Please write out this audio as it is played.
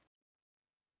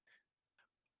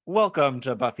Welcome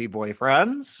to Buffy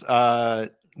Boyfriends.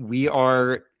 We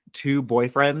are two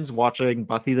boyfriends watching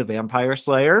Buffy the Vampire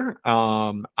Slayer.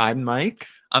 I'm Mike,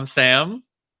 I'm Sam.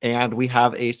 and we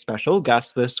have a special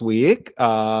guest this week,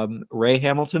 Ray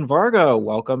Hamilton Vargo.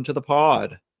 Welcome to the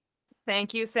pod.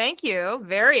 Thank you. Thank you.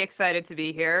 Very excited to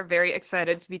be here. Very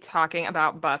excited to be talking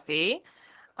about Buffy.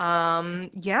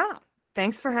 Yeah,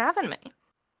 thanks for having me.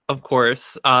 Of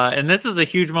course. And this is a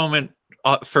huge moment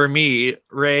for me.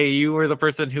 Ray, you were the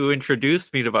person who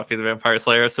introduced me to Buffy the Vampire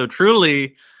Slayer, so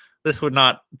truly this would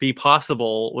not be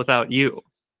possible without you.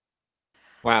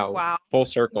 Wow. Full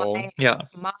circle. Yeah.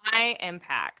 My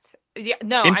impact. Yeah,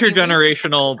 no.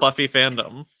 Intergenerational Buffy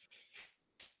fandom.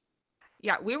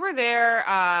 Yeah, we were there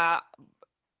on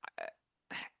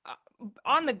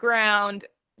the ground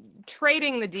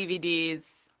trading the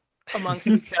DVDs amongst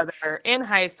each other in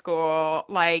high school,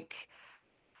 like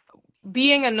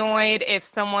being annoyed if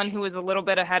someone who was a little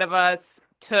bit ahead of us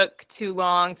took too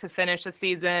long to finish a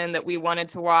season that we wanted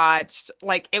to watch.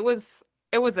 Like it was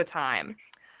a time.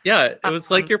 Yeah, it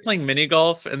was like you're playing mini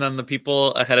golf and then the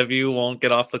people ahead of you won't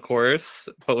get off the course,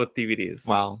 but with DVDs.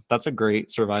 Wow, that's a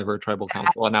great Survivor Tribal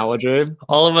Council analogy.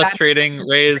 All of us trading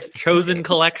Ray's chosen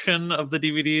collection of the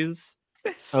DVDs.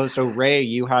 Oh, so Ray,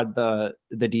 you had the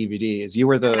DVDs. You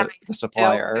were the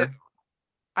supplier.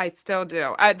 I still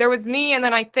do. There was me, and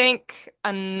then I think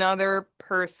another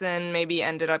person maybe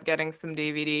ended up getting some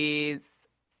DVDs,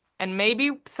 and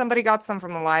maybe somebody got some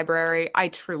from the library. I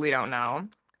truly don't know.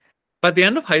 By the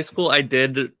end of high school, I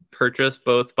did purchase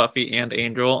both Buffy and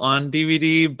Angel on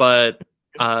DVD, but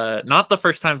not the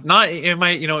first time. Not in my,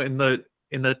 in the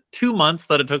 2 months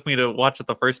that it took me to watch it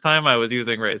the first time, I was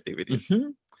using Ray's DVD. Mm-hmm.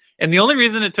 And the only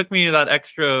reason it took me that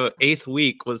extra 8th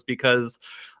week was because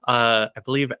I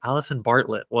believe Allison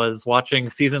Bartlett was watching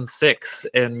season 6,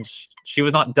 and she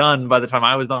was not done by the time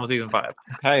I was done with season 5.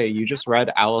 Okay, you just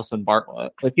read Allison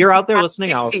Bartlett. If you're out there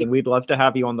listening, Allison, we'd love to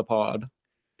have you on the pod.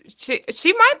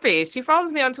 She might be. She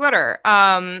follows me on Twitter.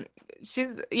 That's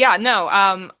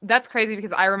crazy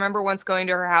because I remember once going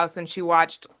to her house and she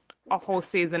watched a whole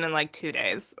season in like 2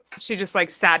 days. She just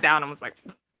like sat down and was like,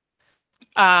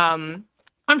 I'm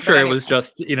sure it was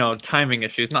just, timing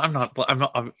issues. I'm not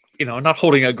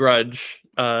holding a grudge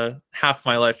half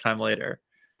my lifetime later.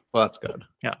 Well, that's good.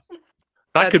 Yeah.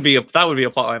 That would be a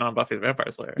plotline on Buffy the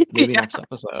Vampire Slayer. Maybe next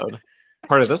episode.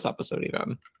 Part of this episode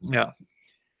even. Yeah.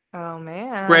 Oh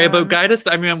man. Ray, but guide us.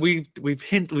 I mean, we've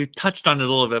touched on it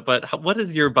a little bit, but what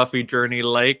is your Buffy journey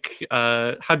like?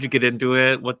 How'd you get into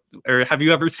it? Or have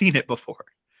you ever seen it before?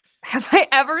 Have I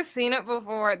ever seen it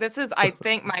before? This is, I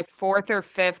think, my 4th or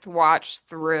 5th watch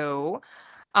through.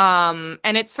 And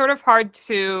it's sort of hard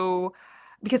to,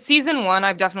 because season 1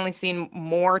 I've definitely seen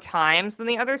more times than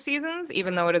the other seasons,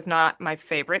 even though it is not my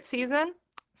favorite season.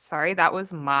 Sorry, that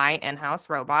was my in-house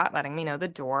robot letting me know the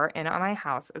door in my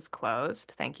house is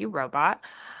closed. Thank you, robot.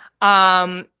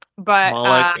 But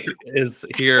Moloch is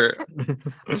here.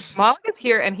 Moloch is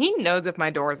here, and he knows if my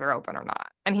doors are open or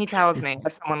not. And he tells me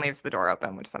if someone leaves the door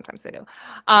open, which sometimes they do.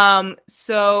 I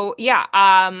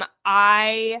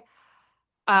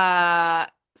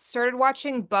started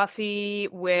watching Buffy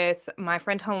with my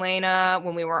friend Helena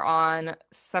when we were on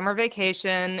summer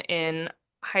vacation in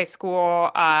high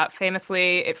school.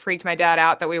 Famously, it freaked my dad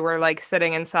out that we were like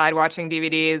sitting inside watching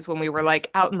DVDs when we were like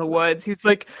out in the woods. He's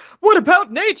like, "What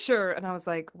about nature?" And I was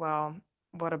like, "Well,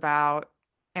 what about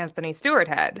Anthony Stewart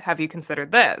Head? Have you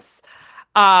considered this?"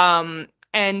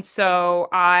 And so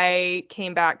I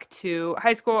came back to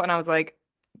high school and I was like,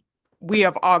 we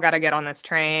have all got to get on this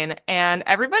train. And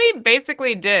everybody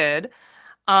basically did.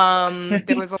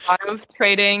 There was a lot of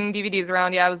trading DVDs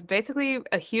around. Yeah, I was basically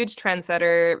a huge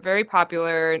trendsetter, very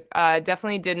popular.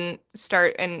 Definitely didn't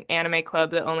start an anime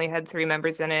club that only had 3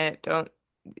 members in it.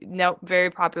 Very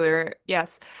popular.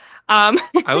 Yes.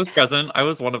 I was present. I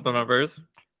was one of the members.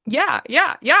 Yeah.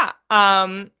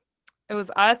 It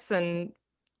was us and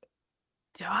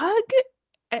Doug.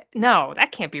 No,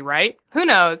 that can't be right. Who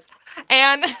knows?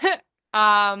 And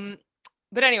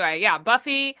but anyway, yeah,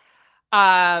 Buffy.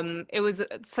 It was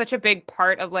such a big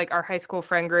part of like our high school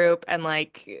friend group, and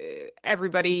like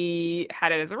everybody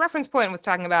had it as a reference point and was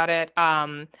talking about it.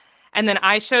 And then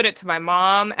I showed it to my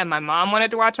mom, and my mom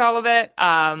wanted to watch all of it.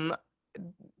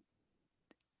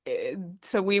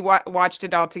 So we watched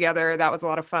it all together. That was a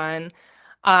lot of fun.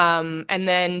 And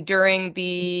then during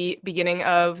the beginning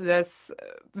of this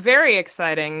very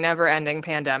exciting, never-ending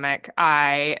pandemic,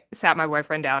 I sat my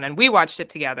boyfriend down and we watched it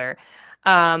together.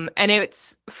 And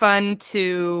it's fun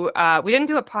to, we didn't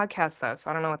do a podcast though,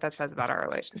 so I don't know what that says about our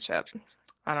relationship.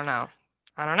 I don't know.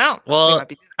 I don't know. We Well, might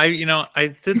be-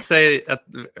 I did say a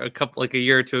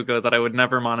year or two ago that I would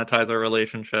never monetize our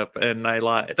relationship, and I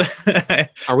lied.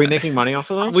 Are we making money off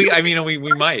of this? we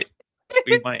might.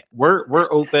 We might.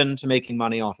 We're open to making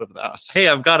money off of this. Hey,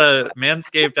 I've got a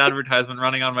Manscaped advertisement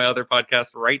running on my other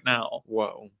podcast right now.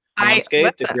 Whoa.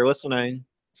 Manscaped, if you're listening.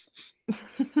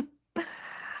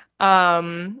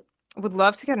 Would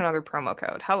love to get another promo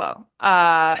code. Hello.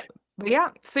 But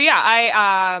yeah. So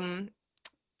yeah,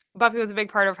 Buffy was a big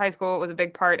part of high school. It was a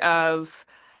big part of,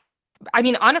 I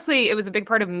mean, honestly, it was a big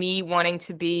part of me wanting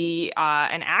to be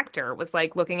an actor, was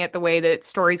like looking at the way that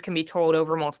stories can be told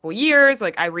over multiple years.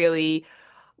 Like I really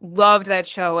loved that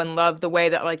show and loved the way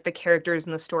that like the characters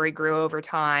in the story grew over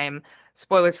time.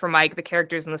 Spoilers for Mike, the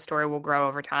characters in the story will grow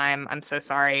over time. I'm so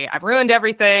sorry. I've ruined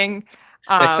everything.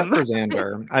 Except for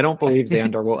Xander. I don't believe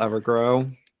Xander will ever grow.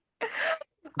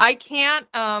 I can't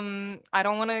I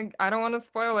don't want to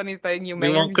spoil anything. You may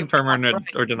We won't or confirm may not,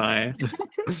 or deny.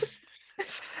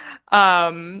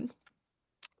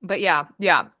 but yeah.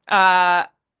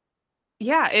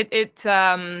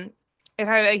 It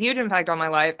had a huge impact on my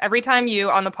life. Every time you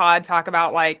on the pod talk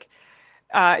about like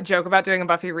joke about doing a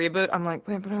Buffy reboot, I'm like,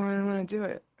 wait, but I really want to do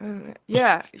it.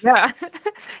 Yeah.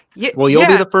 Well, you'll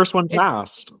be the first one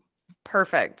cast.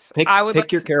 Perfect.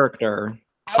 Pick your character.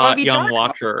 Hot young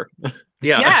watcher.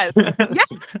 Yeah. Yes.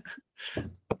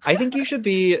 I think you should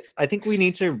be. I think we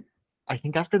need to. I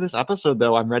think after this episode,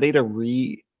 though, I'm ready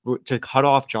to cut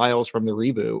off Giles from the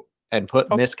reboot and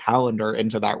put Miss Calendar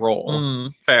into that role.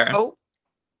 Fair. Oh,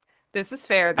 this is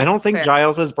fair. I don't think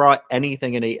Giles has brought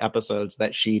anything in 8 episodes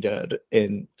that she did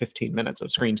in 15 minutes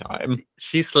of screen time.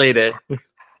 She slayed it.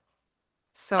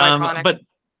 So iconic. But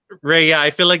Ray, yeah,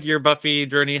 I feel like your Buffy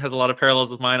journey has a lot of parallels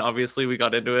with mine. Obviously, we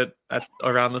got into it at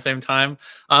around the same time.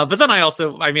 But then I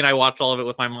watched all of it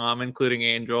with my mom, including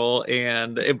Angel,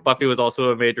 and Buffy was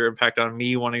also a major impact on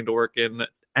me wanting to work in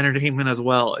entertainment as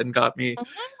well, and got me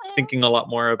thinking a lot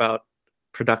more about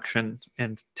production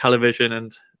and television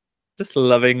and just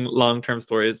loving long-term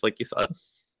stories, like you said.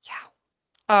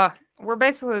 Yeah. We're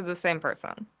basically the same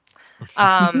person.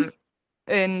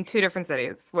 In 2 different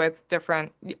cities with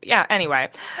different anyway,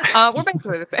 we're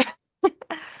basically the same.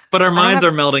 But our minds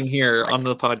are melding here on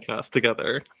the podcast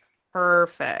together.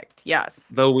 Perfect. Yes,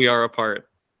 though we are apart.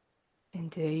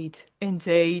 Indeed.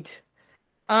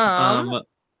 Well,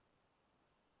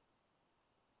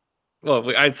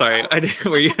 I'm sorry.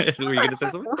 Were you gonna say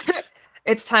something?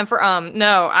 It's time for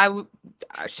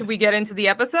should we get into the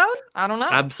episode? I don't know.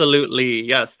 Absolutely,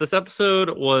 yes. This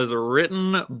episode was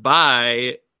written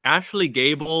by Ashley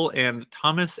Gable and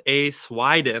Thomas A.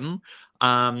 Swiden,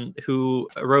 who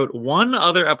wrote one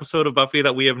other episode of Buffy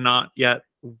that we have not yet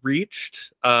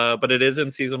reached, but it is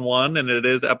in season 1 and it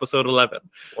is episode 11.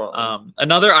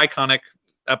 Another iconic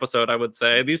episode, I would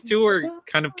say. These two are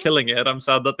kind of killing it. I'm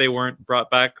sad that they weren't brought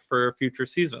back for future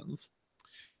seasons.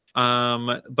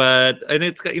 But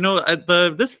it's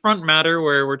this front matter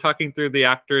where we're talking through the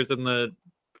actors and the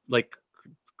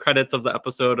credits of the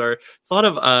episode it's a lot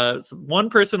of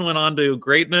one person went on to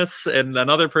greatness and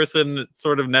another person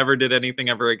sort of never did anything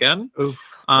ever again.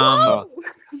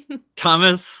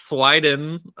 Thomas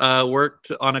Swiden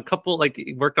worked on a couple,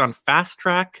 he worked on Fast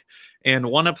Track and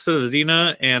one episode of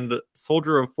Xena and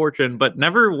Soldier of Fortune, but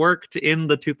never worked in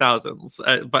the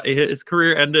 2000s. But his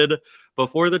career ended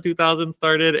before the 2000s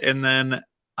started, and then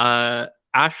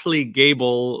Ashley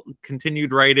Gable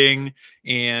continued writing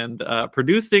and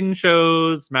producing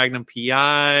shows, Magnum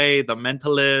PI, The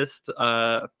Mentalist,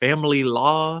 Family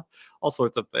Law, all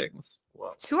sorts of things.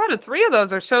 Wow. 2 out of 3 of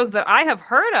those are shows that I have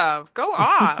heard of. Go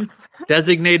off.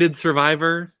 Designated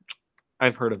Survivor.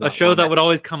 I've heard of that. A show that would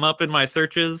always come up in my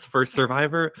searches for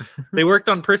Survivor. They worked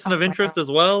on Person of Interest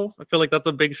as well. I feel like that's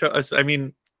a big show. I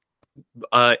mean,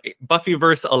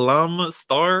 Buffyverse alum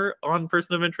star on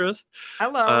Person of Interest.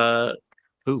 Hello.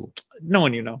 Who? No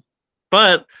one you know.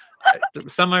 But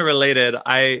semi-related,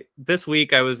 this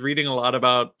week I was reading a lot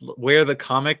about where the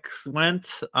comics went.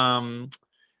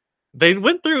 They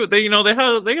went through. They had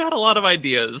a lot of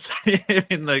ideas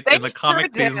in the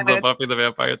comic seasons of Buffy the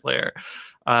Vampire Slayer.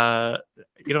 I've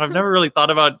never really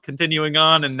thought about continuing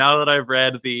on, and now that I've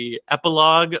read the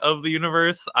epilogue of the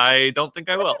universe, I don't think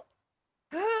I will.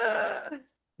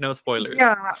 No spoilers.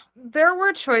 Yeah, there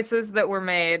were choices that were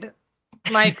made.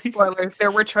 Mike, spoilers.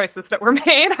 There were choices that were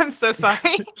made. I'm so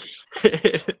sorry.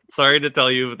 Sorry to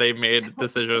tell you, they made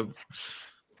decisions.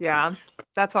 Yeah,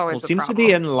 that's always seems to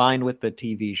be in line with the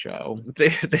TV show.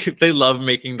 They love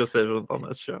making decisions on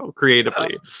this show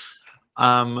creatively.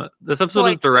 This episode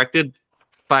is directed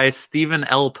by Stephen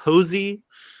L. Posey,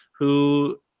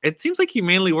 who it seems like he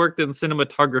mainly worked in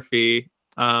cinematography.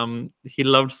 He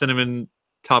loved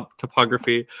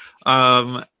topography.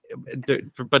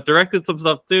 But directed some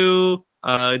stuff too.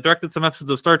 Directed some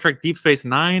episodes of Star Trek Deep Space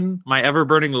Nine. My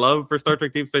ever-burning love for Star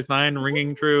Trek Deep Space Nine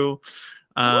ringing true.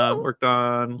 Worked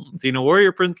on Xena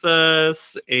Warrior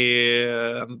Princess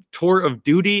and Tour of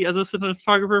Duty as a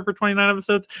cinematographer for 29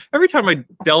 episodes. Every time I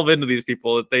delve into these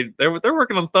people, they're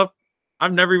working on stuff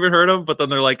I've never even heard of, but then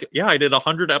they're like, yeah, I did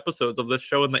 100 episodes of this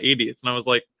show in the 80s. And I was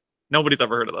like, nobody's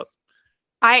ever heard of this.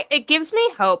 It gives me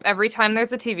hope every time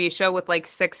there's a TV show with like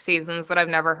 6 seasons that I've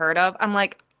never heard of. I'm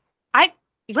like,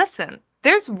 listen,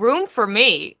 there's room for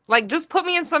me. Like, just put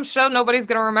me in some show nobody's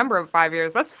gonna remember in 5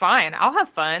 years. That's fine. I'll have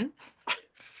fun.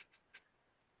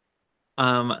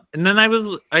 And then I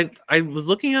was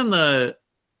looking on the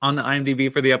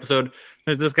IMDb for the episode.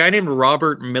 There's this guy named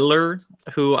Robert Miller,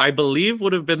 who I believe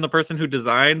would have been the person who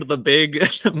designed the big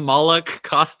Moloch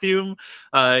costume.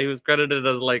 He was credited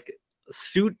as like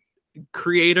suit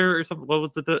creator or something. What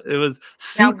was it was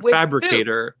suit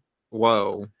fabricator.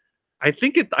 Whoa. I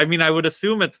would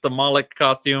assume it's the Moloch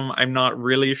costume. I'm not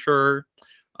really sure.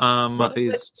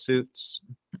 Buffy's suits.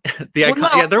 There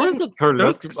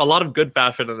was a lot of good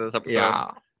fashion in this episode.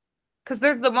 Yeah. Because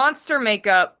there's the monster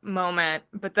makeup moment,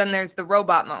 but then there's the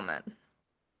robot moment.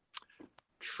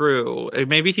 True.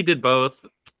 Maybe he did both.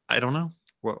 I don't know.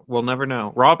 We'll never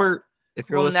know. Robert, if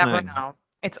you're listening. We'll never know.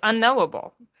 It's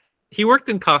unknowable. He worked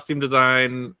in costume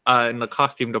design in the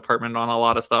costume department on a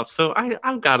lot of stuff. So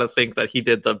I've got to think that he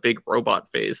did the big robot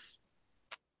face.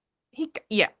 He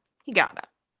got it.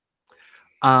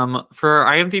 For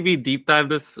our IMDb deep dive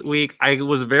this week, I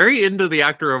was very into the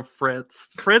actor of Fritz.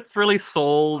 Fritz really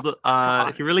sold.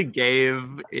 He really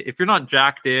gave. If you're not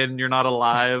jacked in, you're not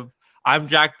alive. I'm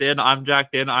jacked in. I'm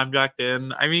jacked in. I'm jacked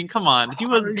in. I mean, come on. He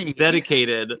was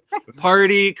dedicated.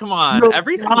 Party. Come on.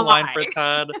 Every single line Fritz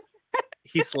had,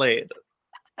 he slayed.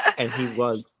 And he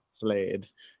was slayed.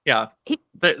 Yeah.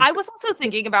 I was also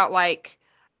thinking about like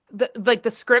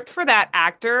the script for that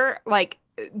actor like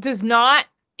does not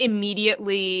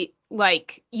immediately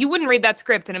like you wouldn't read that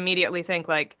script and immediately think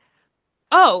like,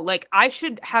 oh, like I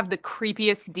should have the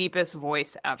creepiest, deepest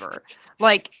voice ever.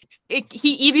 Like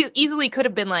he easily could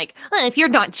have been like, if you're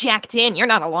not jacked in, you're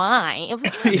not alive.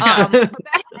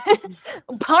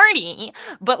 Party.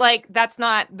 But like that's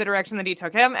not the direction that he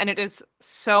took him, and it is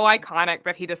so iconic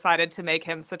that he decided to make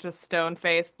him such a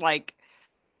stone-faced like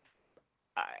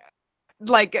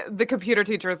the computer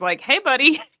teacher is like, hey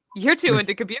buddy, you're too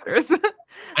into computers.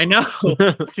 I know.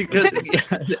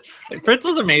 Fritz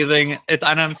was amazing. And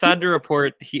I'm sad to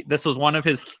report this was one of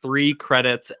his 3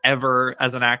 credits ever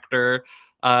as an actor.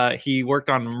 He worked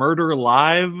on Murder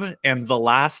Live and The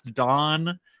Last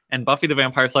Dawn and Buffy the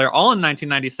Vampire Slayer, all in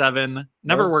 1997.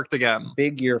 Never worked again.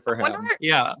 Big year for him. I wonder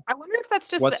if that's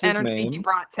just What's the energy he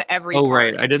brought to every party.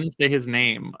 Right. I didn't say his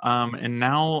name. And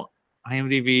now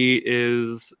IMDb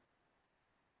is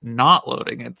not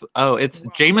loading. It's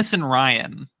Jameson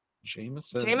Ryan.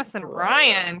 Jameson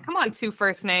Ryan. Come on, 2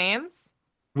 first names.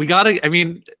 We gotta. I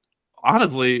mean,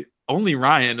 honestly, only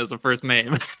Ryan is a first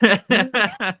name.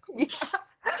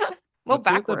 Well, Let's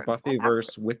see backwards. what the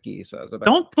Buffyverse wiki says about.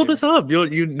 Don't pull this up.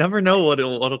 You never know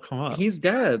what'll come up. He's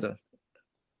dead.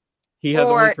 He has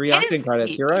Or only 3 acting is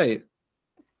credits. he? You're right.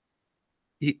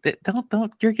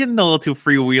 Don't. You're getting a little too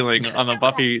freewheeling on the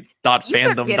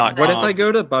Buffy.fandom.com. What if I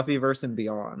go to Buffyverse and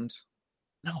Beyond?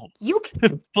 No. You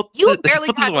Put barely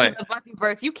this got away. into the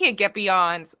Buffyverse. You can't get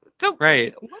beyond. Don't,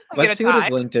 Right. Let's see what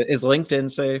his LinkedIn is. LinkedIn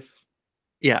safe?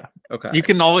 Yeah. Okay. You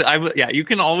can always. You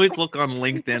can always look on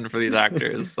LinkedIn for these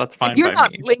actors. That's fine. If you're by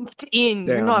not me. linked in,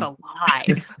 you're Damn. not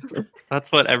alive.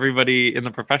 That's what everybody in the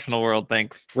professional world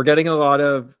thinks. We're getting a lot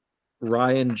of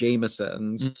Ryan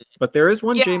Jamesons, but there is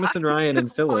one Yeah. Jameson Ryan in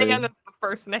Philly. Ryan is the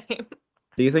first name.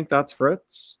 Do you think that's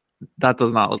Fritz? That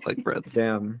does not look like Fritz.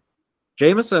 Damn.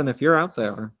 Jameson, if you're out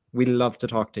there, we'd love to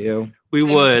talk to you. We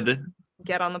Jameson. would.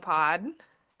 Get on the pod.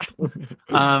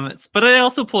 But I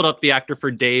also pulled up the actor for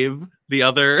Dave, the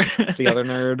other The other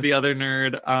nerd. the other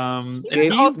nerd. And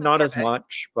Gave also not did as it.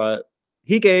 much, but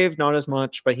he gave not as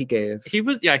much, but he gave. he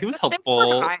was That's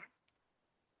helpful. different.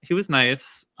 He was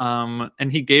nice.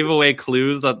 And he gave away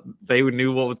clues that they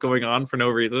knew what was going on for no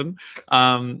reason.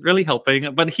 Really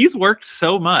helping. But he's worked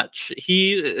so much.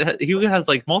 He has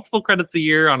like multiple credits a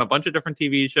year on a bunch of different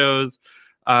TV shows.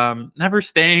 Never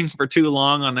staying for too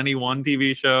long on any one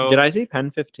TV show. Did I see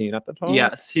Pen 15 at the top?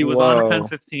 Yes, he was on Whoa. Pen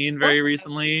 15 very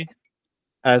recently.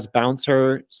 As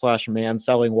bouncer / man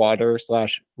selling water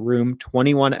 / room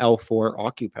 21L4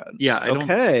 occupant. Yeah, I don't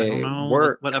know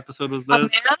Work. what episode was A man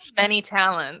this. of many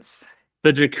talents.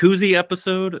 The jacuzzi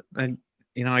episode. And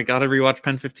I gotta rewatch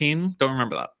Pen 15. Don't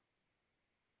remember that.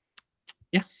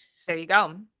 There you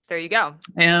go. There you go.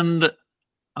 And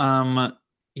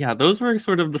Yeah, those were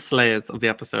sort of the slays of the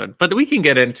episode. But we can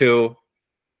get into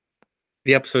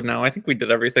the episode now. I think we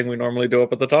did everything we normally do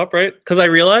up at the top, right? Because I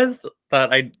realized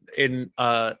that in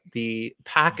the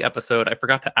Pack episode, I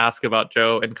forgot to ask about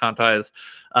Joe and Kantai's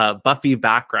Buffy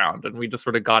background, and we just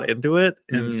sort of got into it.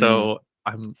 And so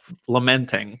I'm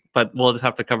lamenting, but we'll just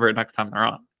have to cover it next time they're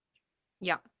on.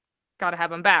 Yeah. Gotta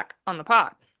have them back on the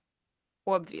pod.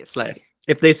 Obviously. Slay.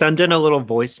 If they send in a little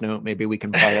voice note, maybe we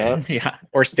can play it. Yeah.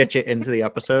 Or stitch it into the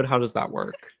episode. How does that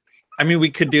work? I mean, we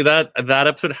could do that. That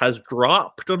episode has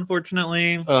dropped,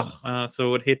 unfortunately. So I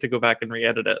would hate to go back and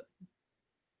re-edit it.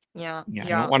 Yeah. I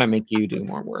don't want to make you do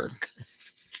more work.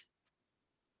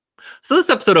 So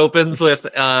this episode opens with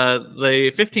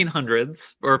the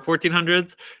 1500s or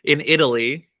 1400s in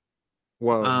Italy.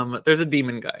 Whoa. There's a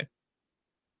demon guy.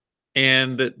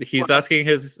 And he's asking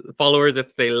his followers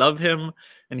if they love him,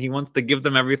 and he wants to give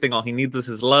them everything. All he needs is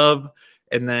his love.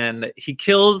 And then he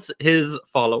kills his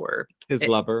follower. His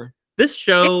lover. This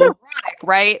show... It's erotic,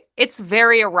 right? It's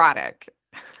very erotic.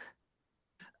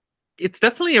 It's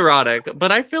definitely erotic,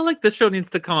 but I feel like this show needs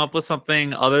to come up with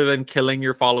something other than killing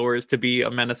your followers to be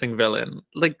a menacing villain.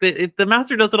 Like, the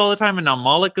Master does it all the time, and now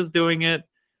Moloch is doing it.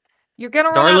 You're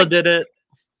gonna run Darla did it.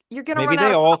 You're gonna Maybe run out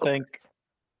they of all followers. think...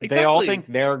 They all Exactly.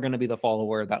 think they're going to be the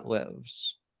follower that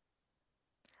lives.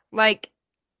 Like,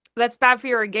 that's bad for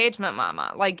your engagement,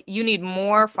 mama. Like, you need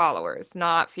more followers,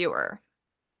 not fewer.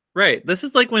 Right. This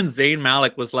is like when Zayn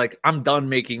Malik was like, I'm done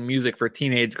making music for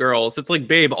teenage girls. It's like,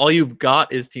 babe, all you've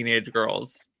got is teenage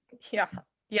girls. Yeah.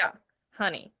 Yeah.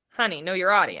 Honey, know your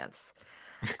audience.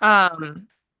 But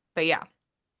yeah.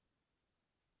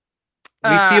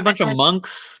 We see a bunch of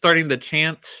monks starting to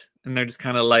chant, and they're just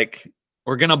kind of like,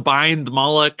 we're gonna bind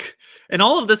Moloch, and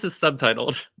all of this is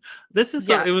subtitled. This is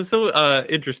it was so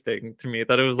interesting to me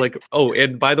that it was like, oh,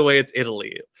 and by the way, it's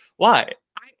Italy. Why?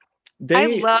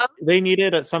 They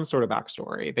needed some sort of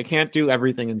backstory. They can't do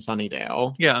everything in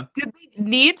Sunnydale. Yeah. Did they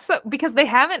need because they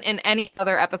haven't in any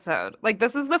other episode. Like,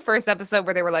 this is the first episode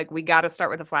where they were like, we got to start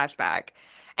with a flashback.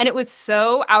 And it was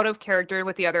so out of character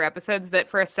with the other episodes that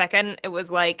for a second it was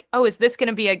like, oh, is this going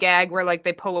to be a gag where like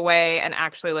they pull away and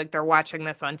actually like they're watching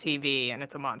this on TV and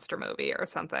it's a monster movie or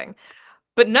something.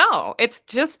 But no, it's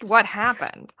just what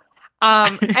happened.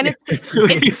 And it's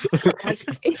very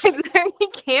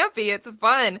campy. It's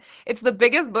fun. It's the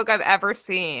biggest book I've ever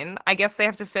seen. I guess they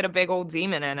have to fit a big old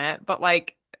demon in it, but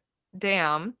like,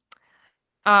 damn.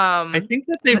 I think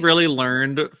that they really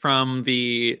learned from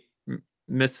the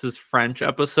Mrs. French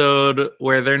episode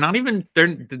where they're not even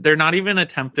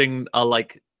attempting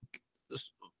like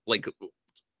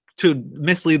to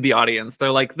mislead the audience.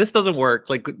 They're like, this doesn't work.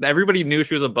 Like, everybody knew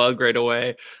she was a bug right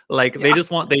away. Like,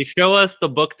 they show us the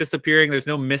book disappearing. There's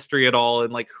no mystery at all.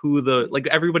 And like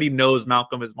everybody knows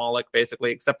Malcolm is Moloch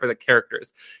basically, except for the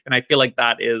characters. And I feel like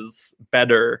that is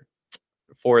better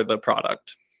for the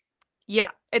product. Yeah,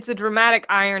 it's a dramatic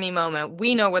irony moment.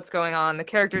 We know what's going on. The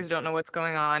characters don't know what's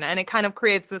going on. And it kind of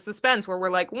creates the suspense where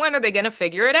we're like, when are they going to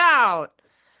figure it out?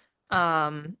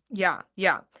 Yeah.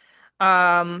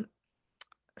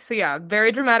 So yeah,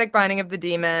 very dramatic binding of the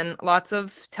demon. Lots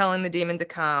of telling the demon to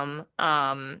come.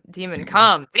 Demon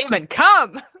come.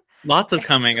 Lots of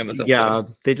coming in this episode. Yeah,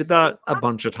 they did that a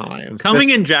bunch of times.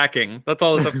 Coming and jacking. That's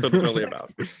all this episode is really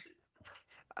about.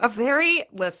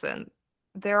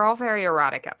 They're all very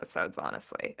erotic episodes,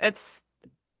 honestly.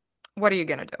 What are you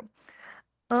gonna do?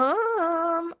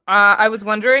 I was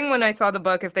wondering when I saw the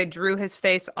book if they drew his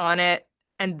face on it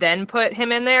and then put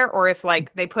him in there, or if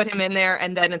like they put him in there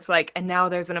and then it's like, and now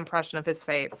there's an impression of his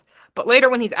face. But later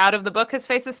when he's out of the book, his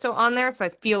face is still on there, so I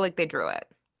feel like they drew it.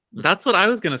 That's what I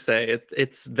was gonna say.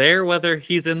 It's there whether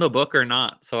he's in the book or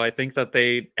not. So I think that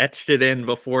they etched it in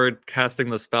before casting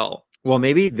the spell. Well,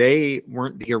 maybe they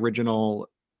weren't the original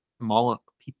Moloch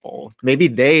people. Maybe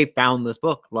they found this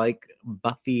book like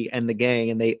Buffy and the gang,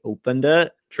 and they opened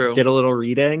it, True. did a little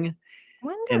reading,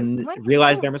 and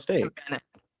realized their mistake.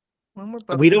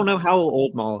 We don't know how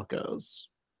old Moloch is.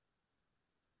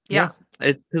 Yeah.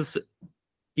 It's because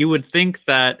you would think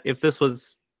that if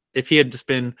he had just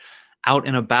been out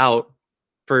and about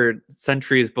for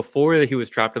centuries before he was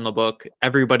trapped in the book,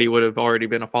 everybody would have already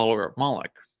been a follower of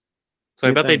Moloch. So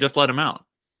I bet they just let him out.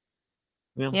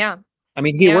 Yeah. I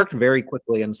mean, he worked very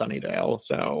quickly in Sunnydale,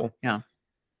 so... Yeah.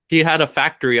 He had a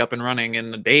factory up and running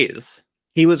in days.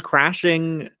 He was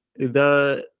crashing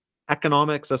the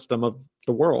economic system of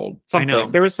the world. I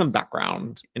know. There was some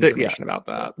background information about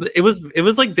that. It was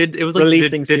like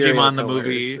Releasing Digimon the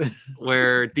killers. movie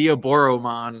where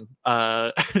Diaboromon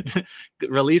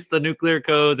released the nuclear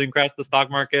codes and crashed the stock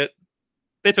market.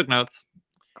 They took notes.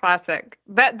 Classic.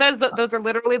 Those are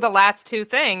literally the last two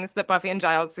things that Buffy and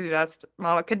Giles suggest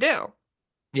Moloch could do.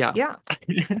 Yeah. Yeah.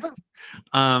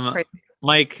 Crazy.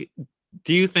 Mike,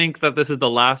 do you think that this is the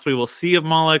last we will see of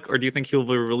Moloch, or do you think he will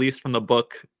be released from the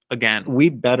book again? We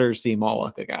better see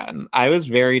Moloch again. I was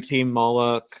very team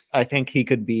Moloch. I think he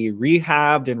could be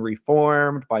rehabbed and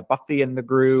reformed by Buffy and the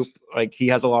group. Like, he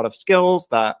has a lot of skills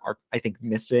that are, I think,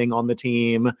 missing on the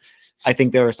team. I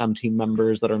think there are some team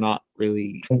members that are not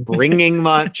really bringing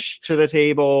much to the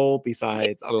table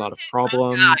besides a lot of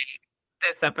problems.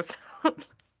 This episode.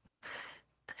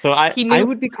 So I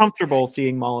would be comfortable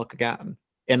seeing Moloch again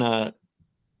in a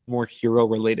more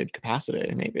hero-related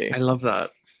capacity, maybe. I love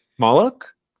that.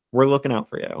 Moloch, we're looking out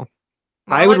for you.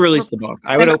 I would release the book.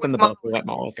 I would open the book and let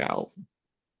Moloch out.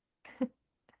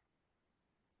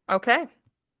 Okay.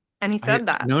 And he said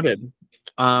that. Noted.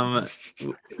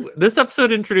 This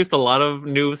episode introduced a lot of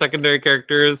new secondary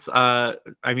characters. I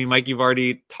mean, Mike, you've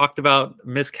already talked about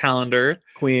Miss Calendar.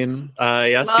 Queen.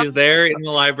 Yes, she's there in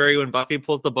the library when Buffy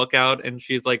pulls the book out, and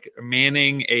she's like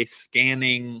manning a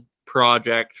scanning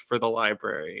project for the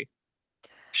library.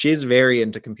 She's very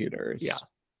into computers. Yeah.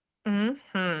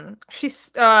 Mm-hmm. She's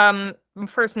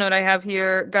first note I have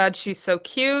here, God, she's so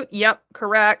cute. Yep,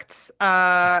 correct.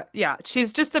 Yeah,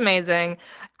 she's just amazing.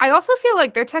 I also feel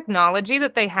like their technology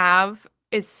that they have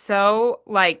is so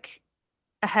like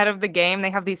ahead of the game. They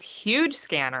have these huge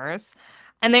scanners,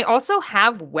 and they also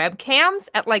have webcams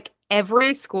at like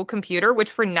every school computer, which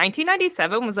for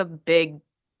 1997 was a big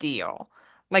deal.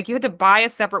 Like, you had to buy a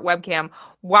separate webcam.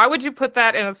 Why would you put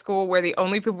that in a school where the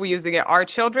only people using it are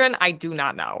children? I do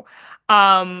not know.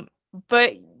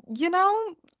 But, you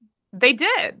know, they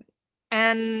did.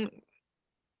 And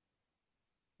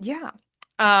yeah.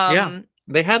 Yeah.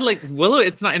 They had like Willow,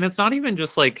 it's not even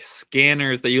just like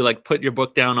scanners that you like put your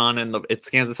book down on and it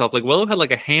scans itself. Like, Willow had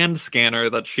like a hand scanner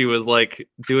that she was like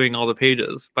doing all the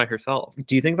pages by herself.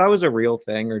 Do you think that was a real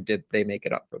thing, or did they make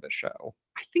it up for the show?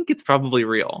 I think it's probably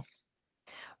real.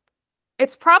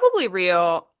 It's probably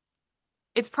real.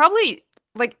 It's probably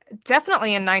like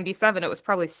definitely in 97, it was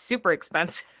probably super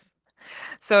expensive.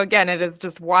 So again, it is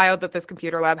just wild that this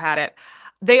computer lab had it.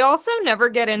 They also never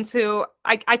get into,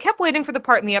 I kept waiting for the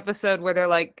part in the episode where they're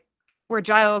like, where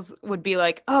Giles would be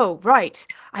like, oh, right,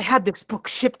 I had this book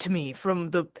shipped to me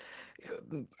from the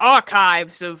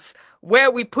archives of where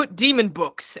we put demon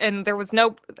books. And there was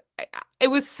no, it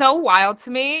was so wild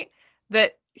to me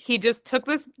that he just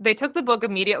they took the book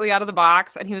immediately out of the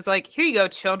box, and he was like, here you go,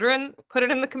 children, put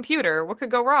it in the computer. What could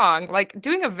go wrong? Like,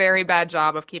 doing a very bad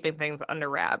job of keeping things under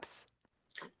wraps.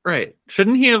 Right.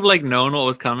 Shouldn't he have like known what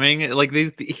was coming? Like,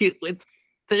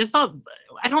 there's not,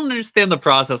 I don't understand the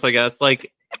process, I guess.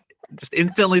 Like, just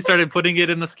instantly started putting it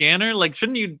in the scanner. Like,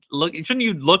 shouldn't you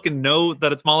look and know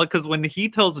that it's Moloch? Because when he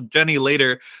tells Jenny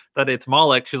later that it's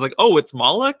Moloch, she's like, oh, it's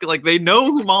Moloch? Like, they know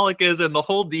who Moloch is and the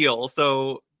whole deal.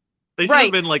 So they should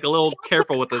have been like a little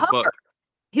careful with this book.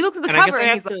 He looks at the cover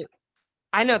and he's like,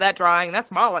 I know that drawing. That's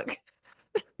Moloch.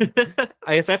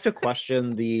 I guess I have to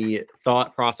question the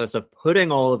thought process of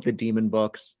putting all of the demon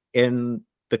books in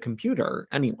the computer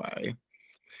anyway.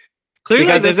 Clearly,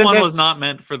 because this one was not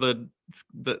meant for the.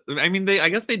 I mean, I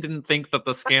guess they didn't think that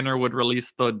the scanner would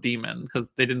release the demon because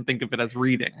they didn't think of it as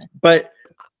reading. But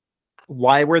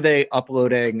why were they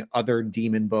uploading other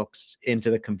demon books into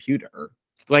the computer?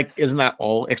 Like, isn't that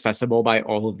all accessible by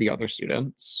all of the other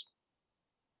students?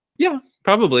 Yeah,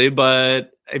 probably.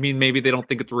 But I mean, maybe they don't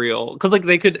think it's real because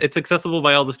like it's accessible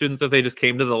by all the students if they just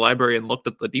came to the library and looked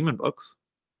at the demon books.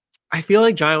 I feel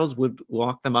like Giles would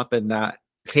lock them up in that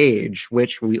cage,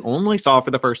 which we only saw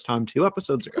for the first time 2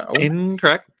 episodes ago.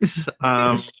 Incorrect.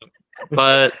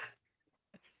 But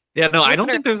yeah, no, I don't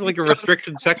think there's like a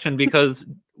restricted section because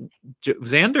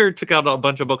Xander took out a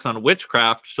bunch of books on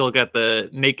witchcraft to look at the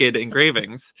naked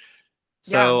engravings.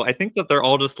 So I think that they're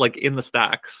all just like in the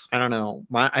stacks. I don't know.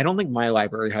 I don't think my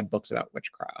library had books about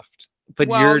witchcraft. But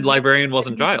your librarian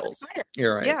wasn't Giles.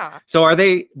 You're right. Yeah. So are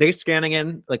they scanning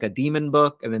in like a demon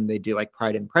book, and then they do like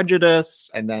Pride and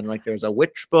Prejudice, and then like there's a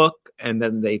witch book, and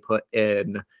then they put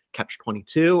in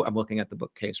Catch-22. I'm looking at the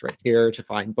bookcase right here to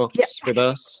find books for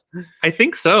this. I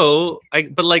think so.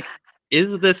 But like,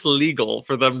 is this legal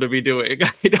for them to be doing?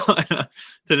 I don't know.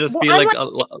 To just be like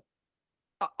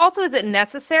also, is it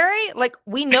necessary? Like,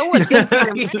 we know what's in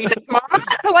Mama.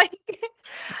 Like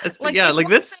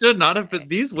this should not have been.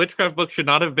 These witchcraft books should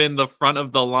not have been the front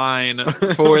of the line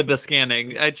for the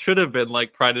scanning. It should have been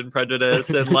like Pride and Prejudice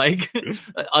and like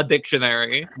a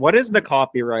dictionary. What is the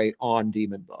copyright on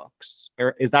demon books?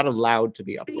 Or is that allowed to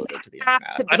be uploaded to the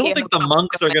internet? I don't think the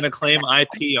monks are going to claim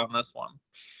IP on this one.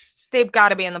 They've got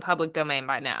to be in the public domain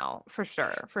by now, for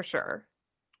sure. For sure.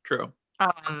 True.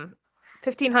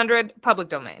 1500 public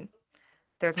domain.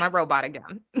 There's my robot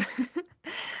again.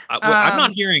 I'm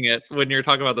not hearing it when you're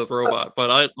talking about this robot,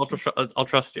 but I'll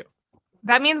trust you.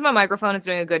 That means my microphone is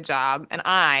doing a good job, and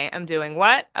I am doing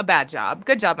what? A bad job.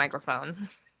 Good job, microphone.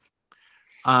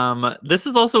 This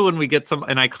is also when we get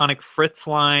an iconic Fritz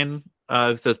line.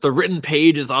 It says, "The written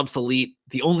page is obsolete.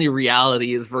 The only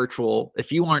reality is virtual.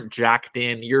 If you aren't jacked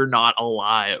in, you're not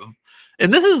alive."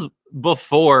 And this is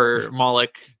before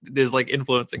Moloch is like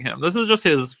influencing him. This is just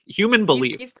his human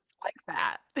belief. He's like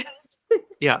that.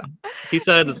 Yeah. He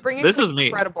said, "This is me."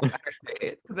 Incredible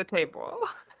energy to the table.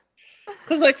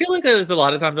 Because I feel like there's a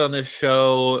lot of times on this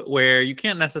show where you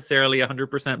can't necessarily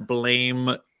 100%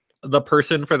 blame the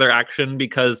person for their action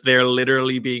because they're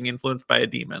literally being influenced by a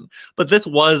demon. But this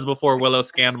was before Willow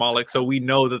scanned Moloch, so we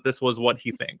know that this was what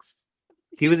he thinks.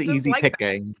 He was easy like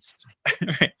pickings.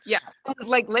 Right. Yeah.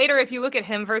 Like later, if you look at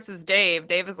him versus Dave,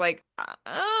 Dave is like,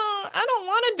 I don't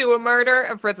want to do a murder.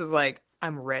 And Fritz is like,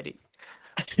 I'm ready.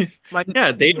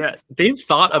 Yeah, Dave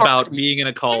thought about being in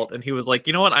a cult, and he was like,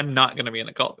 you know what? I'm not going to be in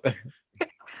a cult.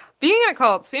 Being in a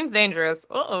cult seems dangerous.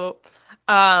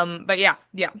 But yeah.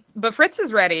 But Fritz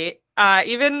is ready.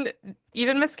 Even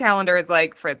Miss Calendar is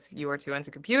like, Fritz, you are too into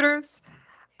computers.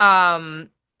 And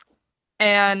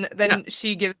then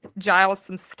she gives Giles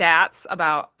some stats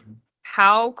about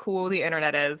how cool the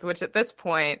internet is, which at this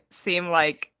point seem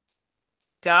like,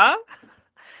 duh.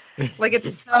 Like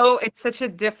it's such a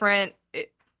different.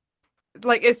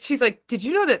 She's like, did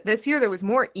you know that this year there was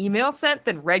more email sent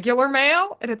than regular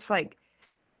mail? And it's like,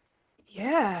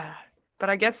 yeah, but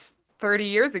I guess 30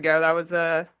 years ago that was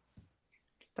a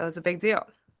big deal.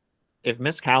 If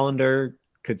Miss Calendar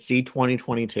could see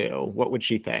 2022, what would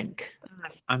she think?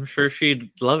 I'm sure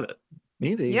she'd love it.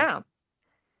 Maybe. Yeah.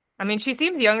 I mean, she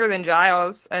seems younger than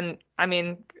Giles, and I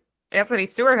mean, Anthony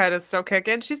Stewarthead is still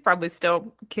kicking. She's probably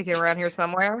still kicking around here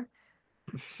somewhere.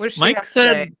 What does she Mike have to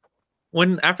said say?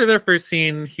 when after their first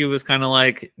scene, he was kind of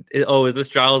like, "Oh, is this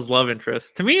Giles' love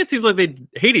interest?" To me, it seems like they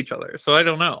hate each other, so I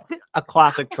don't know. A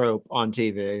classic trope on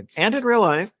TV and in real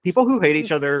life. People who hate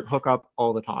each other hook up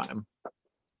all the time.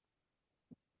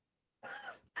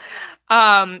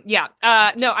 No,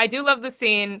 I do love the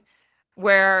scene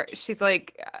where she's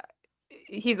like,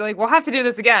 he's like, we'll have to do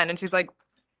this again, and she's like,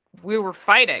 we were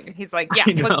fighting. He's like, yeah,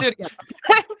 let's do it again.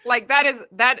 Like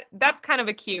that's kind of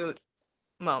a cute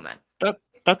moment.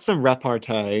 That's some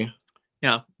repartee.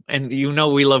 Yeah, and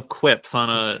we love quips on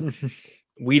a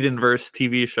Whedonverse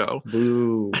TV show.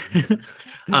 Boo.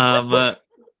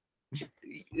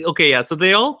 Okay, yeah, so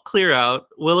they all clear out.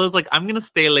 Willow's like, I'm gonna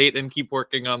stay late and keep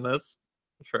working on this.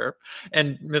 Sure.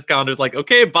 And Miss Calendar's like,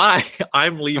 okay, bye.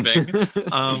 I'm leaving.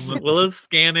 Willow's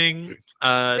scanning.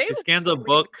 She scans a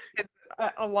book.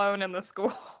 Alone in the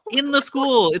school. In the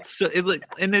school, it's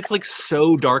like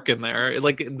so dark in there.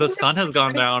 Like the sun has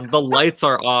gone down, the lights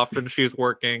are off, and she's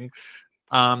working.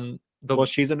 Well,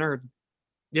 she's a nerd.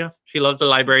 Yeah, she loves the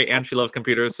library and she loves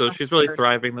computers, so she's really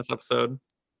thriving this episode.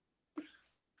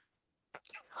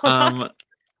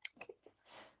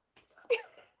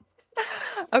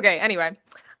 Okay. Anyway,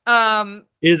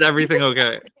 is everything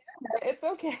okay? It's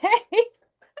okay.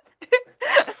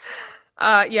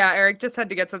 Yeah, Eric just had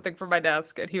to get something from my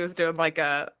desk, and he was doing like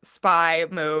a spy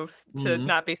move to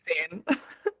not be seen.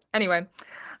 Anyway,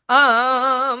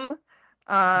 sorry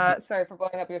for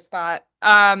blowing up your spot.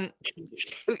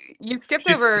 You skipped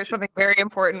over something very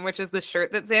important, which is the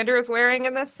shirt that Xander is wearing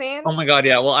in this scene. Oh my god,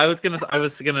 yeah. Well, I was gonna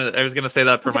say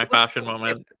that for my fashion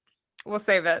moment. We'll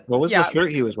save it. What was the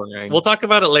shirt he was wearing? We'll talk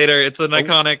about it later. It's an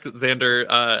iconic Xander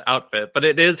outfit, but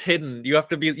it is hidden. You have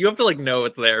to like know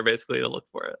it's there basically to look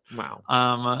for it. Wow.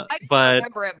 I didn't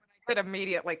remember it, but I could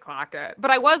immediately clock it.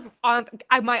 But I was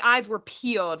my eyes were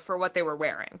peeled for what they were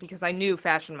wearing because I knew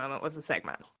Fashion Moment was a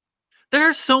segment.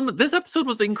 This episode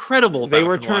was incredible. They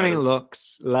were turning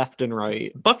looks left and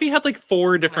right. Buffy had like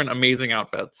 4 different amazing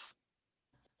outfits.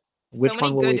 Which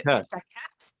one will we pick?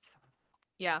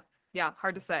 Yeah,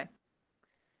 hard to say.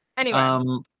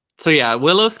 Anyway. So yeah,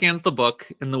 Willow scans the book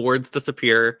and the words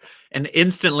disappear, and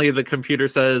instantly the computer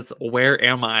says, "Where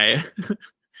am I?"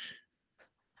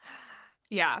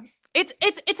 Yeah.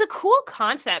 It's a cool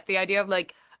concept, the idea of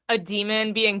like a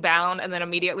demon being bound and then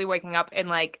immediately waking up in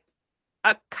like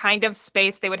a kind of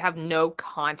space they would have no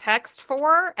context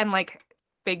for, and like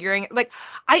figuring like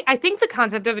I think the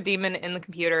concept of a demon in the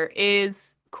computer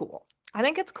is cool. I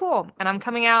think it's cool, and I'm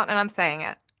coming out and I'm saying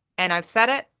it. And I've said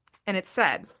it and it's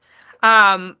said.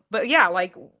 But yeah,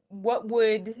 like what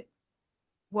would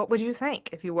you think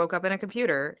if you woke up in a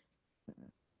computer?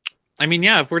 I mean,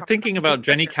 yeah, if we're thinking about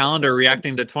Jenny Calendar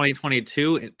reacting to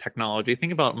 2022 technology,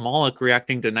 think about Moloch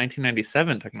reacting to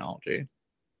 1997 technology.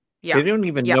 Yeah. They didn't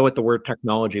even Yeah. know what the word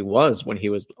technology was when he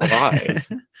was alive.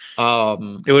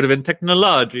 It would have been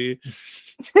technology.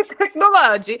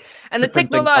 Technology. And the The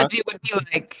printing technology press. would be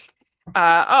like,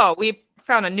 oh, we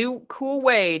found a new cool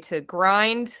way to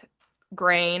grind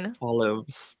grain,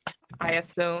 Olives. I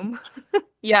assume.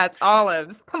 Yeah, it's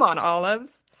olives. Come on,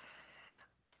 olives.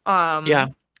 Yeah.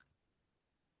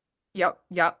 Yep.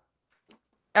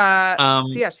 So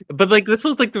yeah, But like this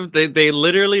was like they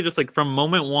literally just like from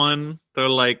moment one, they're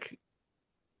like,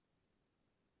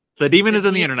 the demon is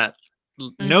in the internet.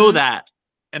 Know that.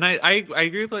 And I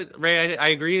agree with like, Ray. I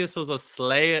agree. This was a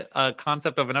slay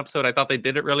concept of an episode. I thought they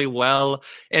did it really well,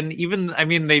 and even I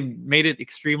mean they made it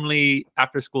extremely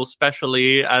after school,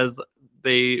 specially as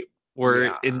they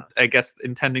were in I guess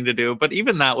intending to do. But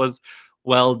even that was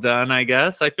well done. I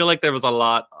guess I feel like there was a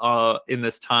lot in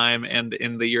this time and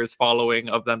in the years following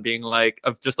of them being like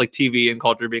of just like TV and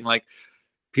culture being like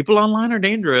people online are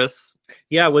dangerous.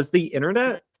 Yeah, was the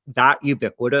internet that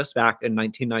ubiquitous back in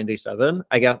 1997?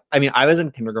 I mean, I was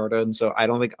in kindergarten, so I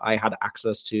don't think I had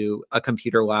access to a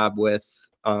computer lab with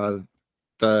the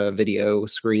video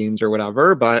screens or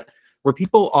whatever, but were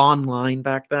people online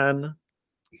back then?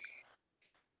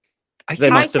 They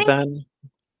must have been.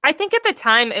 I think at the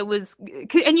time it was,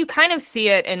 and you kind of see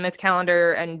it in Miss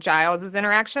Calendar and Giles's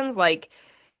interactions, like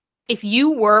if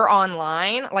you were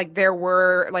online, like there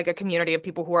were like a community of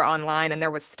people who were online and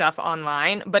there was stuff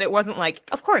online, but it wasn't like,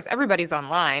 of course, everybody's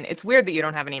online. It's weird that you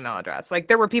don't have an email address. Like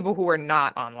there were people who were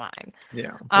not online.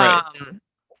 Yeah. Right.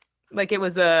 Like it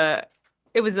was a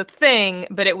thing,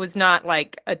 but it was not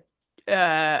like a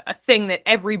thing that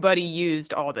everybody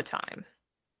used all the time.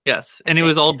 Yes, and it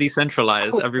was all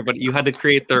decentralized. Everybody, you had to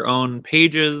create their own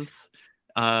pages.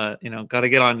 Got to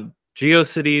get on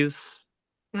GeoCities.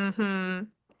 Mm-hmm.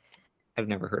 I've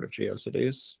never heard of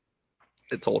GeoCities.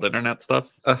 It's old internet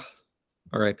stuff.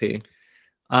 R.I.P.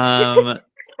 But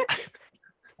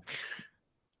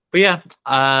yeah,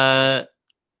 I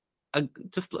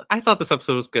thought this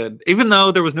episode was good, even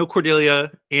though there was no Cordelia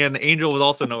and Angel was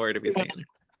also nowhere to be seen.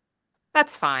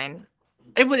 That's fine.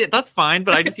 That's fine,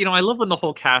 but I just I love when the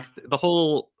whole cast, the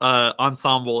whole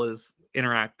ensemble is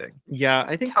interacting. Yeah,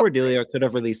 I think Cordelia could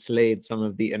have really slayed some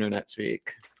of the internet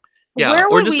speak. Yeah,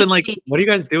 or just been like, what are you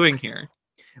guys doing here?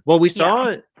 Well, we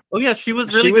saw. Oh yeah, she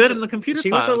was really good in the computer class.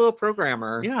 She was a little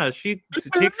programmer. Yeah, she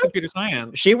takes computer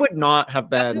science. She would not have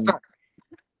been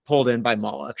pulled in by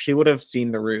Moloch. She would have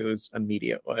seen the ruse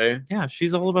immediately. Yeah,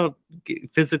 she's all about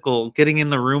physical, getting in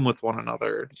the room with one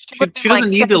another. She doesn't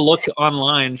need to look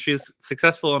online. She's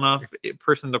successful enough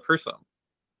person to person.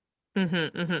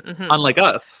 Unlike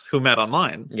us, who met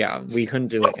online. Yeah, we couldn't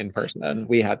do it in person.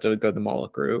 We had to go the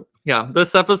Moloch route. Yeah,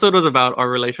 this episode was about our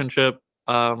relationship,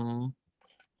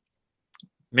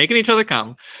 making each other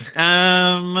come.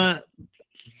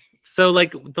 So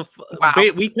like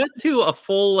we cut to a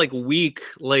full like week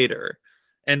later,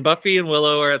 and Buffy and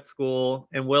Willow are at school,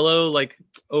 and Willow like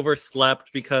overslept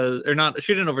she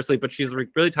didn't oversleep, but she's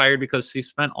really tired because she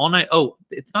spent all night. Oh,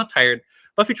 it's not tired.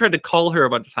 Buffy tried to call her a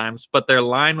bunch of times, but their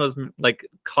line was like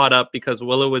caught up because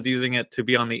Willow was using it to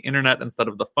be on the internet instead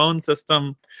of the phone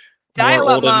system.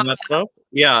 Dial-up, Mom.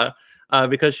 Yeah,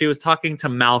 because she was talking to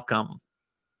Malcolm.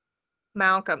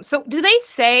 So do they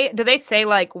say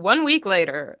like 1 week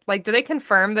later? Like, do they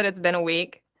confirm that it's been a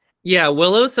week? Yeah,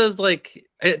 Willow says like,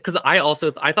 because I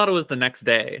thought it was the next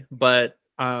day, but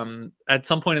at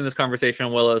some point in this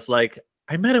conversation, Willow's like,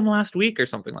 I met him last week or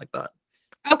something like that.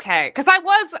 Okay, because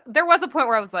there was a point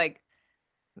where I was like,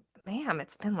 ma'am,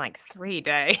 it's been like 3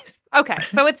 days. Okay,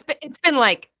 so it's been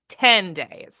like 10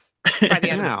 days by the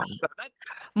end of the episode. That's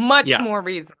much more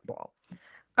reasonable.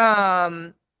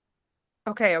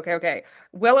 Okay.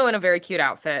 Willow in a very cute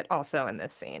outfit also in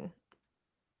this scene.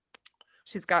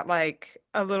 She's got like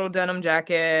a little denim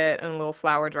jacket and a little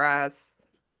flower dress.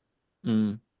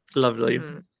 Lovely.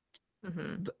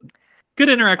 Good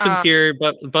interactions here,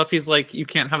 but Buffy's like, you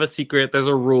can't have a secret. There's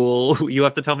a rule. You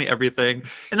have to tell me everything.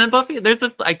 And then Buffy,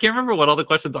 I can't remember what all the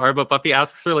questions are, but Buffy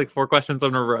asks her like 4 questions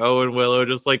in a row, and Willow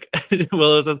just like,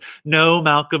 Willow says, no,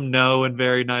 Malcolm, no, and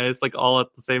very nice, like all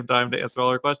at the same time to answer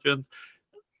all her questions.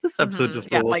 This episode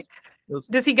just rules. Like,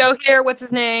 does he go here? What's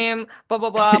his name? Blah, blah,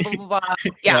 blah, blah, blah, blah.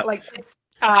 Yeah, like it's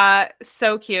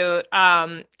so cute.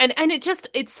 And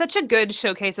it's such a good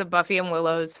showcase of Buffy and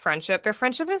Willow's friendship. Their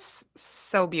friendship is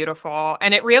so beautiful.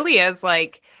 And it really is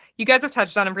like, you guys have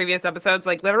touched on in previous episodes,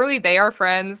 like literally they are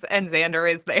friends and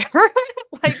Xander is there.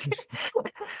 Like,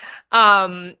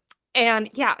 and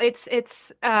yeah,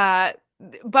 it's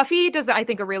Buffy does, I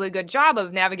think, a really good job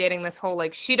of navigating this whole,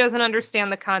 like, she doesn't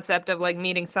understand the concept of like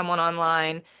meeting someone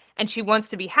online. And she wants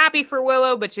to be happy for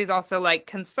Willow, but she's also like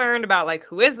concerned about like,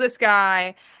 who is this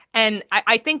guy? And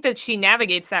I think that she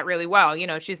navigates that really well. You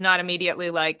know, she's not immediately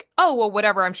like, oh, well,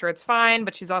 whatever, I'm sure it's fine.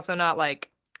 But she's also not like,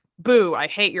 boo, I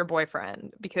hate your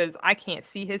boyfriend because I can't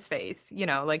see his face. You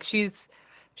know, like she's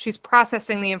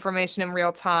processing the information in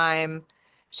real time.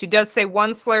 She does say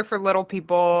one slur for little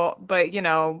people, but you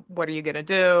know, what are you gonna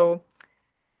do?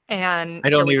 And I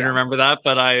don't even remember that,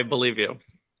 but I believe you.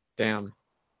 Damn.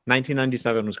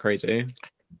 1997 was crazy.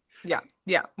 Yeah.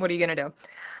 What are you gonna do?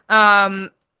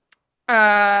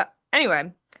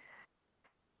 Anyway.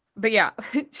 But yeah,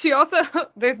 she also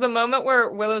there's the moment where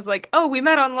Willow's like, "Oh, we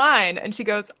met online." And she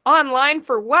goes, "Online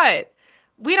for what?"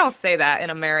 We don't say that in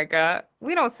America.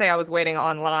 We don't say I was waiting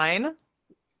online.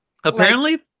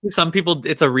 Apparently, some people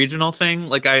it's a regional thing.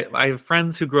 Like I have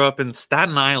friends who grew up in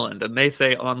Staten Island and they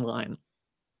say online.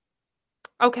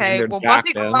 Okay, well,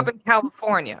 Buffy grew up in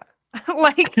California.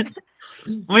 Like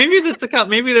maybe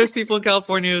maybe there's people in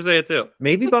California who say it too.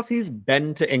 Maybe Buffy's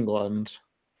been to England.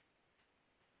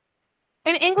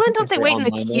 In England, don't they wait in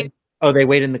the queue? Oh, they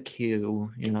wait in the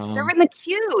queue, you know. They're in the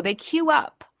queue. They queue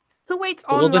up. Who waits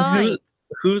online? Then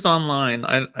who's online?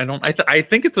 I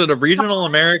think it's a regional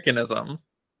Americanism.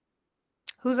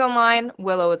 Who's online?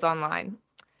 Willow is online.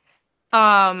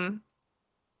 Yeah.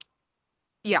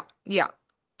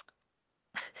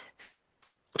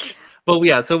 But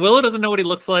yeah, so Willow doesn't know what he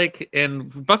looks like,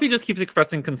 and Buffy just keeps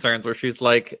expressing concerns where she's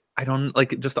like, I don't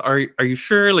like just are you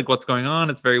sure? Like what's going on?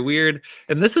 It's very weird.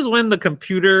 And this is when the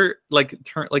computer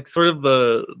sort of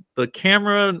the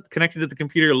camera connected to the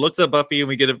computer looks at Buffy and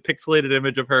we get a pixelated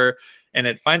image of her and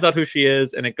it finds out who she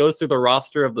is and it goes through the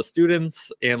roster of the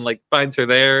students and like finds her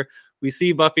there. We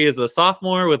see Buffy as a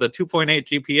sophomore with a 2.8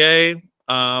 GPA.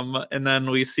 And then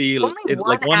we see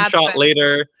one shot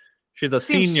later. She's a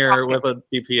senior with a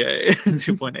GPA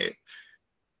 2.8.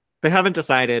 They haven't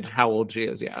decided how old she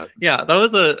is yet. Yeah, it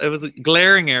was a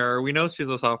glaring error. We know she's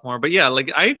a sophomore, but yeah,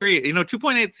 like I agree. You know,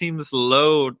 2.8 seems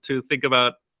low to think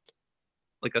about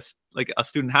like a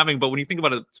student having, but when you think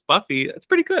about it, it's Buffy, it's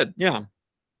pretty good. Yeah,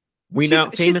 we know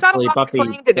famously Buffy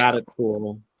bad at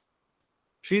school.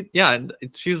 She's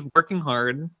working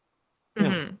hard.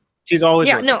 Mm-hmm. Yeah. She's always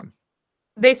working. No.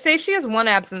 They say she has one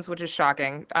absence, which is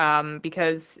shocking,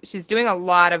 because she's doing a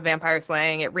lot of vampire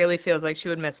slaying. It really feels like she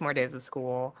would miss more days of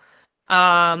school.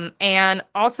 And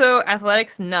also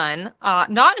athletics, none.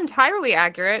 Not entirely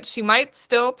accurate. She might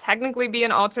still technically be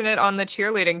an alternate on the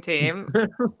cheerleading team.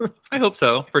 I hope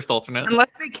so. First alternate.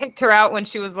 Unless they kicked her out when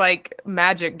she was like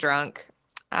magic drunk.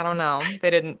 I don't know. They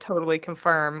didn't totally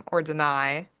confirm or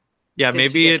deny. Yeah,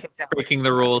 maybe it's breaking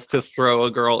the rules to throw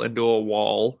a girl into a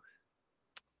wall.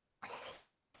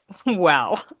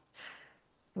 Well,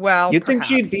 you'd think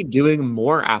she'd be doing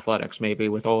more athletics maybe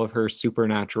with all of her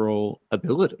supernatural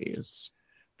abilities.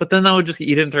 But then that would just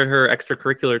eat into her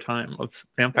extracurricular time of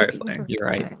vampire slaying. You're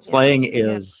right. Slaying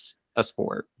is a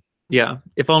sport. Yeah.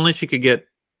 If only she could get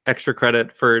extra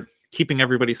credit for keeping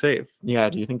everybody safe. Yeah.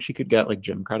 Do you think she could get like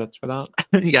gym credits for that?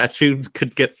 Yeah, she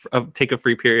could get take a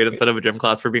free period instead of a gym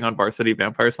class for being on varsity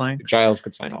vampire slaying. Giles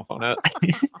could sign off on it.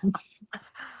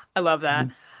 I love that.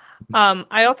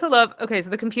 I also love, so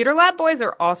the computer lab boys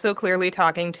are also clearly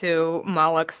talking to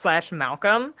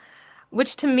Moloch/Malcolm,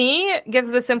 which to me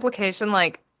gives this implication,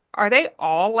 like, are they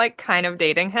all like kind of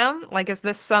dating him? Like, is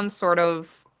this some sort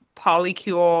of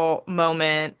polycule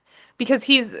moment? Because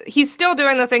he's still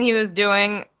doing the thing he was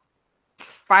doing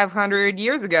 500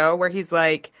 years ago where he's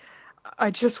like,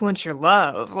 I just want your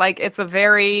love. Like, it's a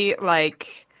very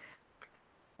like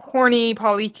horny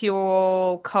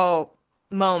polycule cult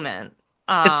moment.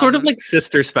 It's sort of like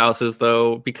sister spouses,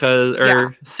 though,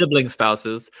 sibling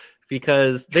spouses,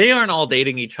 because they aren't all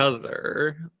dating each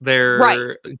other.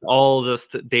 They're all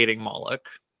just dating Moloch.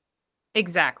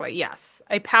 Exactly. Yes,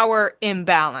 a power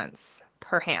imbalance,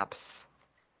 perhaps.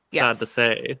 Yes. Sad to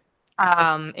say.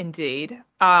 Indeed.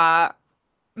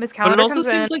 Miss Calendar. But it also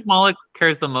seems like Moloch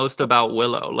cares the most about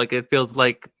Willow. Like it feels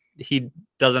like he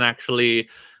doesn't actually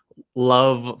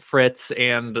love Fritz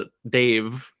and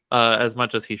Dave as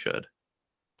much as he should.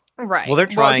 Right. Well, they're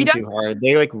trying too hard.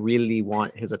 They like really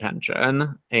want his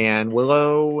attention, and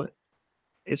Willow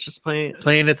is just playing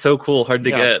it so cool, hard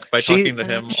to get by talking to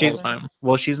him all the time.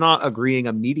 Well, she's not agreeing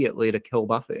immediately to kill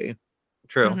Buffy.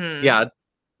 True. Mm-hmm. Yeah.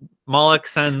 Moloch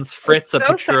sends Fritz a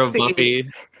picture of Buffy,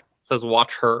 says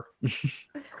 "Watch her,"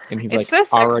 and he's like so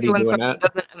already when doing someone it.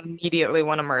 Doesn't immediately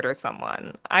want to murder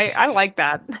someone. I like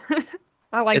that.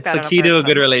 I like that. It's the key to a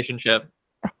good relationship.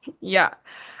 Yeah.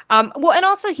 Well, and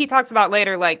also he talks about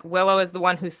later, like, Willow is the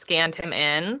one who scanned him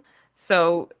in.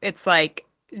 So it's like,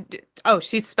 oh,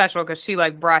 she's special because she,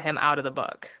 like, brought him out of the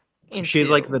book. She's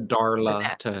like the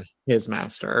Darla to his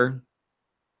master.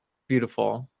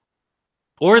 Beautiful.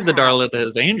 Or the Darla to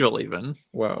his angel, even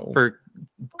Whoa. for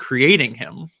creating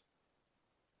him.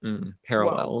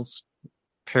 Parallels.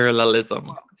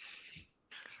 Parallelism.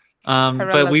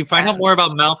 But we find out more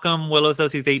about Malcolm. Willow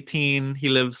says he's 18. He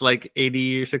lives like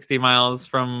 80 or 60 miles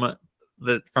from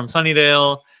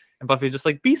Sunnydale. And Buffy's just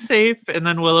like, be safe. And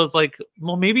then Willow's like,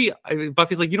 well, maybe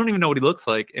Buffy's like, you don't even know what he looks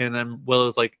like. And then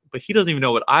Willow's like, but he doesn't even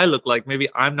know what I look like. Maybe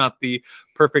I'm not the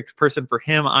perfect person for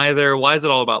him either. Why is it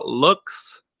all about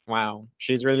looks? Wow.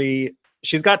 She's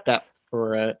got depth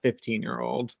for a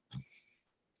 15-year-old.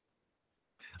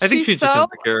 I think she's just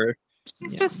insecure.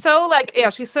 She's just so like,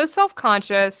 she's so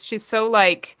self-conscious. She's so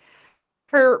like,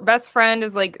 her best friend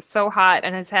is like so hot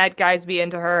and has had guys be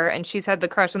into her, and she's had the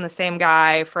crush on the same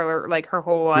guy for like her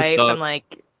whole life. And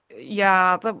like,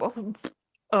 and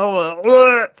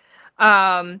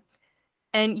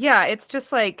yeah, it's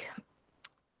just like,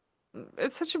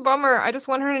 it's such a bummer. I just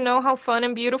want her to know how fun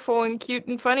and beautiful and cute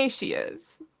and funny she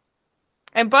is.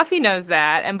 And Buffy knows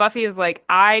that. And Buffy is like,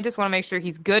 I just want to make sure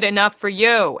he's good enough for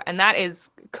you. And that is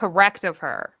correct of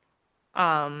her.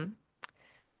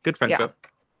 Good friendship. Yeah.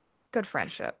 Good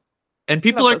friendship. And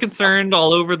people are concerned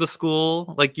all over the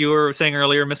school. Like you were saying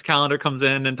earlier, Miss Calendar comes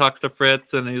in and talks to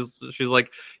Fritz, and she's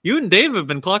like, you and Dave have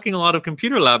been clocking a lot of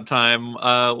computer lab time.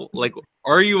 Like,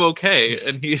 are you okay?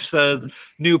 And he says,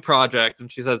 new project.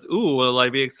 And she says, ooh, will I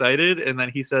be excited? And then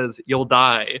he says, you'll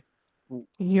die.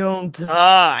 You'll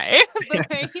die. The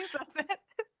way he says it.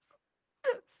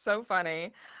 So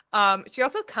funny. She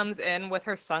also comes in with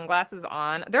her sunglasses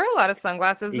on. There are a lot of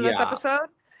sunglasses in this episode.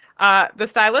 The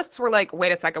stylists were like,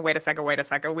 wait a second. We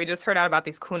just heard out about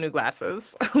these cool new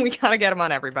glasses. We gotta get them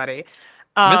on everybody.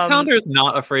 Miss Calendar is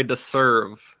not afraid to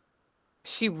serve.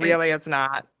 She really is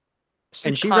not.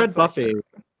 And she read Buffy.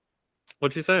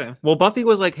 What'd she say? Well, Buffy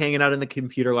was like hanging out in the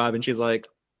computer lab, and she's like,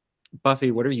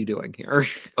 Buffy, what are you doing here?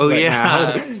 Oh,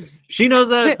 yeah. She knows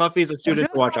that Buffy's a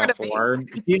student to watch out for.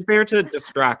 He's there to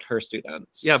distract her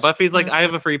students. Yeah, Buffy's like, I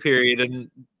have a free period, and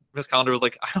Miss Calendar was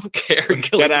like, I don't care.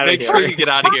 Get out of here. Make sure you get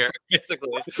out of here,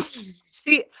 basically.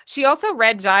 She also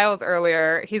read Giles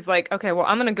earlier. He's like, okay, well,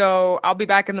 I'm going to go. I'll be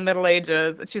back in the Middle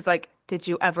Ages. And she's like, did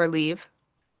you ever leave?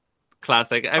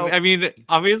 Classic. I mean,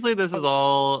 obviously this is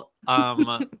all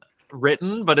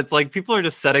written, but it's like people are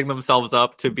just setting themselves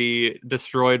up to be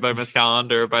destroyed by Miss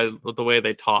Calendar by the way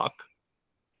they talk.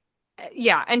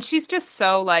 Yeah, and she's just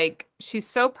so like, she's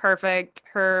so perfect.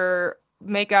 Her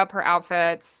makeup, her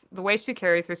outfits, the way she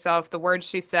carries herself, the words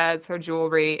she says, her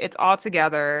jewelry, it's all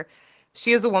together.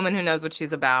 She is a woman who knows what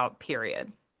she's about,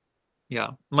 period.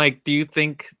 Yeah. Mike, do you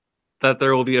think that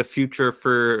there will be a future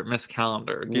for Miss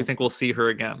Calendar? Do you think we'll see her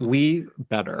again? We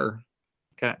better.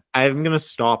 Okay. I'm going to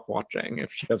stop watching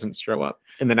if she doesn't show up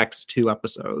in the next 2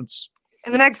 episodes.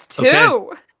 In the next 2?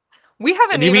 Okay. We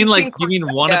haven't you mean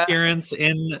one appearance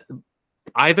in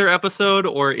either episode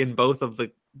or in both of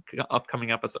the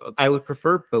upcoming episodes? I would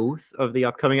prefer both of the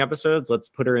upcoming episodes. Let's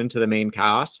put her into the main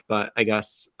cast, but I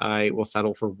guess I will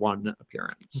settle for 1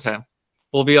 appearance. Okay.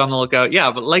 We'll be on the lookout.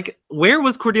 Yeah, but like, where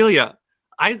was Cordelia?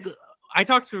 I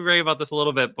talked to Ray about this a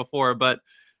little bit before, but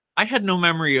I had no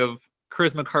memory of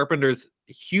Charisma Carpenter's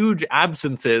huge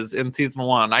absences in season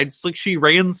 1. I just like, she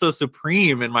reigns so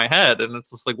supreme in my head, and it's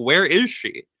just like, where is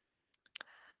she?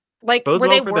 Like, were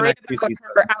they worried about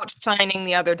her outshining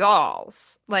the other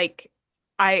dolls? Like,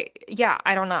 I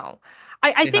don't know.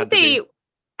 I think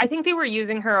they were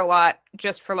using her a lot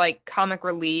just for like comic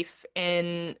relief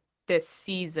in this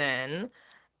season.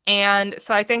 And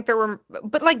so I think there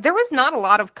was not a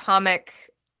lot of comic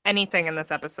anything in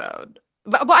this episode.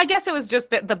 Well, I guess it was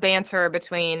just the banter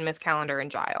between Miss Calendar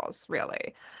and Giles,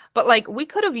 really. But like, we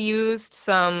could have used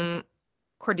some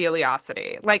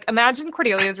Cordeliosity. Like, imagine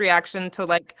Cordelia's reaction to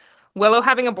like Willow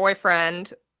having a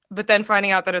boyfriend, but then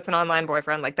finding out that it's an online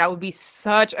boyfriend. Like, that would be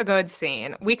such a good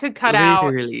scene. We could cut out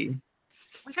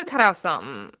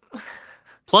something.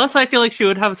 Plus, I feel like she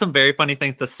would have some very funny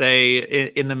things to say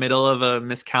in the middle of a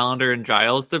Miss Calendar and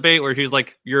Giles debate where she's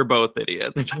like, you're both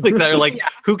idiots. Like, they're like,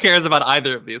 who cares about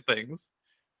either of these things?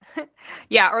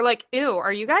 Yeah, or like, ew,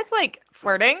 are you guys like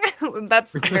flirting?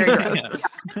 That's very gross.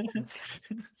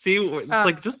 See, it's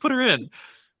like, just put her in.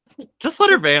 Just let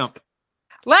her vamp.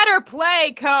 Let her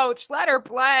play, coach. Let her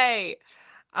play.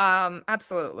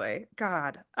 Absolutely.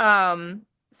 God.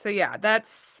 So yeah,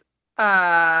 that's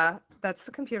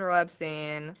the computer lab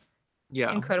scene.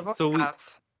 Yeah. Incredible so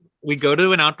stuff. We go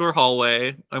to an outdoor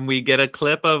hallway and we get a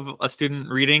clip of a student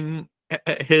reading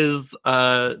his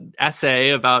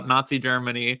essay about Nazi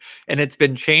Germany, and it's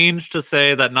been changed to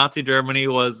say that Nazi Germany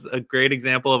was a great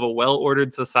example of a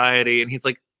well-ordered society, and he's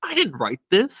like, I didn't write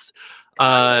this.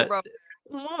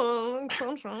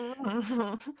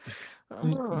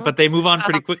 But they move on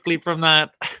pretty quickly from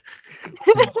that.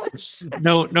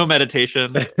 No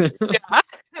meditation. Yeah.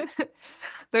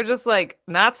 They're just like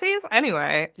Nazis.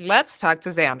 Anyway, let's talk to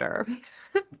Xander.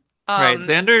 Right,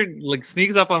 Xander like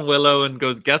sneaks up on Willow and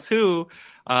goes, "Guess who?"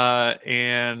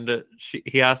 And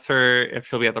he asks her if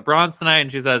she'll be at the Bronze tonight,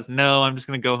 and she says, "No, I'm just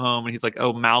gonna go home." And he's like,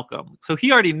 "Oh, Malcolm." So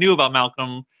he already knew about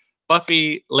Malcolm.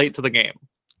 Buffy late to the game.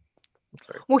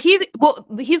 Sorry. Well,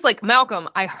 he's like, Malcolm,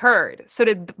 I heard. So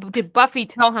did Buffy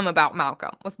tell him about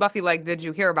Malcolm? Was Buffy like, did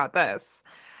you hear about this?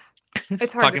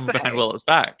 It's hard Talking to say. behind Willow's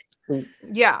back.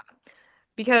 Yeah,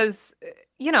 because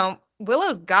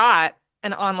Willow's got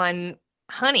an online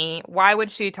honey. Why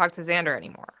would she talk to Xander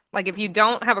anymore? Like, if you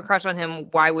don't have a crush on him,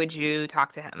 why would you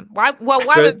talk to him? Why would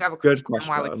you have a crush on him?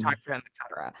 Why would you talk to him,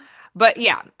 etc.? But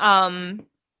yeah, I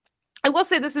will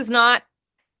say this is a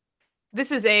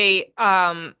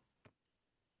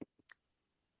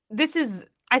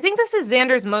I think this is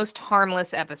Xander's most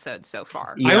harmless episode so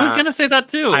far. Yeah. I was gonna say that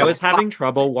too. I was having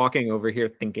trouble walking over here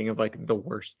thinking of like the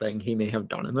worst thing he may have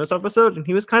done in this episode, and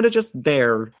he was kind of just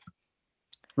there,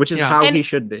 which is how he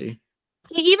should be.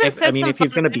 He even says, if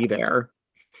he's gonna be there,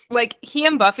 like he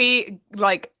and Buffy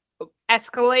like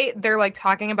escalate. They're like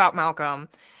talking about Malcolm,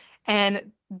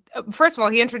 and first of all,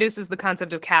 he introduces the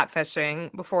concept of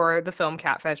catfishing before the film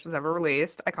Catfish was ever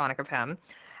released. Iconic of him.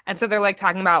 And so they're like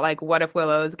talking about like, what if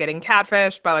Willow's getting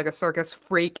catfished by like a circus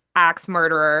freak axe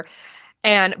murderer?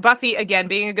 And Buffy, again,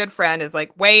 being a good friend, is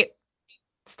like, wait,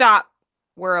 stop.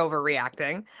 We're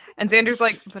overreacting. And Xander's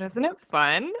like, but isn't it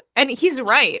fun? And he's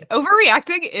right.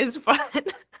 Overreacting is fun.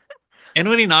 And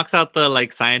when he knocks out the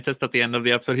like scientist at the end of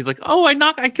the episode, he's like, "Oh,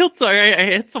 I killed I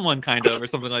hit someone kind of," or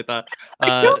something like that.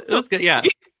 It was good. Yeah.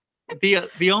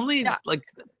 The only like,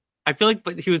 I feel like,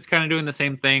 but he was kind of doing the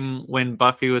same thing when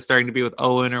Buffy was starting to be with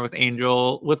Owen or with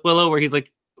Angel with Willow, where he's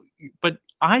like, "But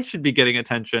I should be getting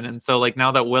attention," and so like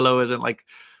now that Willow isn't like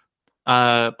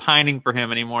pining for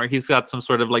him anymore, he's got some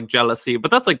sort of like jealousy.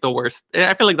 But that's like the worst.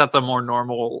 I feel like that's a more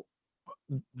normal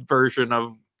version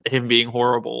of him being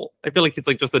horrible. I feel like he's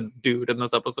like just a dude in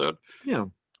this episode. Yeah.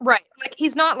 Right. Like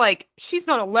he's not like, she's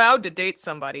not allowed to date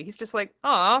somebody. He's just like,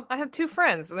 "Aw, I have two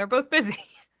friends and they're both busy."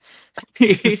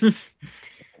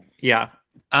 Yeah.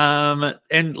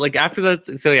 And like after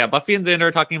that, so yeah, Buffy and Xander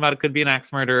are talking about it could be an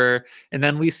axe murderer, and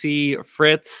then we see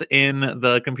Fritz in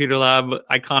the computer lab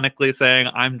iconically saying,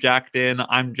 I'm jacked in,"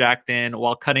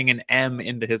 while cutting an M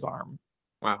into his arm.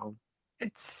 Wow.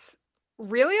 It's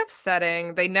really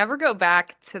upsetting. They never go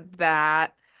back to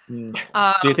that. Do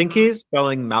you think he's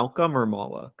spelling Malcolm or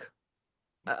Moloch?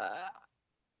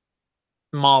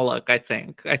 Moloch, I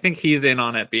think. I think he's in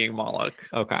on it being Moloch.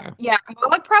 Okay. Yeah,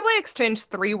 Moloch probably exchanged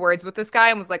 3 words with this guy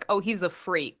and was like, "Oh, he's a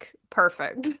freak.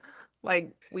 Perfect."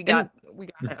 Like we got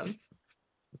him.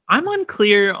 I'm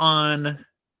unclear on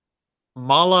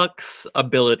Moloch's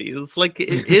abilities. Like,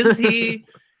 is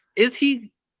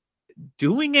he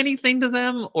doing anything to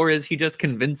them, or is he just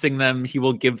convincing them he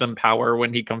will give them power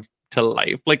when he comes to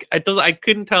life? Like, I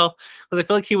couldn't tell, because I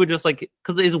feel like he would just like,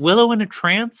 because is Willow in a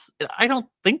trance? I don't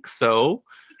think so.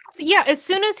 Yeah, as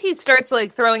soon as he starts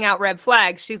like throwing out red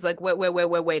flags, she's like,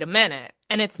 wait a minute.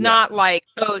 And it's not like,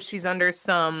 oh, she's under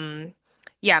some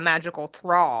magical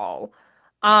thrall.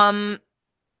 So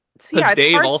because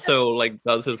Dave also like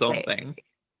does his own thing.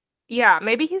 Yeah,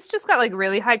 maybe he's just got like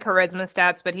really high charisma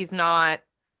stats, but he's not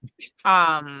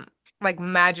like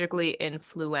magically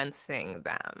influencing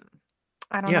them.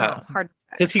 I don't know. Hard to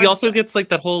say. Because he also gets like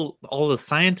that all the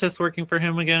scientists working for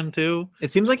him again too. It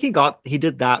seems like he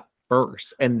did that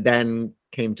first and then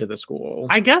came to the school.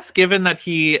 I guess given that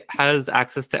he has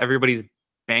access to everybody's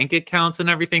bank accounts and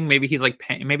everything, maybe he's like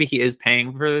maybe he is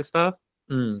paying for this stuff.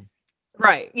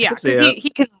 Right. Yeah. Because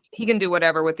he can do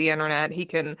whatever with the internet. He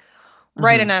can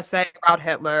write an essay about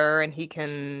Hitler, and he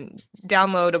can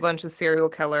download a bunch of serial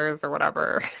killers or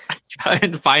whatever. Try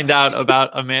and find out about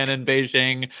a man in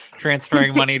Beijing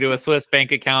transferring money to a Swiss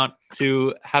bank account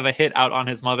to have a hit out on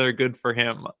his mother. Good for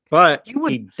him. But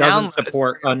he doesn't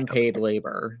support unpaid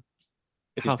labor.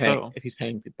 If he's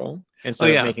paying people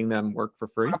instead of making them work for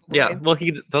free. Yeah, well,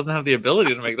 he doesn't have the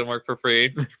ability to make them work for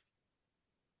free.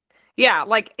 Yeah,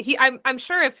 like I'm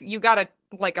sure if you got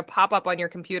a pop-up on your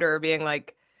computer being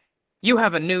like, "You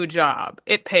have a new job.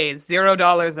 It pays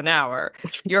 $0 an hour.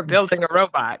 You're building a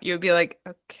robot." You'd be like,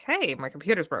 "Okay, my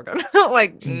computer's broken."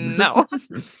 Like, no.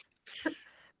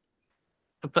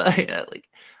 But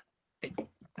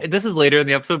this is later in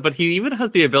the episode, but he even has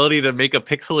the ability to make a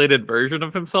pixelated version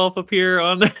of himself appear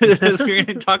on the screen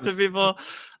and talk to people.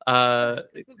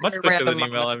 Much quicker than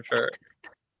email, I'm sure.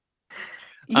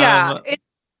 Yeah.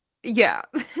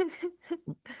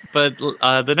 But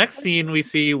the next scene, we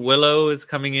see Willow is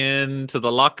coming in to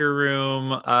the locker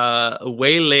room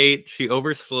way late. She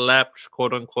overslept,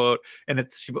 quote unquote, and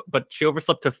but she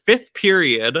overslept to fifth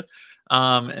period.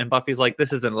 And Buffy's like,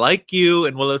 "This isn't like you,"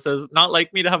 and Willow says, "Not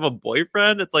like me to have a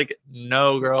boyfriend." It's like,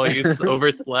 no, girl, you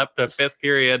overslept to fifth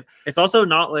period. It's also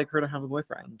not like her to have a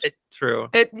boyfriend. True.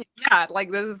 Yeah,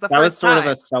 like this is the That was first sort time.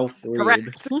 of a self-read.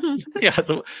 Correct. Yeah,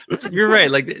 you're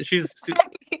right. Like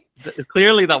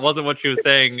clearly that wasn't what she was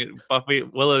saying.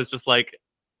 Willow's just like,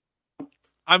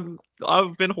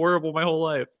 I've been horrible my whole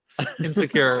life,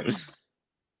 insecure.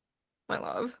 My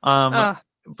love.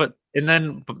 But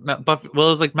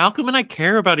Willow's like, Malcolm and I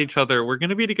care about each other. We're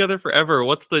gonna be together forever.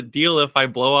 What's the deal if I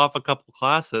blow off a couple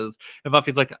classes? And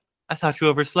Buffy's like, I thought you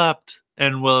overslept.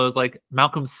 And Willow's like,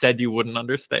 Malcolm said you wouldn't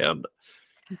understand.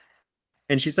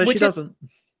 And she says she doesn't.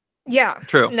 Yeah.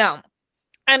 True. No.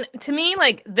 And to me,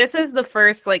 like, this is the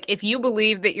first, like, if you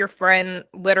believe that your friend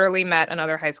literally met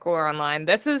another high schooler online,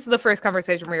 this is the first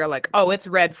conversation where you're like, oh, it's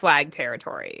red flag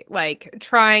territory. Like,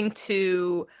 trying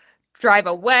to drive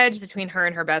a wedge between her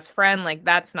and her best friend, like,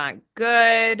 that's not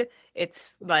good.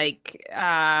 It's like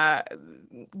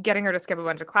getting her to skip a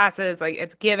bunch of classes. Like,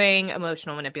 it's giving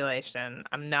emotional manipulation.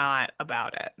 I'm not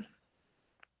about it.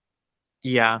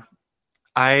 Yeah.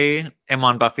 I am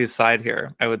on Buffy's side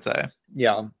here, I would say.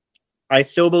 Yeah. I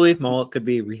still believe Moloch could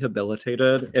be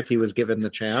rehabilitated if he was given the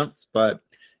chance, but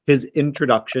his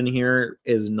introduction here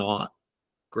is not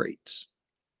great.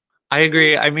 I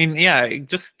agree. I mean, yeah,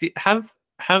 just have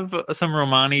some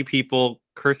Romani people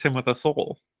curse him with a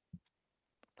soul.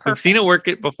 Perfect. We've seen it work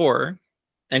before.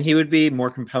 And he would be more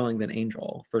compelling than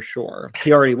Angel, for sure.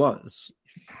 He already was.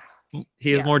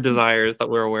 He has more desires that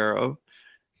we're aware of.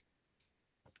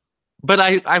 But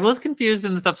I was confused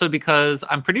in this episode because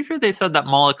I'm pretty sure they said that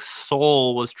Moloch's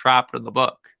soul was trapped in the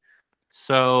book.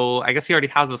 So I guess he already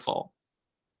has a soul.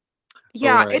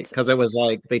 Yeah, right. Because it was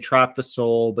like they trapped the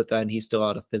soul, but then he still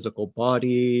had a physical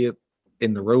body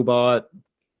in the robot.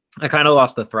 I kind of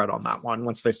lost the thread on that one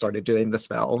once they started doing the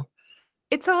spell.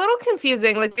 It's a little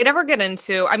confusing. Like, they never get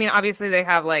into, I mean, obviously they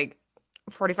have like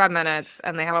 45 minutes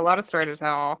and they have a lot of story to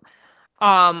tell.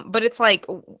 But it's like,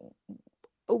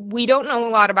 we don't know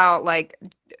a lot about, like,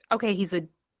 okay, he's a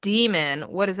demon.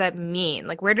 What does that mean?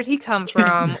 Like, where did he come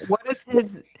from? What is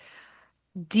his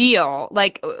deal?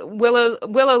 Like,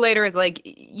 Willow later is like,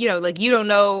 you know, like, you don't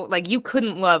know, like, you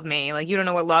couldn't love me. Like, you don't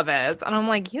know what love is. And I'm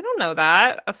like, you don't know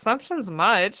that. Assumptions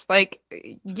much. Like,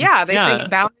 yeah, they say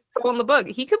bound his soul in the book.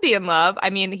 He could be in love. I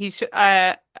mean, he should,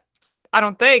 I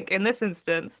don't think in this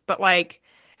instance, but like,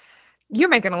 you're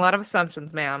making a lot of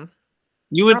assumptions, ma'am.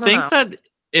 You would think that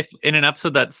if in an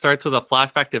episode that starts with a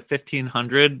flashback to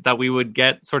 1500, that we would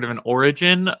get sort of an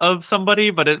origin of somebody,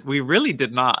 but we really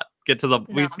did not get to the. No.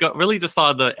 We really just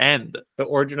saw the end, the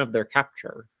origin of their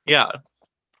capture. Yeah,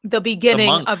 the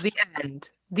beginning of the end,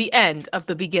 the end of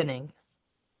the beginning.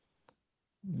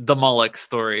 The Moloch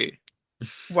story.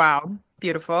 Wow,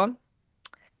 beautiful.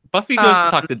 Buffy goes to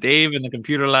talk to Dave in the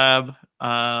computer lab,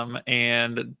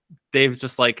 and Dave's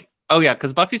just like, oh yeah,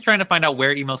 because Buffy's trying to find out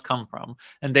where emails come from.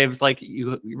 And Dave's like,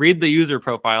 you read the user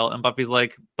profile. And Buffy's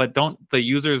like, but don't the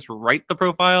users write the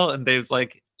profile? And Dave's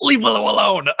like, leave Willow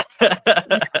alone.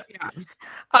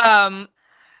 Yeah.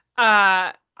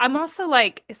 I'm also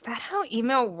like, is that how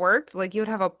email worked? Like, you would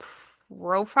have a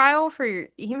profile for your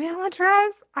email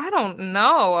address? I don't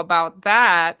know about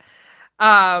that.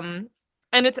 And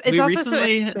it's also recently...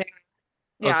 so interesting.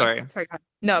 Yeah. Oh, sorry.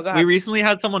 No, go ahead. We recently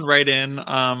had someone write in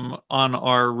on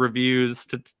our reviews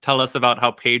to tell us about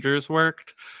how pagers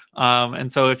worked.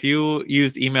 And so if you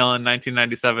used email in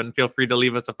 1997, feel free to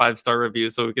leave us a 5-star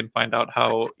review so we can find out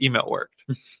how email worked.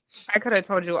 I could have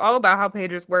told you all about how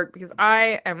pagers work because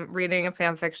I am reading a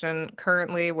fan fiction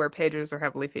currently where pagers are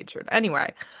heavily featured.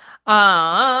 Anyway,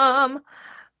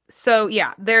 so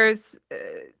yeah, there's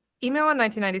email in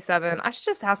 1997. I should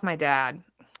just ask my dad.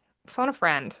 Phone a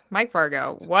friend, Mike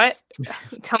Vargo. What?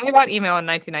 Tell me about email in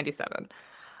 1997.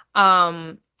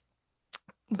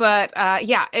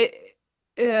 Yeah,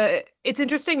 it's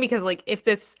interesting because like if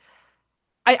this,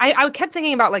 I kept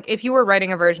thinking about like if you were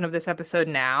writing a version of this episode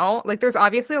now, like there's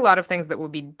obviously a lot of things that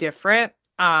would be different.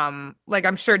 Like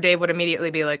I'm sure Dave would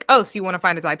immediately be like, oh, so you want to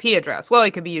find his IP address? Well,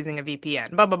 he could be using a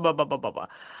VPN. Blah blah blah blah blah blah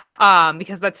blah.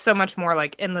 Because that's so much more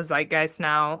like in the zeitgeist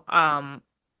now.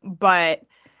 But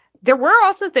there were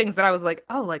also things that I was like,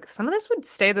 oh, like some of this would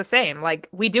stay the same. Like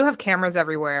we do have cameras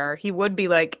everywhere. He would be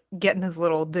like getting his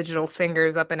little digital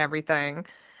fingers up and everything.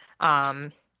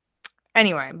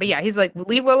 Anyway, but yeah, he's like,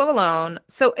 leave Willow alone.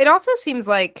 So it also seems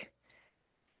like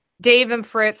Dave and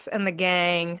Fritz and the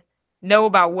gang know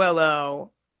about Willow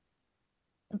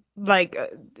like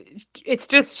it's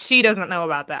just she doesn't know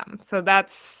about them. So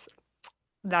that's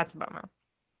a bummer.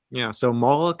 Yeah, so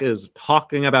Moloch is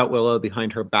talking about Willow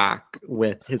behind her back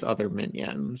with his other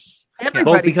minions. Well,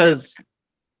 Everybody's because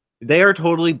they are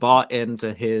totally bought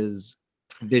into his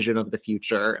vision of the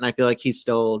future, and I feel like he's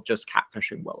still just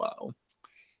catfishing Willow.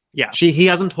 Yeah. He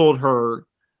hasn't told her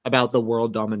about the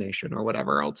world domination or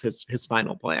whatever else his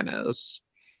final plan is.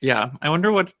 Yeah, I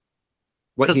wonder what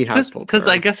he has told her. Because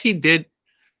I guess he did.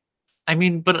 I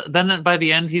mean, but then by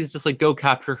the end, he's just like, go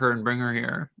capture her and bring her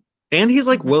here. And he's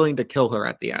like willing to kill her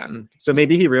at the end. So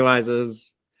maybe he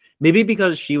realizes, maybe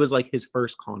because she was like his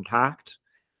first contact,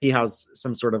 he has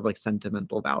some sort of like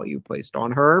sentimental value placed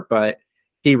on her. But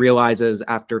he realizes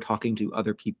after talking to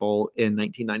other people in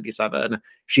 1997,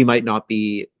 she might not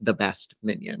be the best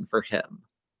minion for him.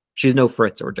 She's no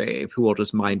Fritz or Dave who will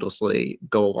just mindlessly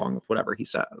go along with whatever he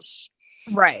says.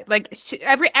 Right. Like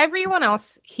everyone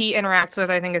else he interacts with,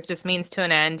 I think, is just means to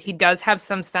an end. He does have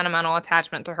some sentimental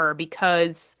attachment to her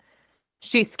because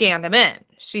she scanned him in.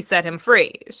 She set him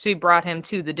free. She brought him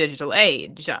to the digital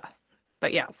age.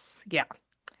 But yes, yeah.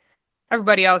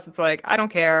 Everybody else, it's like, I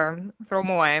don't care. Throw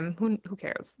them away. Who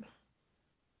cares?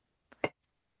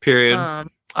 Period.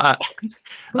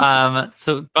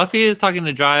 So Buffy is talking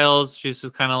to Giles. She's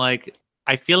just kind of like,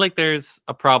 I feel like there's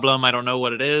a problem. I don't know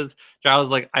what it is. Giles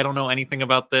is like, I don't know anything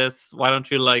about this. Why don't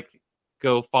you like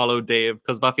go follow Dave?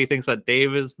 Because Buffy thinks that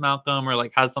Dave is Malcolm or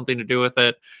like has something to do with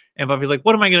it. And Buffy's like,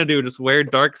 what am I going to do? Just wear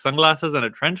dark sunglasses and a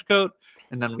trench coat?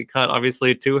 And then we cut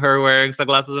obviously to her wearing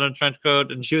sunglasses and a trench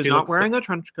coat. And she was not wearing a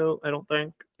trench coat, I don't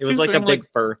think. It was like a big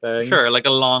fur thing. Sure, like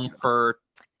a long fur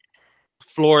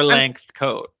floor length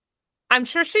coat. I'm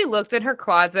sure she looked in her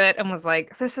closet and was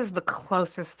like, this is the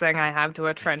closest thing I have to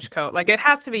a trench coat. Like, it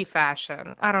has to be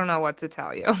fashion. I don't know what to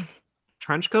tell you.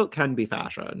 Trench coat can be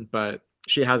fashion, but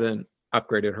she hasn't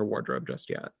upgraded her wardrobe just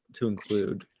yet to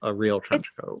include a real trench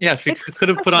coat. Yeah, she could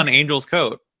have put on Angel's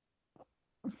coat,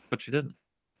 but she didn't.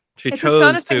 She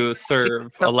chose to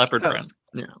serve a leopard print.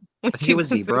 Yeah. I think it was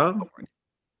zebra.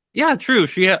 Yeah, true.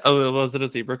 She had, was it a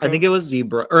zebra coat? I think it was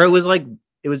zebra. Or it was like,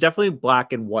 it was definitely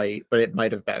black and white, but it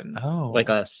might have been like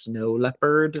a snow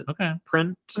leopard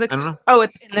print. I don't know. Oh, in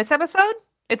this episode?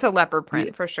 It's a leopard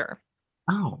print for sure.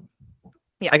 Oh.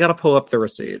 Yeah. I got to pull up the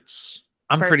receipts.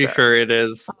 I'm pretty sure it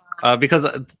is. Because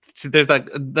there's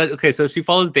that. Okay, so she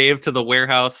follows Dave to the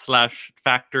warehouse /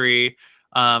 factory.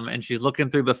 And she's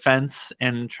looking through the fence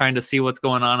and trying to see what's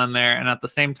going on in there. And at the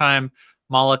same time,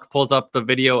 Moloch pulls up the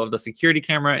video of the security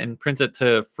camera and prints it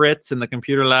to Fritz in the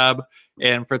computer lab.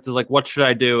 And Fritz is like, what should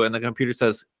I do? And the computer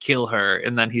says, kill her.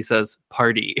 And then he says,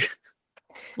 party.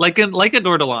 like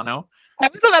Adore Delano. I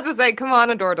was about to say, come on,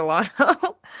 Adore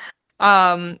Delano.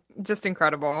 Just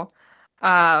incredible.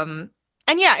 And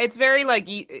yeah, it's very like,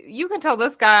 you can tell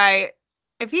this guy,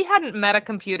 if he hadn't met a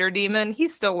computer demon, he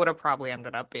still would have probably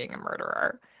ended up being a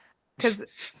murderer. Because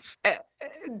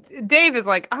Dave is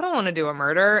like, I don't want to do a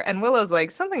murder. And Willow's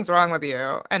like, something's wrong with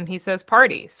you. And he says,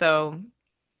 party. So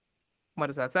what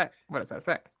does that say?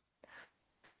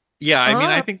 Yeah, I mean,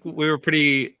 I think we were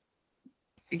pretty...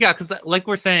 Yeah, because like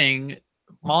we're saying,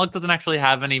 Moloch doesn't actually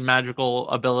have any magical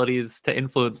abilities to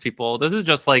influence people. This is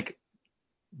just like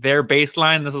their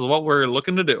baseline. This is what we're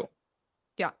looking to do.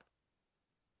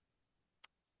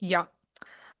 Yeah.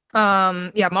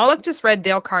 Moloch just read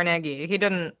Dale Carnegie. He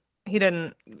didn't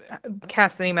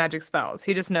cast any magic spells.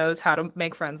 He just knows how to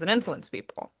make friends and influence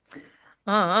people.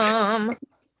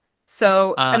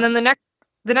 So and then the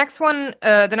next one,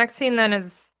 the next scene then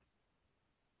is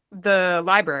the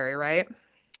library, right?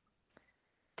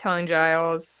 Telling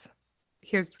Giles,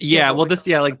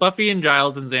 like Buffy and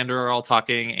Giles and Xander are all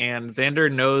talking, and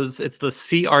Xander knows it's the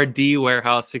CRD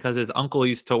warehouse because his uncle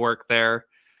used to work there.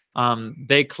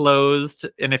 They closed,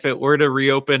 and if it were to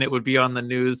reopen, it would be on the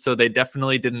news, so they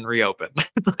definitely didn't reopen.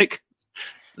 Like,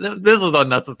 this was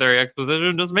unnecessary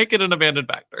exposition. Just make it an abandoned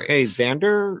factory. Hey,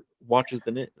 Xander watches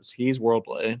the news. He's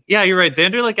worldly. Yeah, you're right.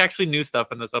 Xander like actually knew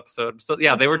stuff in this episode. So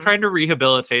yeah, they were trying to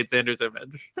rehabilitate Xander's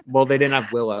image. Well, they didn't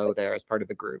have Willow there as part of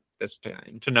the group this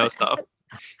time to know stuff.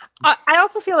 I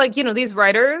also feel like, these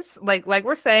writers, like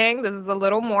we're saying, this is a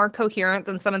little more coherent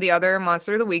than some of the other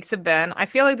Monster of the Weeks have been. I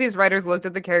feel like these writers looked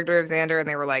at the character of Xander and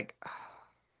they were like,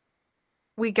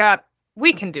 we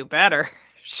can do better.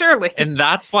 Surely. And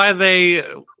that's why they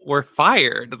were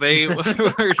fired. They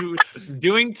were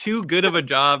doing too good of a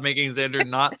job making Xander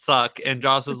not suck. And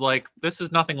Joss was like, this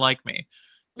is nothing like me.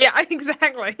 Yeah,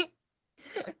 exactly.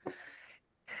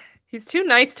 He's too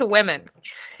nice to women.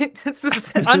 This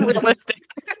is unrealistic.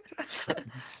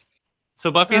 So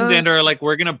Buffy and Xander are like,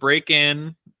 we're going to break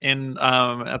in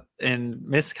and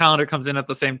Miss Calendar comes in at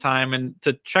the same time and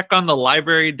to check on the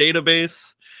library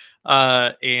database.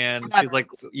 And she's like,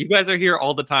 you guys are here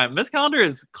all the time. Miss Calendar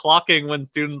is clocking when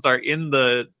students are in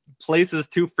the places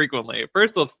too frequently.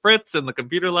 First with Fritz in the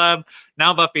computer lab,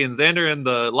 now Buffy and Xander in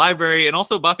the library, and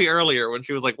also Buffy earlier when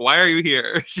she was like, why are you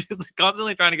here? She's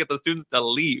constantly trying to get the students to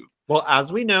leave. Well,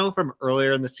 as we know from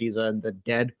earlier in the season, the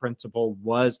dead principal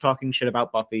was talking shit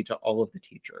about Buffy to all of the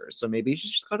teachers. So maybe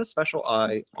she's just got a special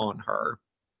eye on her.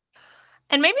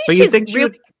 And maybe But she's you think she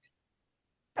really...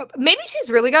 Maybe she's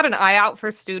really got an eye out for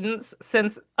students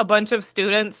since a bunch of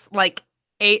students like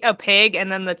ate a pig and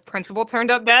then the principal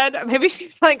turned up dead. Maybe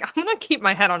she's like, I'm gonna keep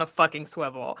my head on a fucking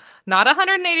swivel. Not a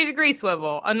 180-degree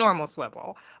swivel, a normal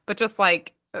swivel. But just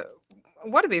like,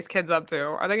 what are these kids up to?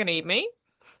 Are they gonna eat me?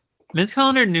 Miss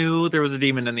Calendar knew there was a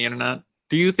demon in the internet.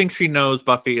 Do you think she knows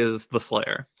Buffy is the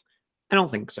Slayer? I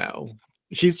don't think so.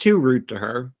 She's too rude to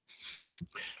her.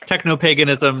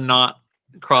 Techno-paganism not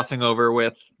crossing over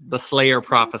with the Slayer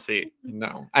prophecy.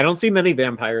 No, I don't see many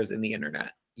vampires in the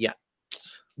internet yet.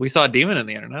 We saw a demon in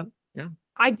the internet. Yeah.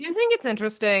 I do think it's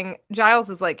interesting. Giles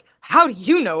is like, how do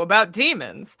you know about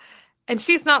demons? And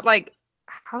she's not like,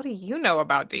 how do you know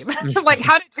about demons? Like,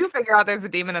 how did you figure out there's a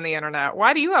demon in the internet?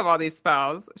 Why do you have all these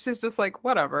spells? She's just like,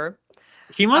 whatever.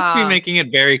 He must be making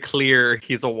it very clear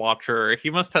he's a watcher. He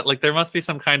must have, like, there must be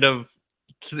some kind of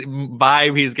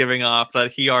vibe he's giving off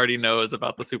that he already knows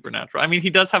about the supernatural. I mean,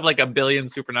 he does have like a billion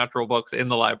supernatural books in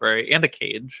the library and a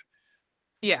cage.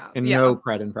 Yeah. And no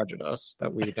Pride and Prejudice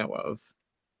that we know of.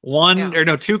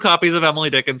 Two copies of Emily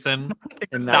Dickinson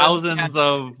and thousands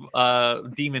of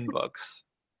demon books.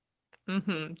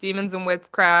 Mm-hmm. Demons and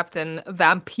Witchcraft and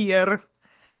Vampire.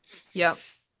 Yep.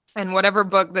 And whatever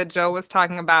book that Joe was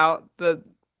talking about, the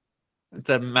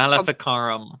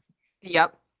Maleficarum.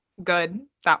 Yep. Good.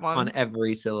 That one. On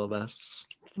every syllabus.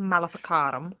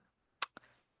 Maleficarum.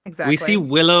 Exactly. We see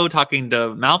Willow talking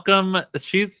to Malcolm.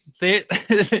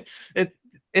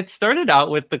 It started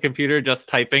out with the computer just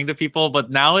typing to people,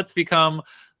 but now it's become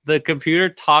the computer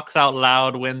talks out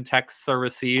loud when texts are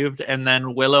received, and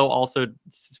then Willow also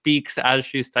speaks as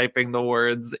she's typing the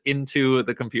words into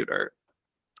the computer.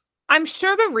 I'm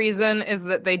sure the reason is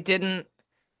that they didn't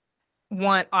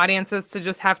want audiences to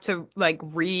just have to like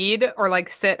read or like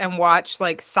sit and watch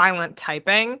like silent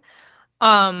typing.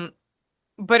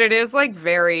 But it is like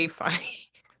very funny.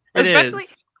 Especially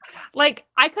like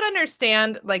I could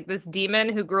understand like this demon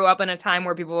who grew up in a time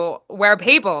where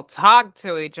people talk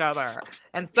to each other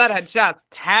instead of just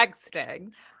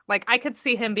texting. Like I could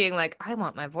see him being like, I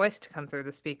want my voice to come through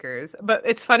the speakers. But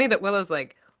it's funny that Willow's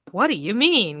like, what do you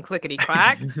mean, clickety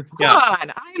clack? Yeah. Come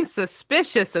on, I'm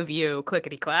suspicious of you,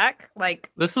 clickety clack. Like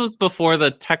this was before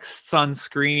the texts on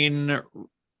screen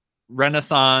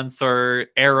renaissance or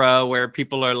era where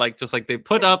people are like just like they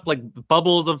put up like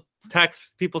bubbles of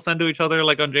text people send to each other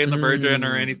like on Jane the Virgin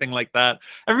or anything like that.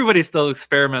 Everybody's still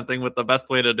experimenting with the best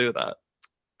way to do that.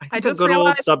 I think a good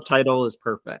old subtitle is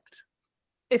perfect.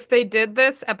 If they did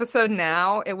this episode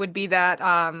now, it would be that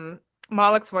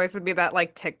Moloch's voice would be that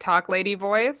like TikTok lady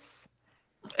voice.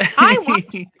 I want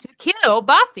to kill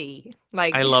Buffy.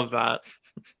 Like I love that.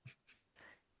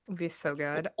 It'd be so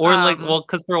good. Or like, well,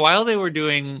 because for a while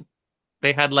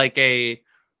they had like a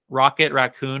Rocket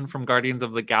Raccoon from Guardians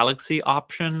of the Galaxy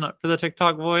option for the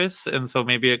TikTok voice, and so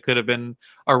maybe it could have been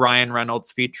a Ryan Reynolds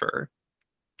feature.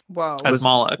 Whoa. As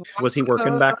Moloch. Was he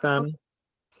working back then?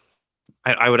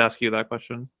 I would ask you that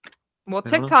question. Well,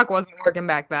 TikTok wasn't working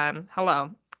back then.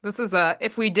 Hello. This is a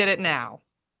if we did it now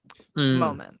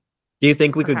moment. Do you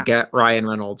think we could get Ryan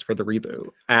Reynolds for the reboot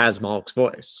as Moloch's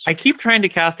voice? I keep trying to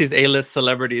cast these A-list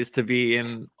celebrities to be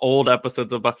in old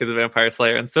episodes of Buffy the Vampire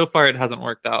Slayer, and so far it hasn't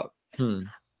worked out.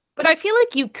 But I feel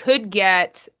like you could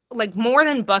get like more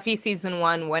than Buffy season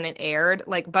 1 when it aired.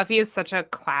 Like Buffy is such a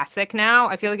classic now.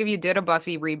 I feel like if you did a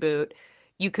Buffy reboot,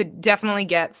 you could definitely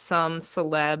get some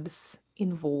celebs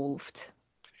involved.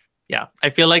 Yeah, I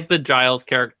feel like the Giles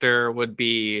character would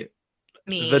be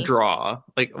the draw.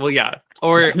 Like, well, yeah.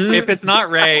 Or if it's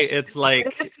not Ray, it's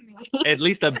like at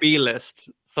least a B-list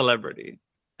celebrity.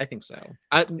 I think so.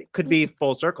 Could be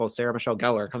full circle. Sarah Michelle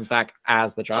Gellar comes back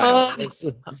as the Giles.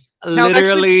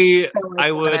 Literally,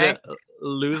 I would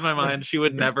lose my mind. She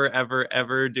would never, ever,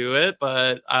 ever do it.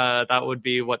 But that would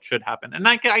be what should happen. And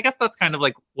I guess that's kind of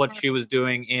like what she was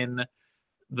doing in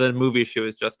the movie she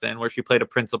was just in, where she played a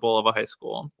principal of a high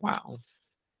school. Wow.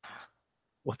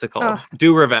 What's it called?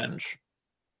 Do Revenge.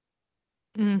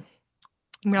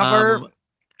 Never.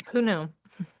 Who knew?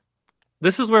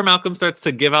 This is where Malcolm starts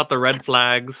to give out the red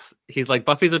flags. He's like,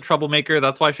 Buffy's a troublemaker.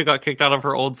 That's why she got kicked out of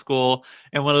her old school.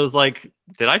 And Willow's like,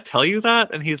 did I tell you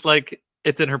that? And he's like,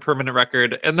 it's in her permanent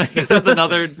record. And then he sends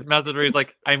another message where he's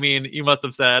like, I mean, you must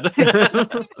have said.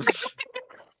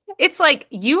 It's like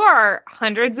you are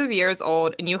hundreds of years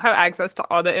old and you have access to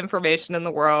all the information in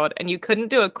the world, and you couldn't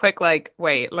do a quick like,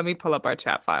 wait, let me pull up our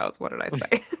chat files. What did I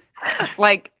say?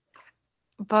 Like,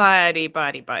 buddy.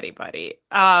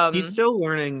 He's still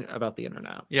learning about the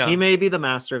internet. Yeah. He may be the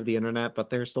master of the internet, but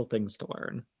there's still things to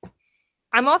learn.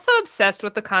 I'm also obsessed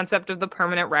with the concept of the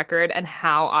permanent record and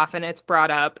how often it's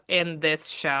brought up in this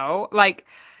show. Like,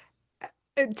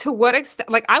 to what extent?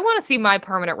 Like, I want to see my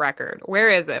permanent record. Where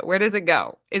is it? Where does it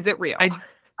go? Is it real?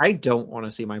 I don't want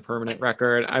to see my permanent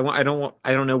record. I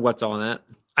don't know what's on it.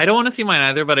 I don't want to see mine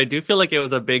either, but I do feel like it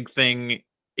was a big thing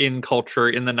in culture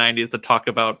in the 90s to talk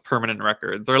about permanent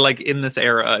records, or like in this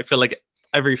era. I feel like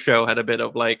every show had a bit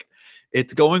of like,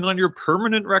 it's going on your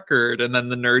permanent record, and then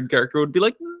the nerd character would be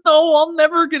like, no, I'll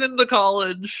never get into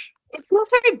college. It feels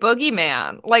very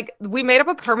boogeyman. Like, we made up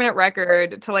a permanent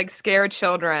record to like scare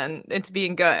children into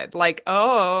being good. Like,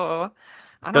 oh,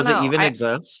 I don't Does know. it even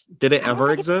exist? Did it I don't ever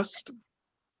think exist?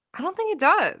 I don't think it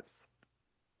does.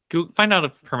 Find out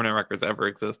if permanent records ever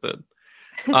existed.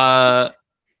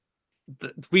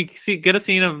 We get a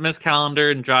scene of Miss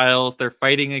Calendar and Giles. They're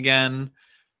fighting again.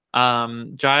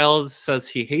 Giles says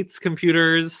he hates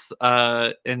computers,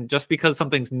 and just because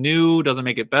something's new doesn't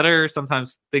make it better.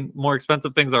 Sometimes more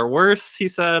expensive things are worse, he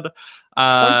said.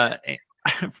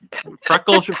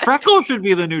 Freckle should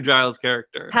be the new Giles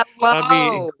character. Hello. That'd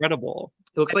be incredible.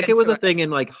 It looks like it was a thing in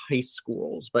like high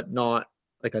schools, but not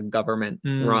like a government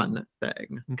run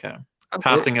thing. Okay.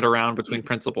 Passing it around between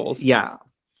principals. Yeah.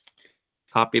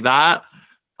 Copy that.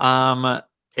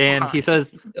 And he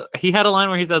says he had a line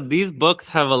where he said, these books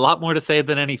have a lot more to say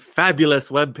than any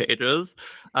fabulous web pages.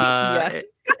 Yes.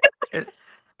 And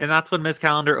that's when Miss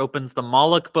Calendar opens the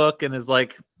Moloch book and is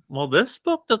like, well, this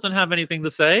book doesn't have anything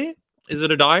to say. Is it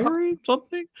a diary?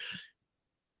 Something?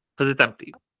 Because it's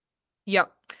empty.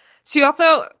 Yep. She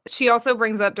also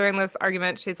brings up during this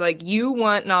argument, she's like, you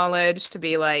want knowledge to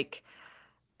be like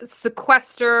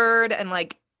sequestered and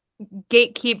like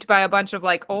gatekept by a bunch of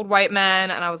like old white men.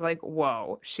 And I was like,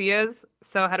 whoa, she is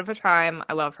so ahead of her time.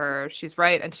 I love her. She's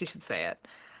right, and she should say it.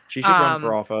 She should run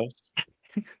for office.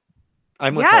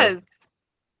 I'm with her.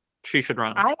 She should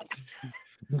run.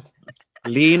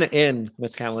 Lean in,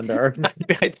 Miss Calendar.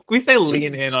 We say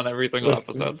lean in on every single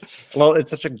episode. Well,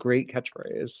 it's such a great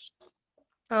catchphrase.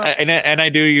 And I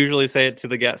do usually say it to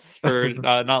the guests for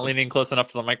not leaning close enough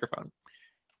to the microphone.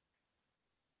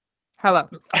 Hello.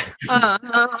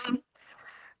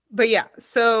 But yeah,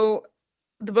 so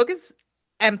the book is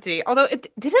empty. Although did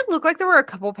it look like there were a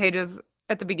couple pages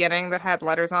at the beginning that had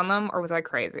letters on them, or was I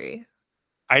crazy?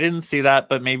 I didn't see that,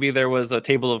 but maybe there was a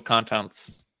table of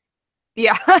contents.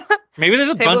 Yeah. Maybe there's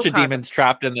a bunch of demons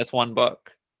trapped in this one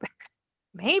book.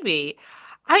 Maybe.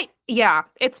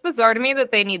 It's bizarre to me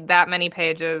that they need that many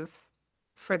pages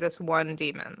for this one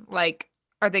demon. Like,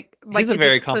 are they like, he's a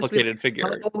very complicated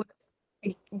figure.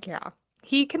 Yeah.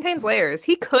 He contains layers.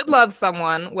 He could love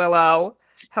someone, Willow.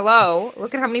 Hello.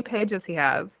 Look at how many pages he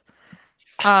has.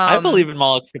 I believe in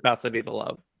Moloch's capacity to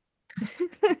love.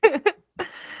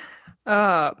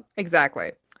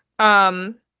 Exactly.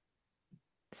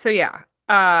 So yeah.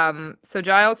 So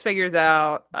Giles figures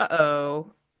out,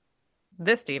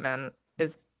 this demon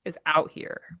is out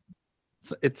here.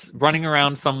 It's running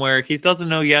around somewhere. He doesn't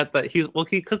know yet that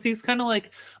because he's kind of like,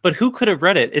 but who could have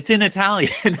read it? It's in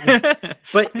Italian.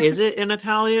 But is it in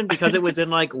Italian? Because it was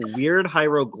in like weird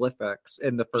hieroglyphics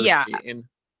in the first scene.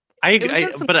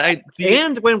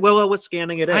 And when Willow was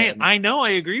scanning it in. I know, I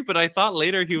agree, but I thought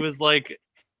later he was like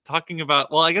talking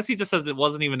about, well, I guess he just says it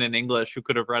wasn't even in English. Who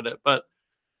could have read it? But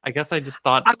I guess I just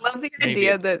thought. I love the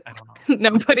idea that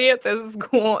nobody at this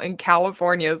school in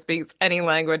California speaks any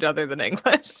language other than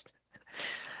English.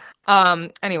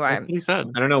 Anyway, he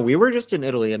said, I don't know. We were just in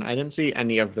Italy, and I didn't see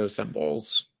any of those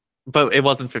symbols. But it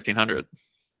wasn't 1500.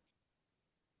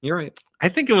 You're right. I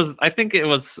think it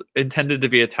was intended to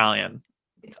be Italian.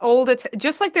 It's old,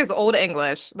 just like there's old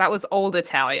English. That was old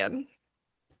Italian.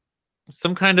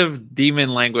 Some kind of demon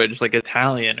language, like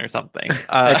Italian or something.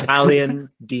 Italian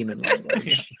demon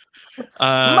language.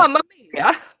 Mamma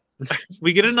mia.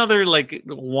 We get another like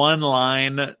one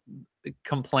line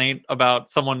complaint about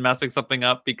someone messing something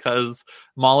up because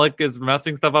Moloch is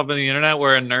messing stuff up on the internet,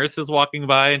 where a nurse is walking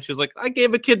by and she's like, I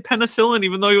gave a kid penicillin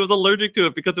even though he was allergic to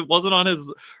it because it wasn't on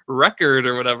his record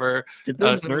or whatever. Did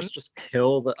this nurse just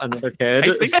kill another kid?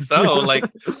 I think so. Like,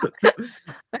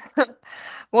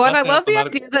 well, and I love the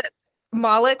idea that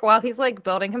Moloch, while he's like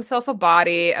building himself a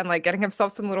body and like getting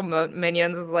himself some little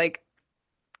minions, is like,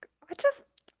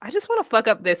 I just want to fuck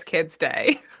up this kid's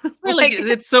day. Right, like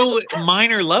it's so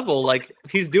minor level. Like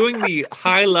he's doing the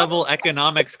high level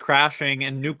economics crashing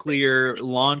and nuclear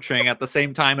launching at the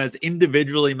same time as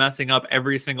individually messing up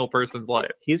every single person's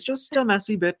life. He's just a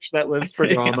messy bitch that lives for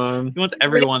Yeah. drama. He wants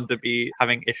everyone to be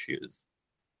having issues.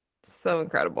 So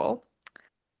incredible.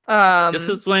 This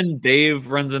is when Dave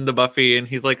runs into Buffy and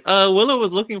he's like, Willow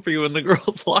was looking for you in the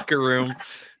girls' locker room.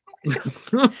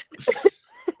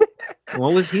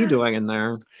 What was he doing in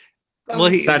there? Well,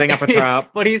 Setting up a trap.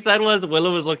 What he said was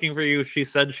Willow was looking for you. She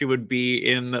said she would be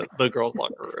in the girls'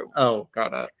 locker room. Oh,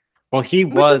 got it. Well, he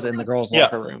was in the girls'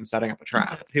 locker room setting up a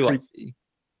trap. He was.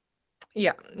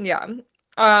 Yeah.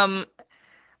 I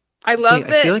love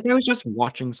that. I feel like I was just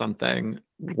watching something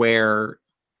where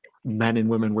men and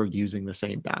women were using the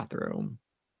same bathroom,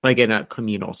 like in a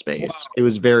communal space. Wow. It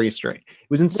was very strange. It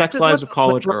was in Sex Lives of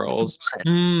College Girls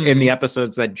in the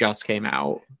episodes that just came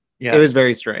out. Yeah, it was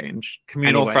very strange.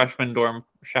 Communal freshman dorm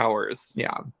showers.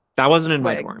 Yeah, that wasn't in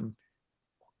my dorm.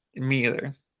 Me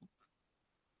either.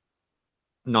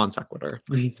 Non sequitur.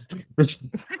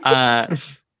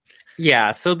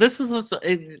 Yeah. So this is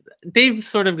Dave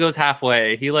sort of goes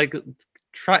halfway. He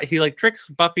tricks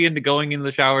Buffy into going in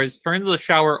the showers, turns the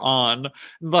shower on.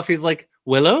 And Buffy's like,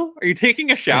 Willow, are you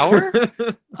taking a shower?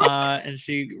 And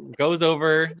she goes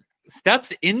over,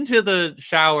 steps into the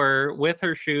shower with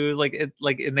her shoes,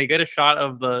 and they get a shot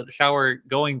of the shower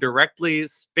going directly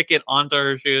spigot onto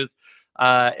her shoes,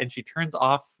 and she turns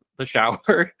off the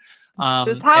shower.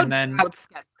 This is how droughts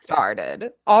get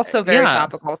started. Also very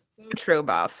topical. So true,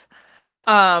 Buff.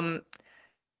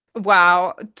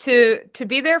 Wow. To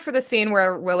be there for the scene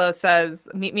where Willow says,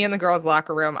 "Meet me in the girls'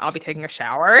 locker room. I'll be taking a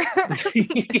shower."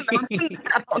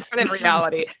 That alternate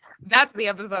reality. That's the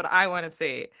episode I want to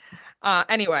see.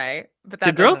 Anyway, but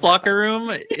the girls' locker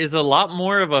room is a lot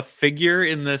more of a figure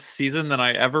in this season than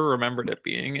I ever remembered it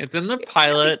being. It's in the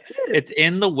pilot, it's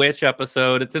in the witch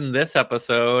episode, it's in this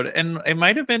episode, and it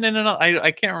might have been in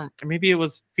I can't. Maybe it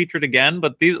was featured again,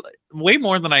 but these way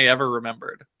more than I ever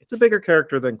remembered. It's a bigger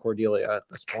character than Cordelia at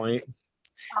this point.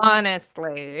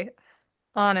 Honestly.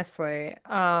 Why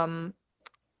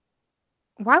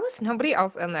was nobody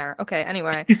else in there? Okay,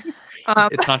 anyway.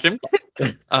 It's not Jim.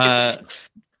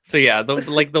 So yeah,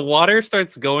 the water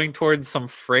starts going towards some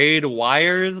frayed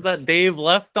wires that Dave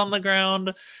left on the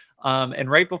ground.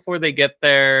 And right before they get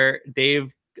there,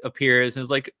 Dave appears and is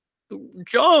like,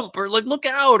 jump or look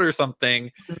out or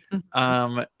something.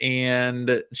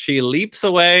 And she leaps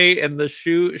away and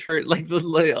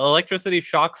the electricity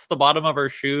shocks the bottom of her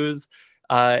shoes.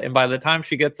 And by the time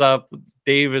she gets up,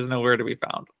 Dave is nowhere to be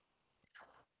found.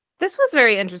 This was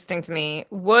very interesting to me.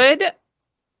 Would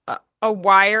a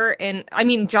wire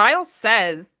Giles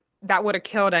says that would have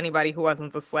killed anybody who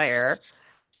wasn't the Slayer.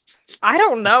 I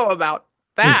don't know about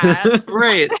that.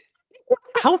 Right.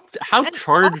 How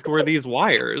charged were these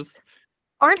wires?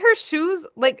 Aren't her shoes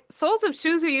soles of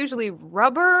shoes are usually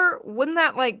rubber? Wouldn't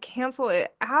that cancel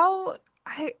it out?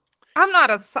 I'm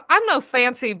no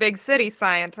fancy big city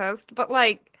scientist, but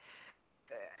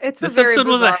this episode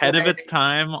was ahead of its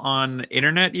time on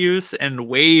internet use and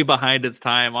way behind its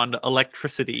time on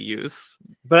electricity use.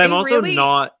 But I'm also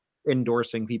not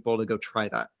endorsing people to go try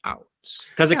that out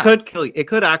because it could kill you. It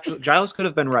could actually. Giles could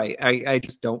have been right. I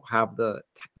just don't have the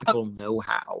technical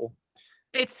know-how.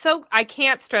 I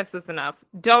can't stress this enough.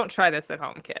 Don't try this at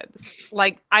home, kids.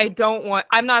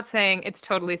 I'm not saying it's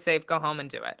totally safe. Go home and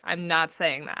do it. I'm not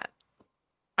saying that.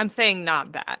 I'm saying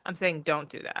not that. I'm saying don't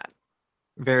do that.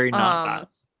 Very not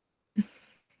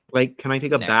that. Can I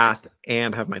take a bath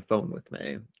and have my phone with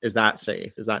me? Is that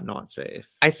safe? Is that not safe?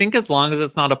 I think as long as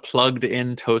it's not a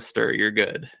plugged-in toaster, you're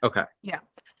good. Okay. Yeah.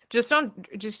 Just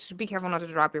be careful not to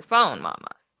drop your phone, Mama.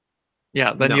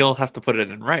 Yeah, then you'll have to put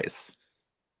it in rice.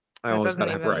 I always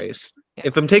gotta have rice. Yeah.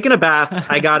 If I'm taking a bath,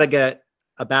 I gotta get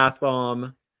a bath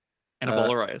bomb and a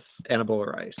bowl of rice. And a bowl of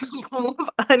rice. A bowl of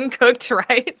uncooked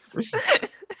rice.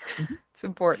 It's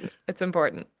important.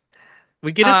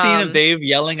 We get a scene of Dave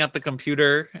yelling at the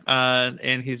computer,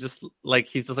 and he's just like,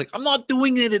 I'm not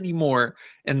doing it anymore.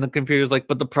 And the computer's like,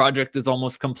 but the project is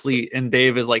almost complete. And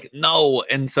Dave is like, no.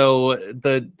 And so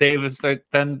then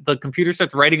the computer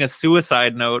starts writing a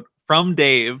suicide note from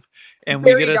Dave, and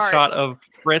we get a shot of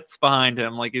Fritz behind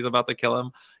him, like he's about to kill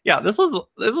him. Yeah, this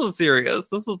was serious.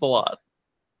 This was a lot.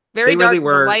 Very dark. The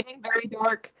lighting very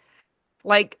dark.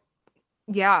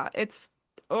 It's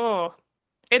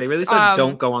they really said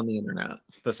don't go on the internet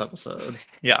this episode.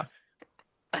 Yeah.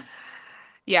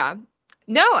 Yeah.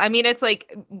 No, it's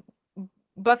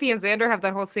Buffy and Xander have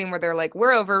that whole scene where they're like,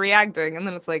 we're overreacting. And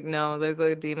then it's like, no, there's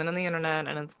a demon on the internet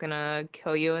and it's going to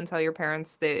kill you and tell your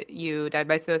parents that you died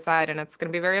by suicide. And it's going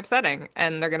to be very upsetting.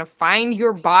 And they're going to find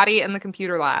your body in the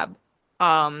computer lab.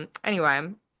 Anyway,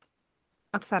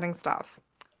 upsetting stuff.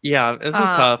 Yeah, this was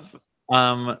tough.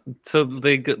 So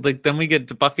then we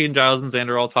get Buffy and Giles and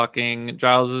Xander all talking.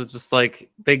 Giles is just like,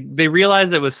 they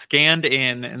realize it was scanned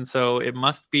in, and so it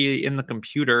must be in the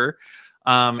computer.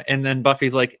 And then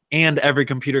Buffy's like, and every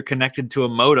computer connected to a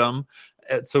modem.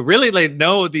 So really they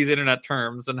know these internet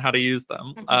terms and how to use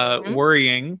them.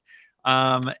 Worrying.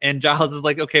 And Giles is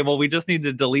like, okay, well, we just need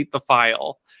to delete the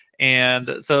file.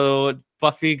 And so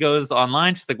Buffy goes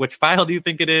online. She's like, which file do you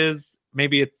think it is?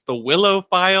 Maybe it's the Willow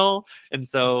file. And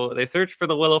so they search for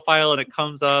the Willow file and it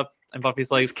comes up. And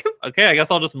Buffy's like, okay, I guess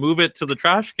I'll just move it to the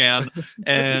trash can.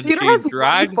 And she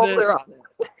drags it.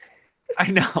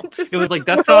 I know. It was like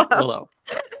desktop Willow.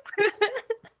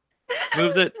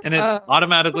 Moves it and it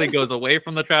automatically goes away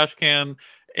from the trash can.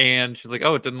 And she's like,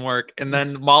 oh, it didn't work. And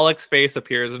then Moloch's face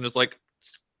appears and is like,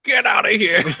 get out of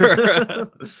here.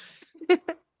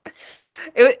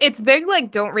 It's big,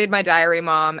 like, don't read my diary,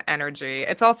 mom energy.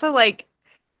 It's also like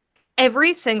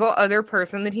every single other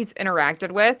person that he's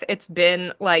interacted with, it's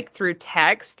been like through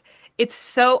text. It's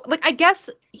so like, I guess,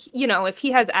 you know, if he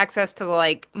has access to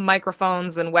like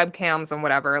microphones and webcams and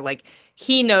whatever, like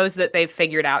he knows that they've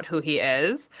figured out who he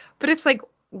is. But it's like,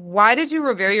 why did you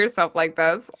reveal yourself like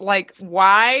this? Like,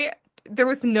 why? There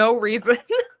was no reason.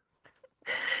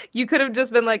 You could have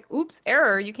just been like, oops,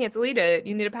 error, you can't delete it.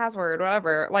 You need a password,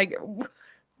 whatever. Like,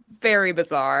 very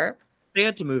bizarre. They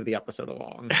had to move the episode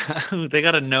along. They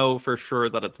got to know for sure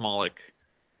that it's Moloch.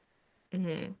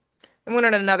 Mm-hmm. I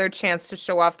wanted another chance to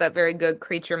show off that very good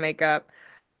creature makeup.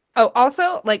 Oh,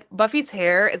 also, like, Buffy's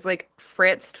hair is, like,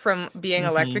 fritzed from being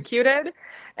electrocuted.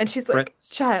 And she's like,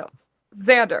 Giles,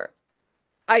 Xander,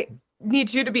 I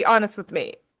need you to be honest with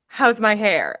me. How's my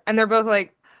hair? And they're both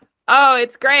like, oh,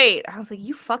 it's great. I was like,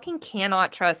 you fucking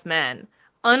cannot trust men.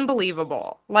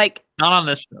 Unbelievable. Like, not on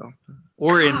this show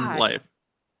or in life.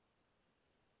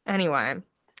 Anyway,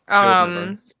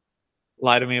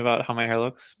 lie to me about how my hair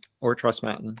looks or trust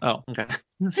men. Oh, okay.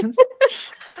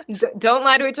 Don't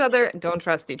lie to each other. Don't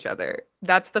trust each other.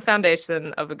 That's the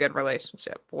foundation of a good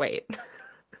relationship. Wait.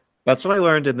 That's what I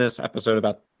learned in this episode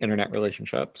about internet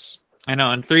relationships. I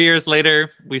know. And 3 years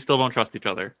later, we still don't trust each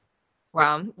other.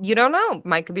 Well, you don't know.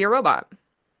 Mike could be a robot.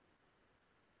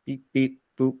 Beep, beep,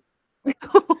 boop.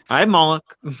 Hi,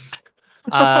 Moloch.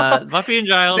 Buffy and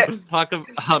Giles talk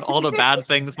about all the bad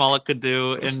things Moloch could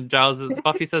do. And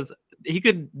Buffy says he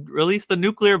could release the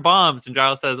nuclear bombs. And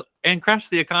Giles says, and crash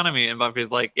the economy. And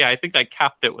Buffy's like, yeah, I think I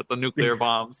capped it with the nuclear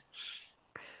bombs.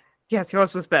 Yes,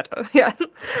 yours was better. Yeah.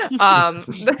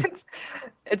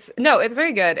 It's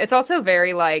very good. It's also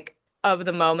very like, of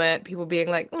the moment, people being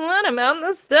like, what about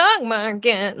the stock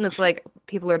market? And it's like,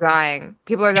 people are dying.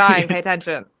 People are dying. Pay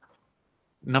attention.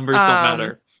 Numbers don't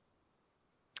matter.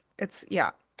 It's,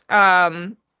 yeah.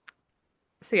 So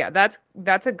yeah,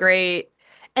 that's a great,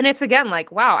 and it's again,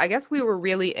 like, wow, I guess we were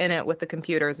really in it with the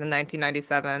computers in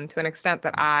 1997 to an extent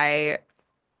that I,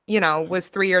 was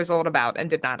 3 years old about and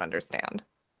did not understand.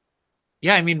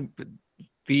 Yeah, I mean,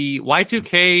 the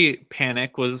Y2K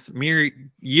panic was mere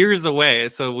years away,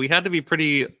 so we had to be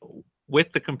pretty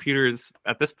with the computers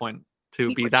at this point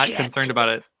to be that concerned about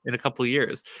it in a couple of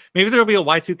years. Maybe there'll be a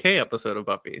Y2K episode of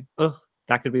Buffy. Ugh,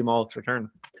 that could be Moloch's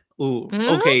return. Ooh,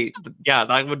 okay. Yeah,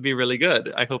 that would be really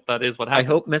good. I hope that is what happens.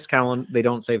 I hope they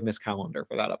don't save Miss Calendar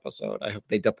for that episode. I hope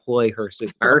they deploy her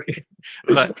super.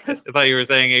 But I thought you were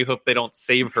saying I hope they don't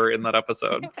save her in that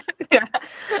episode. Yeah.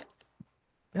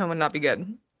 That would not be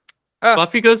good.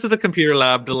 Buffy goes to the computer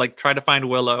lab to like try to find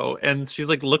Willow, and she's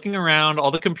like looking around,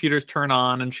 all the computers turn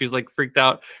on, and she's like freaked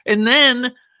out. And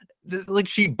then like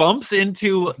she bumps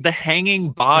into the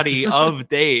hanging body of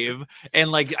Dave,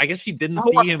 and like I guess she didn't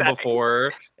see him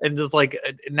before, and just like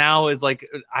now is like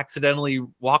accidentally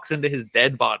walks into his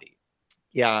dead body.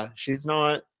 Yeah, she's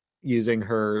not using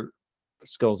her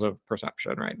skills of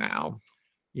perception right now.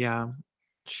 Yeah,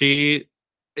 she,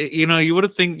 you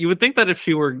would think that if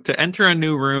she were to enter a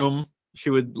new room, she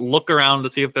would look around to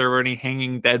see if there were any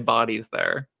hanging dead bodies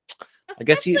there. I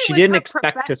guess she didn't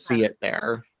expect to see it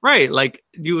there. Right, like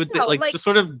you would just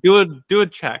sort of do a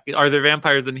check. Are there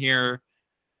vampires in here?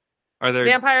 Are there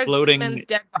vampires, floating demons,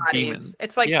 dead bodies? Demons?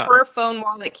 It's like her phone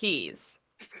wallet keys.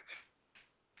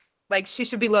 Like she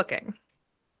should be looking.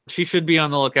 She should be on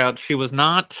the lookout. She was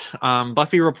not.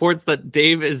 Buffy reports that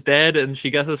Dave is dead, and she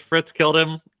guesses Fritz killed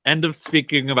him. End of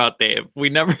speaking about Dave. We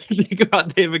never think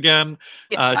about Dave again.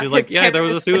 She's like, yeah, there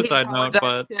was a suicide note,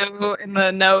 but in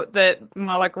the note that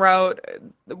Moloch wrote,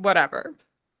 whatever.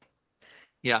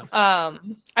 Yeah.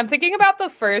 I'm thinking about the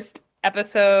first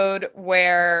episode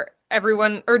where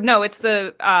everyone, or no, it's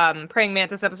the praying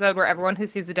mantis episode where everyone who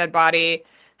sees a dead body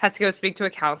has to go speak to a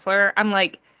counselor. I'm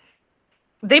like,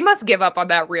 they must give up on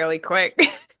that really quick.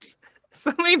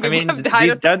 So many people have died.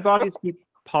 These dead bodies keep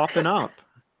popping up.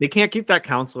 They can't keep that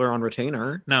counselor on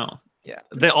retainer. No.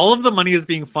 Yeah. All of the money is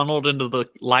being funneled into the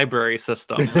library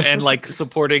system and like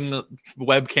supporting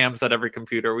webcams at every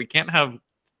computer. We can't have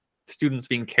students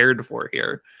being cared for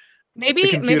here.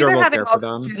 Maybe they're having all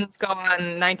the students go on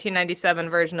 1997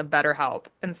 version of BetterHelp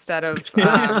instead of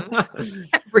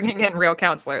bringing in real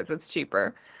counselors. It's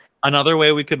cheaper. Another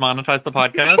way we could monetize the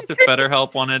podcast if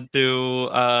BetterHelp wanted to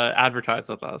advertise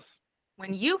with us.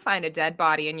 When you find a dead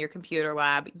body in your computer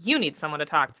lab, you need someone to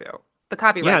talk to. The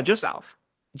copyright itself.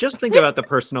 Just think about the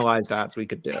personalized ads we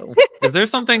could do. Is there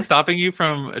something stopping you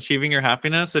from achieving your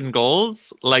happiness and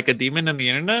goals, like a demon in the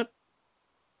internet?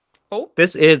 Oh,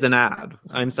 this is an ad.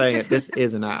 I'm saying it. This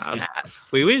is an ad.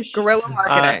 We wish. Guerrilla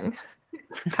marketing.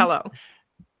 Hello.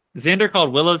 Xander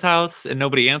called Willow's house and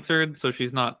nobody answered, so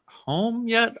she's not home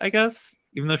yet, I guess.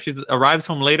 Even though she arrives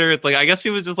home later, it's like I guess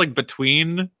she was just like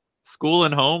between school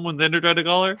and home when Xander tried to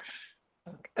call her.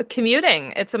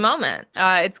 Commuting. It's a moment.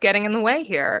 It's getting in the way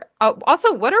here.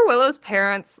 Also, what are Willow's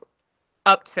parents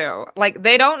up to? Like,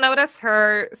 they don't notice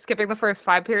her skipping the first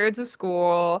 5 periods of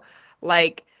school.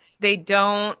 Like, they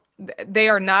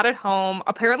are not at home.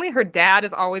 Apparently, her dad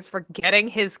is always forgetting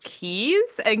his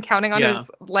keys and counting on his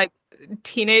like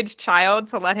teenage child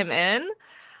to let him in.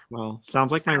 Well,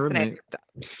 sounds like my roommate.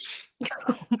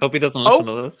 Hope he doesn't listen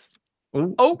to this.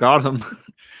 Oh, got him.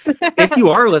 If you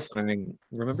are listening,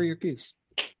 remember your keys.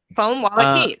 Phone,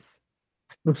 wallet, keys.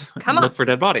 Come on. Look for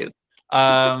dead bodies.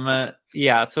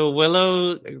 Yeah, so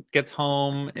Willow gets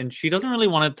home and she doesn't really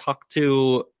want to talk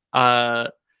to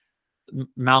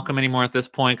Malcolm anymore at this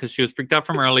point because she was freaked out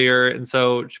from earlier. And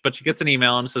so, but she gets an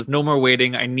email and says, "No more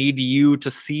waiting. I need you to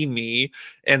see me."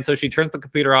 And so she turns the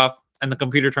computer off and the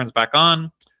computer turns back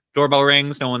on. Doorbell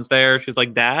rings. No one's there. She's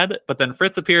like, "Dad." But then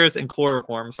Fritz appears and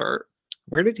chloroforms her.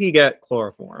 Where did he get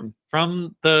chloroform?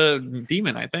 From the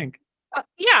demon, I think.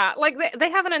 Yeah, like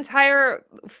they have an entire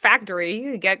factory.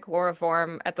 You could get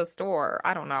chloroform at the store.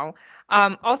 I don't know.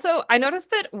 Also, I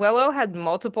noticed that Willow had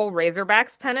multiple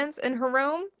Razorbacks pennants in her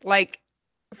room. Like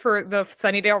for the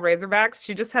Sunnydale Razorbacks,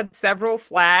 she just had several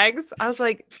flags. I was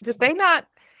like, did they not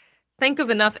think of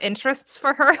enough interests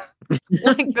for her?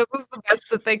 Like this was the best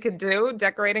that they could do,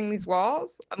 decorating these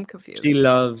walls? I'm confused. She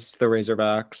loves the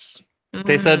Razorbacks.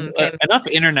 They said enough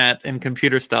internet and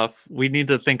computer stuff. We need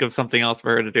to think of something else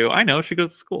for her to do. I know she goes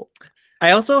to school.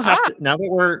 I also have to, now that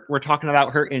we're talking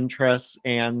about her interests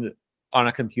and on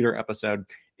a computer episode,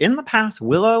 in the past,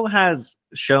 Willow has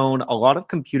shown a lot of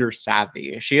computer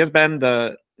savvy. She has been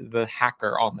the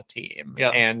hacker on the team,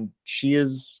 and she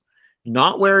is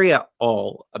not wary at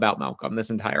all about Malcolm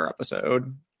this entire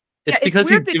episode. It's because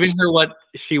he's giving her what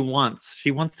she wants.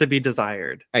 She wants to be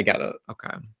desired. I get it.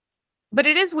 Okay. But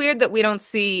it is weird that we don't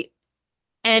see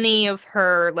any of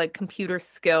her like computer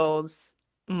skills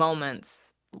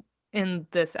moments in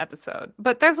this episode.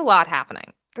 But there's a lot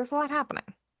happening.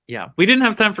 Yeah. We didn't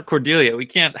have time for Cordelia. We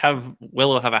can't have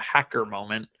Willow have a hacker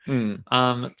moment.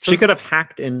 So she could have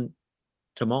hacked into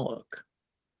Moloch.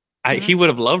 He would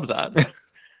have loved that.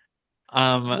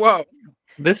 Whoa.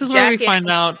 This is where we find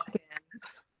out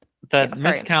that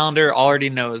Miss Calendar already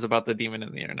knows about the demon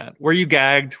in the internet. Were you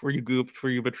gagged? Were you gooped? Were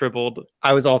you betribbled?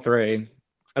 I was all three.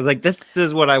 I was like, this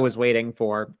is what I was waiting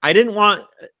for. I didn't want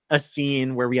a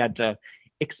scene where we had to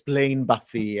explain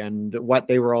Buffy and what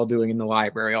they were all doing in the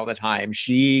library all the time.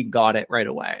 She got it right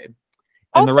away.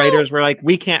 And the writers were like,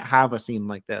 we can't have a scene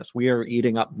like this. We are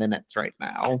eating up minutes right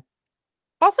now.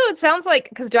 Also, it sounds like,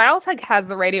 because Giles has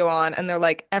the radio on and they're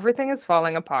like, everything is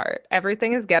falling apart.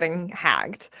 Everything is getting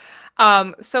hacked.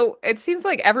 So it seems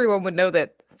like everyone would know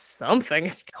that something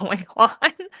is going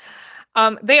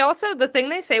on. They also, the thing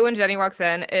they say when Jenny walks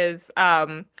in is,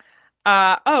 like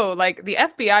the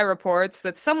FBI reports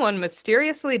that someone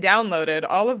mysteriously downloaded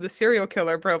all of the serial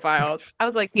killer profiles. I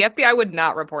was like, the FBI would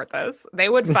not report this. They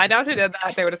would find out who did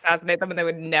that. They would assassinate them and they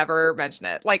would never mention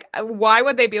it. Like, why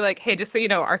would they be like, hey, just so you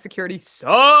know, our security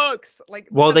sucks? Like,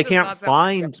 well, they can't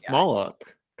find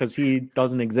Moloch because he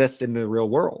doesn't exist in the real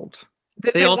world.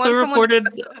 They also reported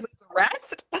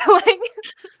arrest. Like,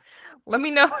 let me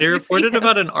know. They reported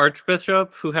about an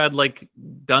archbishop who had like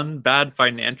done bad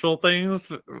financial things.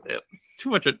 Too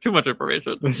much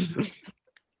information.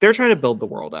 They're trying to build the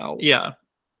world out. Yeah,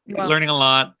 learning a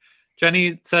lot.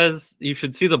 Jenny says you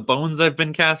should see the bones I've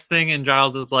been casting, and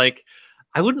Giles is like,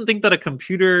 I wouldn't think that a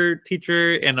computer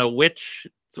teacher and a witch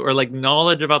or like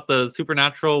knowledge about the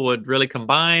supernatural would really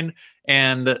combine.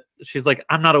 And she's like,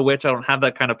 I'm not a witch. I don't have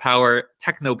that kind of power.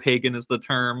 Techno-pagan is the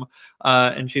term.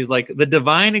 And she's like, the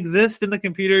divine exists in the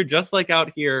computer, just like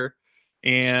out here.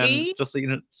 And just so you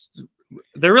know,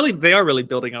 they are really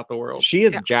building out the world. She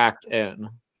is jacked in.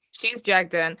 She's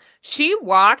jacked in. She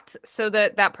walked so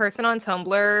that that person on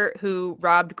Tumblr who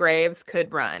robbed graves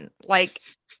could run. Like,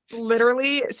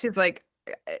 literally, she's like,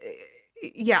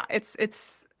 yeah,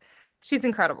 she's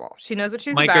incredible. She knows what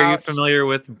she's Mike, about. are you familiar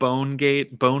with Bone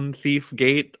Thief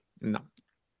Gate? No.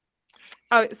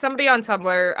 Oh, somebody on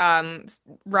Tumblr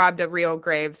robbed a real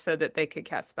grave so that they could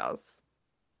cast spells.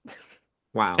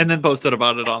 Wow. And then posted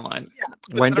about it online.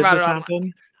 Yeah, when did this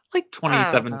happen? Like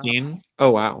 2017. Oh,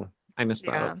 wow. I missed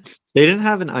that. They didn't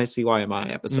have an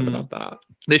ICYMI episode about that.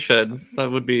 They should.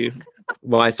 That would be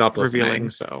well, I stopped revealing, listening,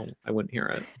 so I wouldn't hear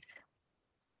it.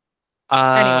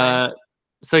 Anyway.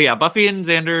 So yeah, Buffy and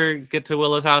Xander get to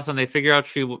Willow's house and they figure out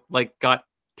she like got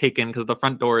taken because the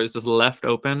front door is just left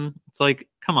open. It's like,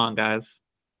 come on, guys.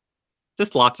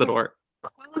 Just lock the door.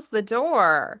 Close the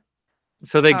door.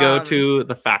 So they go to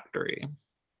the factory.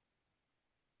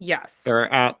 Yes.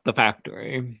 They're at the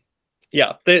factory.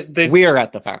 Yeah, we're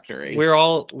at the factory.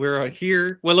 We're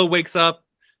here. Willow wakes up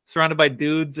surrounded by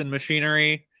dudes and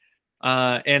machinery.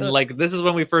 And like this is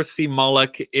when we first see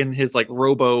Moloch in his like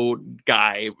robo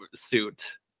guy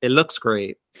suit. It looks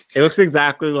great. It looks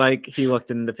exactly like he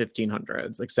looked in the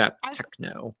 1500s, except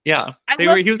techno. Yeah, he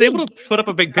was able to put up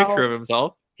a big picture of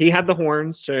himself. He had the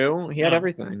horns too. He had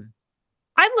everything.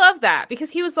 I love that because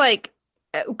he was like,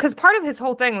 because part of his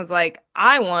whole thing was like,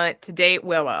 I want to date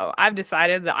Willow. I've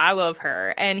decided that I love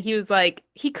her. And he was like,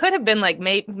 he could have been like,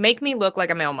 make me look like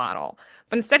a male model.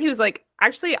 But instead he was like,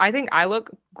 actually, I think I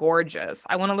look gorgeous.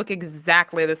 I want to look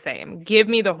exactly the same. Give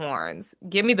me the horns.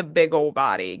 Give me the big old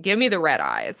body. Give me the red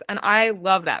eyes. And I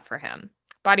love that for him.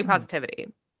 Body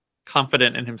positivity.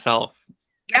 Confident in himself.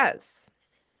 Yes.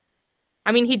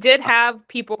 I mean, he did have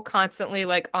people constantly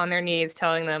like on their knees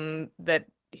telling them that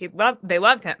they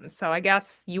loved him. So I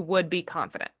guess you would be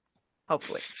confident.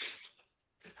 Hopefully.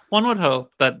 One would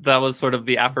hope that was sort of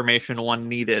the affirmation one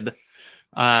needed.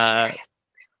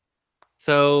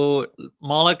 So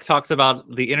Moloch talks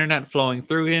about the internet flowing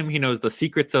through him. He knows the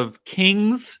secrets of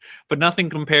kings, but nothing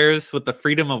compares with the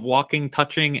freedom of walking,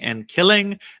 touching, and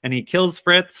killing. And he kills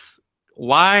Fritz.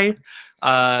 Why?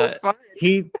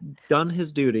 He done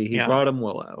his duty. He brought him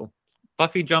Willow.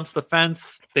 Buffy jumps the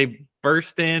fence. They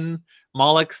burst in.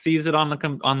 Moloch sees it on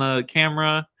the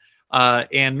camera.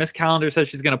 And Miss Calendar says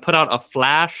she's going to put out a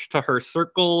flash to her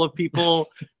circle of people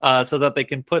so that they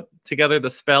can put together the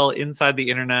spell inside the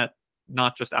internet,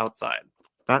 not just outside.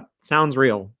 That sounds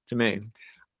real to me.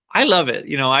 I love it.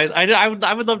 You know, I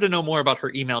would love to know more about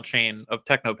her email chain of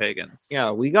techno-pagans.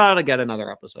 Yeah, we got to get another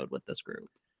episode with this group.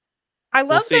 I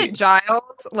love that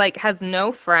Giles like has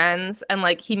no friends and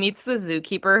like he meets the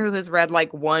zookeeper who has read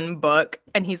like one book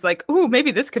and he's like, ooh,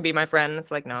 maybe this could be my friend. And it's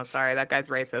like, no, sorry, that guy's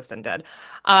racist and dead.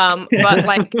 But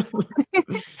like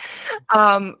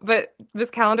but this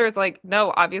calendar is like,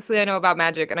 no, obviously I know about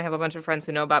magic and I have a bunch of friends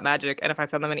who know about magic. And if I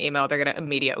send them an email, they're gonna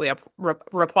immediately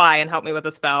reply and help me with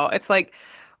a spell. It's like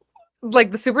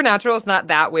the supernatural is not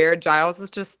that weird. Giles is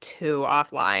just too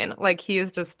offline. Like he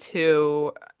is just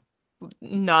too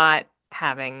not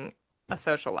having a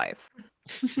social life.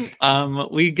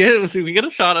 We get a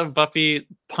shot of Buffy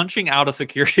punching out a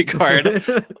security guard.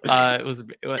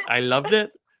 I loved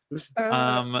it.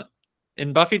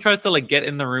 And Buffy tries to like get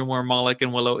in the room where Moloch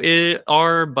and Willow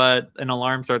are, but an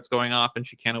alarm starts going off and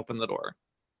she can't open the door.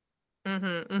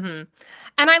 And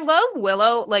I love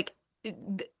Willow, like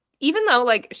even though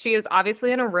like she is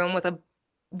obviously in a room with a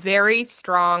very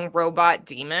strong robot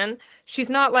demon, she's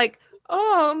not like,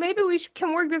 oh, maybe we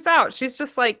can work this out. She's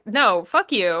just like, no,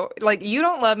 fuck you. Like, you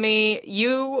don't love me.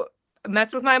 You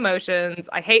mess with my emotions.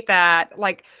 I hate that.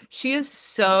 Like, she is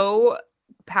so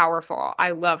powerful.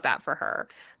 I love that for her.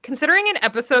 Considering in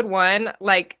episode 1,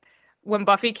 like, when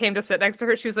Buffy came to sit next to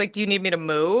her, she was like, do you need me to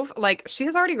move? Like, she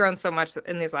has already grown so much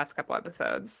in these last couple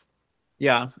episodes.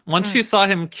 Yeah. Once she saw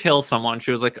him kill someone,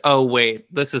 she was like, oh, wait,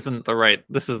 this isn't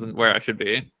where I should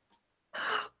be.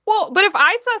 Well, but if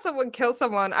I saw someone kill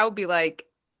someone, I would be like,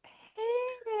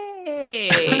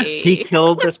 hey. He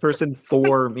killed this person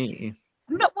for me.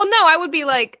 No, I would be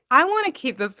like, I want to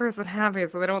keep this person happy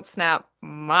so they don't snap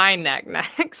my neck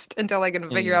next until I can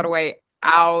figure out a way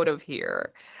out of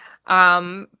here.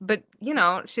 But, you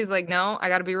know, she's like, no, I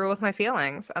got to be real with my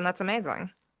feelings. And that's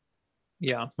amazing.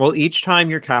 Yeah. Well, each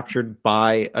time you're captured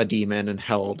by a demon and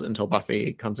held until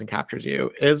Buffy comes and captures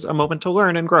you is a moment to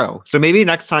learn and grow. So maybe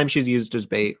next time she's used as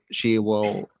bait, she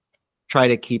will try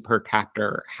to keep her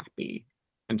captor happy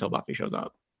until Buffy shows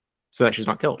up, so that she's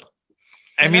not killed.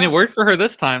 I mean, it worked for her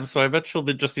this time, so I bet she'll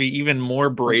just be even more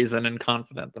brazen and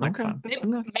confident the next Okay.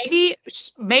 time.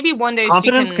 Maybe one day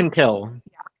Confidence she can kill.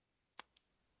 Yeah.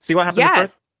 See what happened Yes.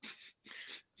 first?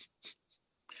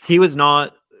 He was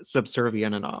not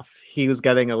subservient enough. He was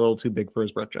getting a little too big for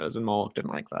his britches, and Moloch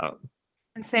didn't like that.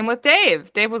 And same with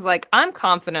Dave. Dave was like, I'm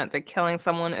confident that killing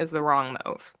someone is the wrong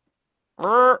move.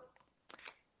 Err.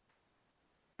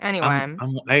 Anyway,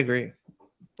 I agree.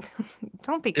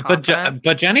 don't be But confident.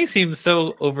 but Jenny seems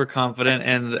so overconfident,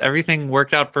 and everything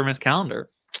worked out for Miss Calendar.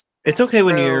 It's That's okay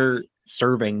when true. you're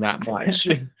serving that much.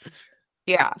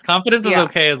 Yeah. Confidence is Yeah.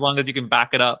 okay as long as you can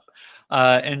back it up.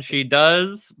 And she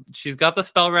does. She's got the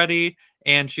spell ready,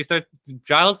 and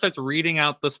Giles starts reading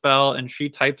out the spell, and she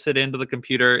types it into the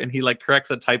computer, and he like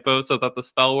corrects a typo so that the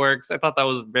spell works. I thought that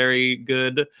was very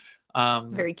good.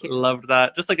 Very cute. Loved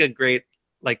that. Just like a great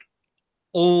like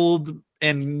old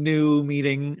and new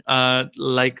meeting,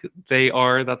 like they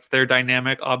are. That's their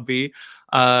dynamic, obvi.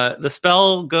 The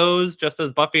spell goes just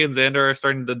as Buffy and Xander are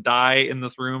starting to die in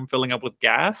this room, filling up with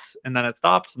gas, and then it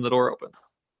stops and the door opens.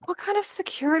 What kind of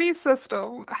security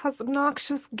system has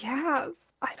noxious gas?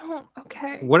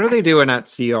 Okay. What are they doing at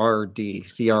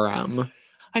CRM?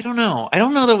 I don't know. I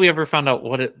don't know that we ever found out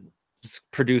what it's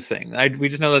producing. We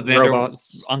just know that Xander's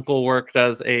Robots. uncle worked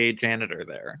as a janitor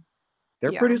there.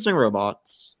 They're Yeah. producing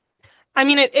robots. I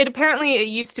mean, it apparently it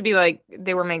used to be like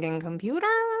they were making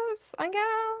computers, I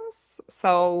guess.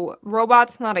 So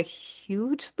robot's not a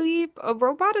huge leap. A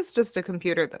robot is just a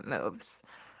computer that moves.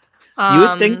 You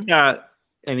would think that,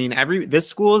 I mean, this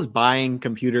school is buying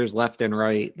computers left and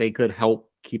right. They could help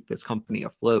keep this company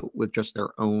afloat with just their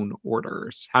own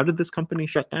orders. How did this company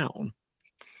shut down?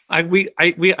 I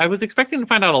was expecting to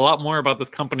find out a lot more about this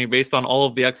company based on all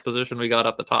of the exposition we got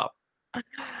at the top.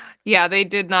 Yeah, they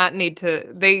did not need to.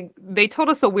 They told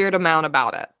us a weird amount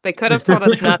about it. They could have told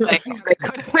us nothing. They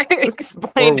could have Or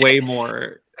explained way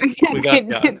more. it. We They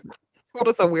got did- told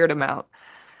us a weird amount.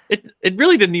 It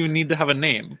really didn't even need to have a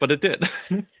name, but it did.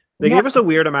 They Yeah. gave us a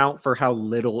weird amount for how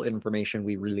little information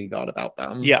we really got about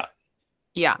them. Yeah.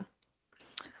 Yeah.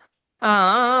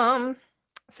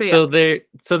 So yeah.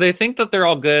 So they think that they're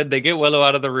all good. They get Willow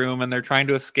out of the room and they're trying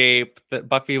to escape. That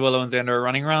Buffy, Willow, and Xander are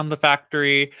running around the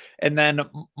factory, and then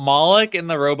Moloch in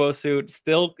the robo suit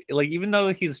still, like, even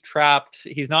though he's trapped,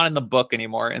 he's not in the book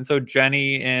anymore. And so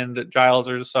Jenny and Giles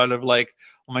are sort of like,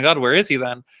 oh my god, where is he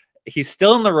then? He's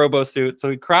still in the robo suit, so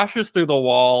he crashes through the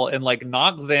wall and like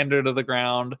knocks Xander to the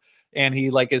ground. And he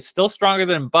like is still stronger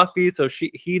than Buffy, so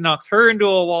he knocks her into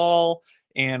a wall.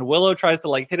 And Willow tries to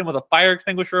like hit him with a fire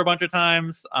extinguisher a bunch of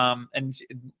times. And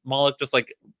Moloch just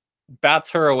like bats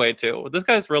her away too. This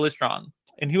guy's really strong,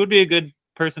 and he would be a good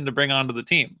person to bring onto the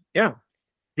team. Yeah.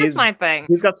 That's my thing.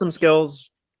 He's got some skills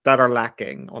that are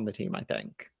lacking on the team, I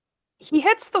think. He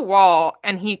hits the wall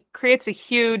and he creates a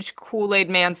huge Kool-Aid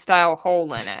Man style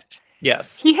hole in it.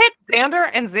 Yes. He hits Xander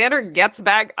and Xander gets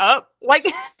back up. Like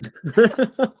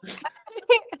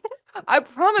I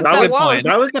promise That that was, wall is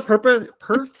that was the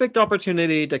perfect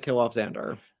opportunity to kill off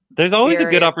Xander. There's always a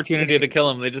good Very- opportunity to kill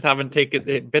him. They just haven't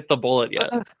bit the bullet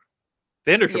yet.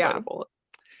 Xander should Yeah. bite a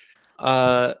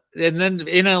bullet. And then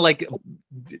in a like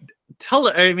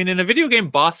in a video game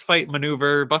boss fight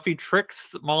maneuver, Buffy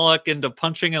tricks Moloch into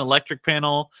punching an electric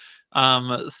panel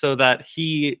so that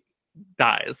he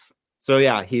dies. So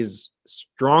yeah, he's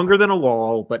stronger than a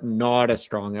wall, but not as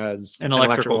strong as An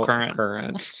electrical current.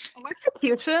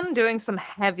 electrocution doing some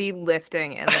heavy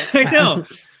lifting in this. I know. town.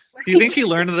 Do you think she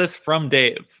learned this from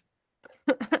Dave?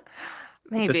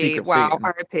 Maybe. secret Wow, scene.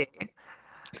 R.I.P.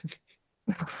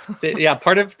 Yeah,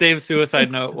 part of Dave's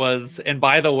suicide note was, and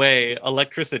by the way,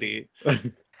 electricity.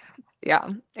 Yeah.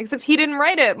 Except he didn't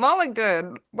write it. Moloch did.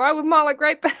 Why would Moloch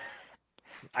write that?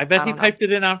 I bet I he don't know. typed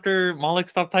it in after Moloch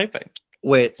stopped typing.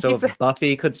 Wait, so He's if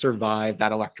Buffy could survive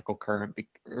that electrical current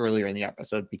earlier in the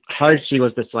episode because she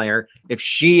was the Slayer, if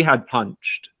she had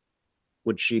punched,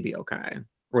 would she be okay?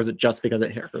 Or was it just because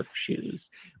it hit her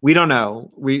shoes? We don't know.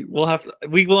 We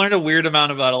learned a weird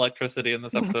amount about electricity in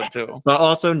this episode too. but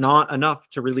also not enough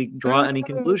to really draw any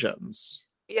conclusions.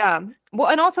 Yeah. Well,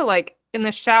 and also like in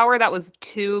the shower, that was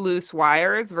 2 loose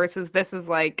wires versus this is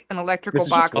like an electrical This is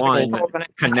box just with one holes in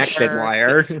it. Connected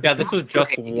wire. Yeah, this was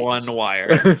just Right. one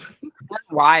wire. One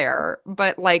wire,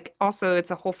 but like also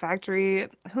it's a whole factory.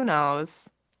 Who knows?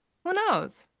 Who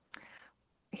knows?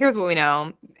 Here's what we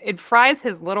know. It fries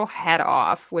his little head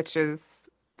off, which is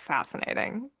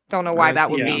fascinating. Don't know why that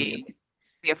would Yeah. be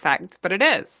the effect, but it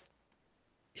is.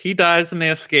 He dies and they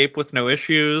escape with no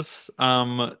issues.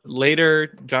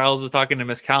 Later, Giles is talking to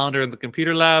Miss Calendar in the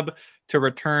computer lab to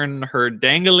return her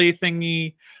dangly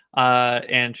thingy.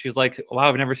 And she's like, wow,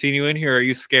 I've never seen you in here. Are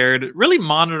you scared? Really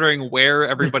monitoring where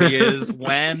everybody is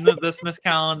when this Miss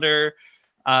Calendar.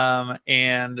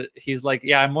 And he's like,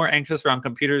 yeah, I'm more anxious around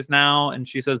computers now. And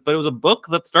she says, but it was a book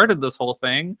that started this whole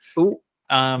thing. Ooh.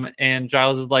 And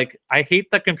Giles is like, I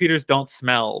hate that computers don't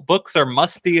smell. Books are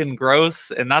musty and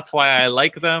gross, and that's why I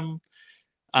like them.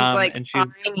 And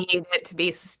she's, I need it to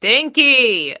be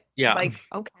stinky. Yeah. Like,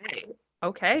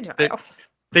 okay, Giles.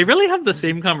 They really have the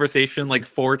same conversation like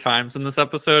 4 times in this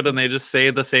episode, and they just say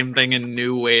the same thing in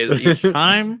new ways each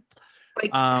time.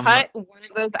 Like, cut one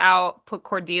of those out, put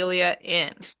Cordelia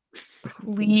in,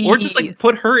 please. Or just like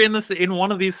put her in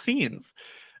one of these scenes.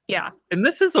 Yeah. And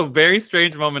this is a very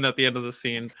strange moment at the end of the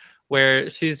scene where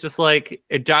she's just like,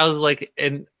 Giles is like,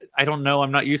 and I don't know,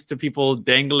 I'm not used to people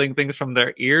dangling things from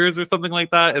their ears or something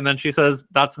like that. And then she says,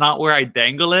 that's not where I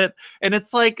dangle it. And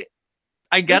it's like,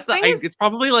 I get that it's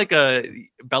probably like a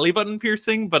belly button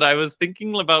piercing, but I was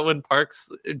thinking about when Parks,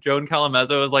 Joan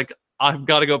Calamezzo was like, I've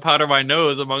got to go powder my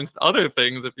nose amongst other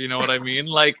things, if you know what I mean.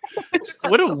 Like,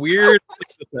 what a weird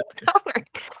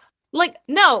like,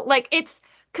 no, like it's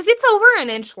because it's over an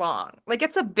inch long. Like,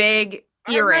 it's a big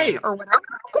earring or whatever.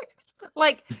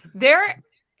 Like,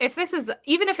 if this is,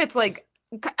 even if it's like,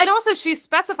 and also she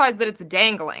specifies that it's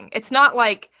dangling. It's not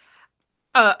like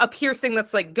a piercing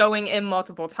that's like going in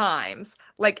multiple times.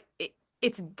 Like,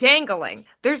 it's dangling.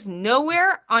 There's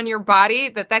nowhere on your body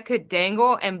that could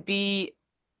dangle and be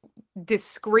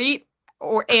discreet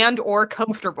or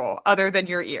comfortable other than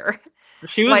your ear.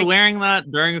 She was wearing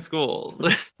that during school.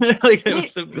 Like,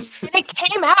 it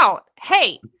came out.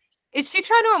 Hey, is she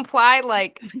trying to imply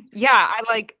like, yeah, I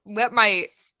like let my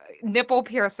nipple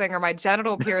piercing or my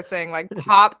genital piercing like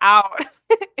pop out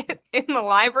in the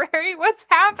library? What's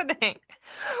happening?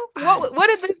 What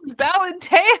did this spell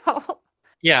entail?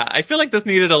 Yeah, I feel like this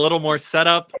needed a little more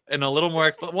setup and a little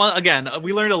more. Well, again,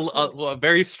 we learned a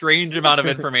very strange amount of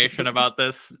information about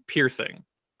this piercing.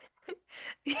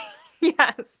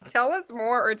 Yes, tell us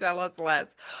more or tell us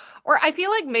less. Or I feel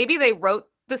like maybe they wrote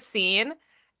the scene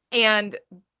and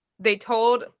they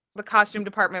told the costume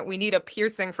department, we need a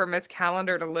piercing for Miss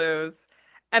Calendar to lose.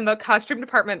 And the costume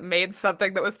department made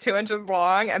something that was 2 inches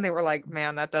long, and they were like,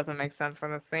 man, that doesn't make sense for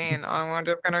the scene.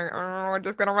 We're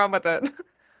just gonna run with it.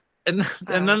 And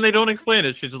then they don't explain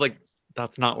it. She's just like,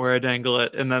 that's not where I dangle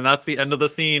it. And then that's the end of the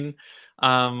scene.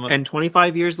 And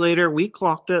 25 years later, we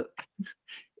clocked it.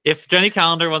 If Jenny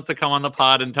Calendar wants to come on the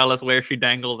pod and tell us where she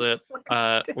dangles it,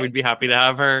 we'd be happy to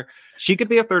have her. She could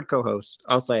be a third co-host.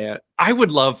 I'll say it. I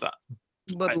would love that.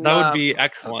 That would be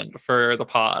excellent for the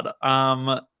pod.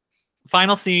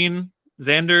 Final scene.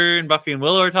 Xander and Buffy and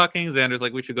Willow are talking. Xander's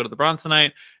like, we should go to the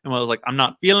Bronzonite. And Willow's like, I'm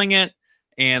not feeling it.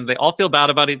 And they all feel bad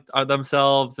about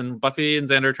themselves. And Buffy and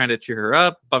Xander are trying to cheer her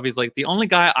up. Buffy's like, the only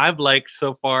guy I've liked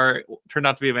so far turned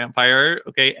out to be a vampire.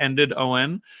 Okay, ended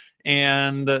Owen.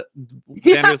 And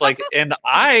Xander's like, and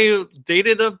I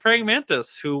dated a praying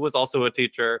mantis who was also a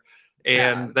teacher.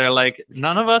 And they're like,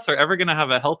 none of us are ever going to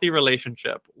have a healthy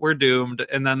relationship. We're doomed.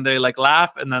 And then they like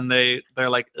laugh. And then they're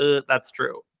like, that's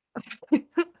true.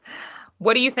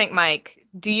 What do you think, Mike?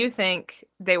 Do you think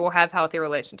they will have healthy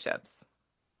relationships?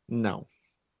 No.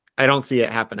 I don't see it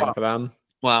happening for them.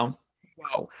 Wow.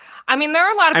 I mean, there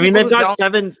are a lot of people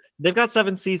they've got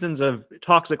 7 seasons of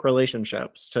toxic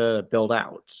relationships to build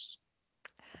out.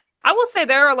 I will say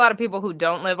there are a lot of people who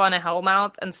don't live on a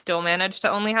hellmouth and still manage to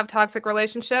only have toxic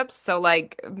relationships. So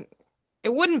like it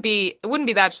wouldn't be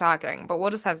that shocking, but we'll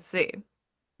just have to see.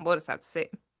 We'll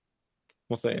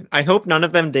see. I hope none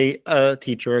of them date a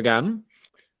teacher again.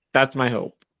 That's my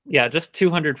hope. Yeah, just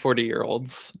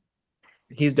 240-year-olds.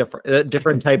 He's different. A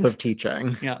different type of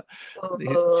teaching. Yeah.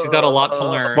 She's got a lot to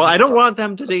learn. Well, I don't want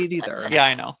them to date either. Yeah,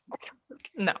 I know.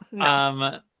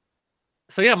 No.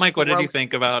 So yeah, Mike, what did you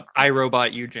think about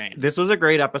iRobot Eugene? This was a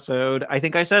great episode. I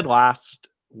think I said last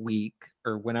week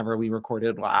or whenever we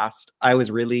recorded last, I was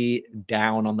really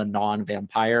down on the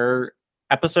non-vampire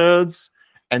episodes,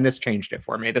 and this changed it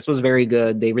for me. This was very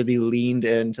good. They really leaned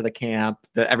into the camp.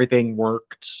 Everything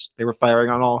worked. They were firing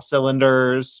on all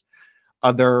cylinders.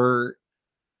 Other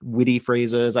witty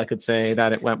phrases, I could say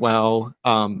that it went well.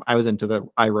 I was into the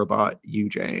iRobot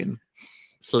Eugene.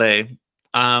 Slay.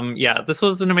 Yeah, this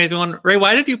was an amazing one. Ray,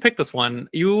 why did you pick this one?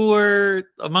 You were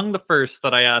among the first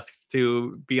that I asked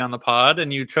to be on the pod,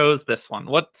 and you chose this one.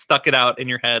 What stuck it out in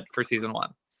your head for season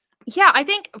 1? Yeah, I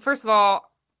think first of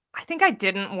all, I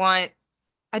didn't want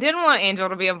Angel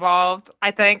to be involved.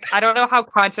 I don't know how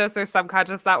conscious or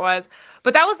subconscious that was,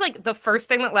 but that was like the first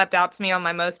thing that leapt out to me on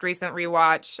my most recent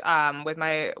rewatch with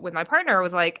my partner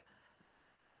was like,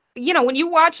 you know, when you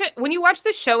watch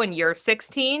the show and you're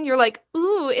 16, you're like,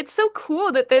 ooh, it's so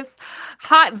cool that this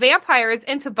hot vampire is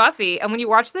into Buffy. And when you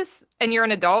watch this and you're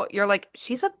an adult, you're like,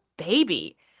 she's a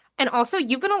baby. And also,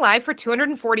 you've been alive for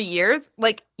 240 years.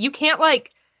 Like, you can't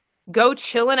like go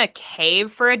chill in a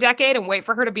cave for a decade and wait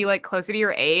for her to be like closer to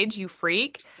your age, you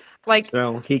freak. Like,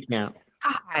 So he can't.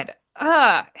 God,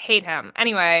 hate him.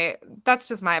 Anyway, that's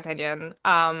just my opinion,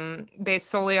 based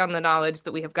solely on the knowledge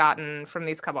that we have gotten from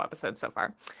these couple episodes so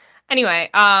far. Anyway,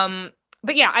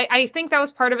 but yeah, I think that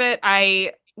was part of it.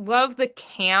 I love the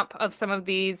camp of some of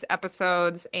these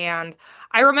episodes, and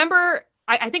I remember,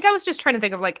 I think I was just trying to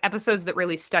think of like episodes that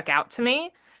really stuck out to me,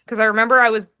 because I remember I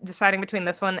was deciding between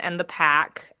this one and The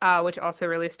Pack, which also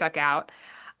really stuck out.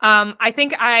 I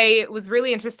think I was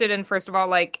really interested in, first of all,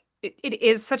 like, it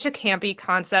is such a campy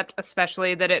concept,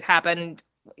 especially that it happened,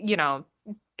 you know,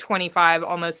 25,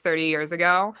 almost 30 years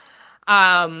ago.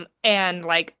 And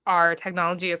like our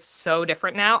technology is so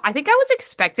different now. I think I was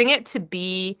expecting it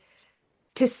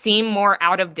to seem more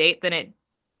out of date than it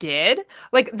did.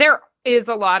 Like there is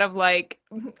a lot of like,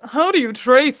 how do you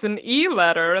trace an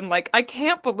e-letter? And like, I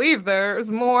can't believe there's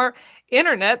more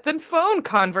internet than phone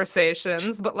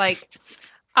conversations, but like,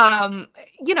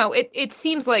 you know, it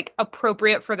seems like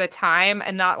appropriate for the time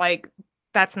and not like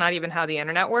that's not even how the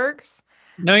internet works.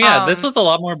 No, yeah, this was a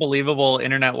lot more believable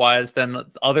internet-wise than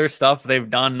other stuff they've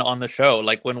done on the show,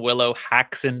 like when Willow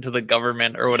hacks into the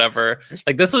government or whatever.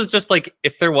 Like this was just like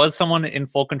if there was someone in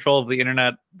full control of the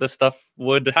internet, this stuff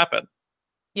would happen.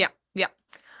 Yeah, yeah.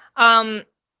 And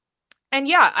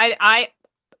yeah,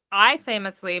 I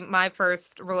famously, my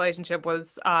first relationship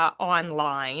was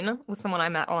online with someone I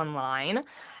met online.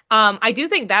 I do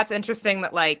think that's interesting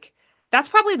that like that's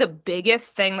probably the biggest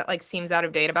thing that like seems out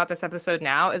of date about this episode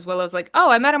now, as well as like, oh,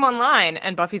 I met him online,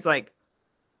 and Buffy's like,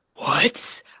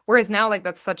 what? Whereas now like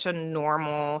that's such a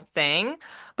normal thing.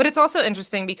 But it's also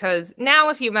interesting because now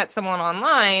if you met someone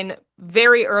online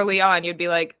very early on, you'd be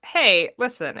like, hey,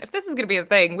 listen, if this is gonna be a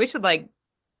thing, we should like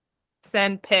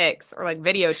send pics or like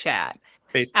video chat.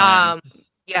 FaceTime.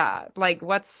 Yeah, like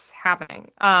what's happening?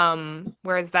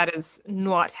 Whereas that is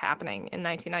not happening in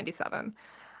 1997.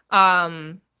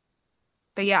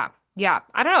 But yeah,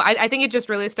 I don't know. I think it just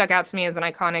really stuck out to me as an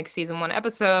iconic season 1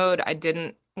 episode. I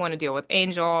didn't want to deal with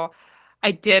Angel.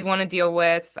 I did want to deal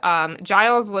with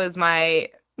Giles was my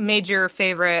major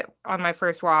favorite on my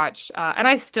first watch, and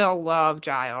I still love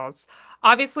Giles.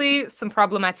 Obviously, some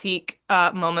problematic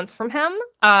moments from him,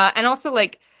 and also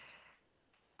like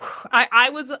I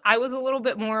was a little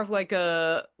bit more of like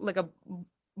a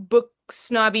book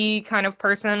snobby kind of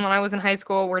person when I was in high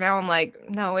school, where now I'm like,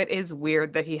 no, it is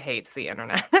weird that he hates the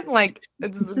internet. Like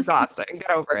it's exhausting. Get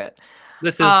over it.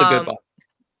 This is the good book.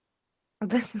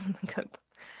 This is the good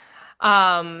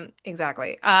book.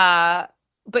 Exactly.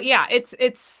 But yeah,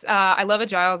 it's I love a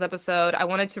Giles episode. I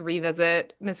wanted to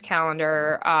revisit Miss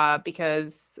Calendar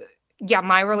because yeah,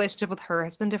 my relationship with her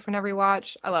has been different every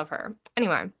watch. I love her.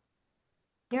 Anyway.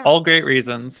 Yeah. All great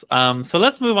reasons. So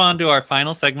let's move on to our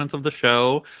final segments of the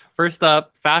show. First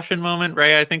up, fashion moment.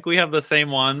 Ray, I think we have the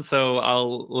same one, so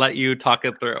I'll let you talk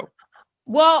it through.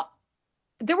 Well,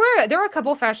 there were a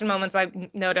couple fashion moments I've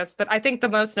noticed, but I think the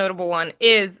most notable one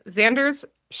is Xander's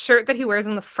shirt that he wears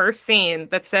in the first scene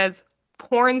that says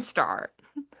porn star.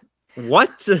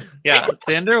 What? Yeah,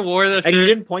 Xander wore the shirt. And you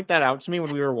didn't point that out to me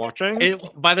when we were watching?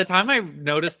 By the time I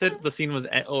noticed it, the scene was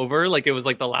over. Like it was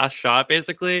like the last shot,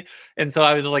 basically. And so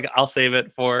I was just like, I'll save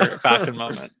it for fashion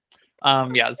moment.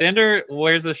 Yeah, Xander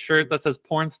wears a shirt that says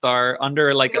porn star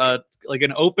under like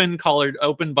an open collared,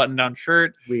 open button down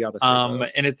shirt. We gotta see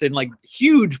this. And it's in like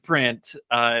huge print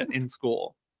in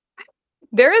school.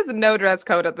 There is no dress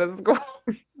code at this school.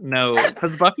 No,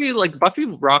 because Buffy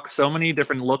rocks so many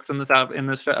different looks in this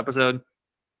episode.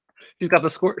 She's got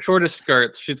the shortest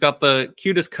skirts. She's got the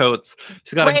cutest coats.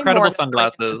 She's got incredible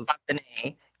sunglasses.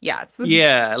 Yes.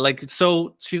 Yeah, like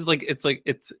so she's like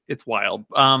it's wild.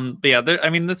 But yeah, I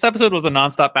mean this episode was a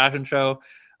nonstop fashion show.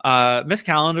 Miss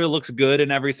Calendar looks good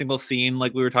in every single scene,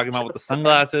 like we were talking about with the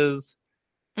sunglasses.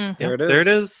 Mm-hmm. Yeah, there it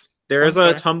is. There is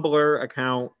a Tumblr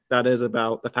account that is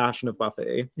about the fashion of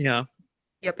Buffy. Yeah.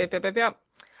 Yep.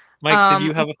 Mike, did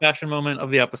you have a fashion moment of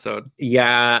the episode?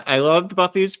 Yeah, I loved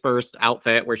Buffy's first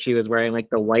outfit where she was wearing like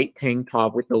the white tank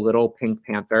top with the little pink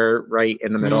panther right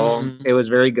in the middle. It was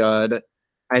very good.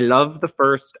 I love the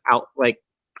first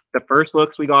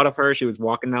looks we got of her. She was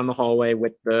walking down the hallway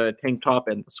with the tank top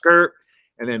and the skirt.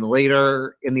 And then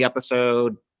later in the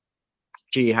episode,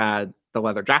 she had the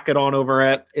leather jacket on over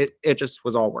it. It just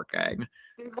was all working.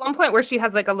 There's one point where she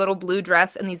has like a little blue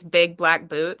dress and these big black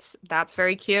boots. That's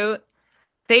very cute.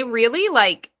 They really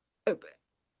like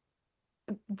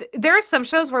there are some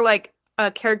shows where like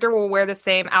a character will wear the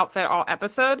same outfit all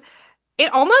episode.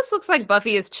 It almost looks like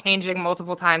Buffy is changing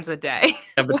multiple times a day.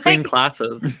 Yeah, between Like,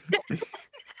 classes.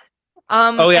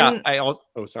 Oh yeah, and I also.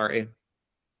 Oh, sorry.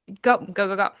 go.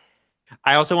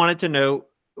 I also wanted to note,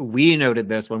 we noted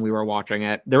this when we were watching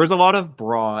it. There was a lot of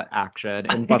bra action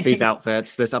in Buffy's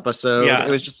outfits this episode. Yeah. It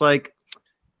was just like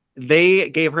they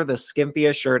gave her the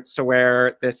skimpiest shirts to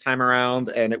wear this time around,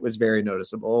 and it was very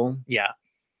noticeable Yeah.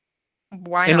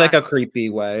 Why in not? like a creepy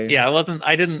way. Yeah, it wasn't.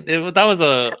 I didn't. That was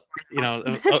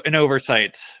an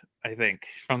oversight, I think,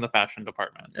 from the fashion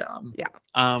department.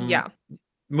 Yeah. Yeah.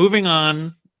 Moving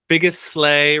on, biggest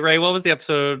slay. Ray, what was the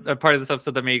episode? Part of this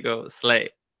episode that made you go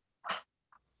slay?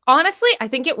 Honestly, I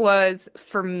think it was,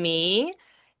 for me,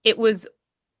 it was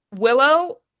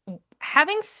Willow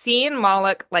having seen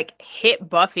Moloch like hit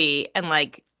Buffy and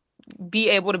like be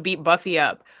able to beat Buffy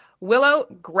up. Willow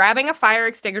grabbing a fire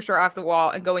extinguisher off the wall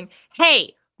and going,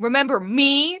 "Hey, remember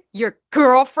me, your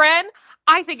girlfriend?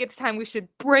 I think it's time we should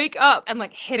break up," and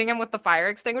like hitting him with the fire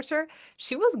extinguisher.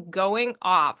 She was going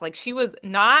off. Like, she was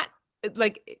not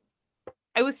like,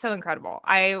 it was so incredible.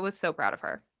 I was so proud of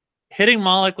her. Hitting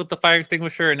Moloch with the fire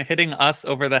extinguisher and hitting us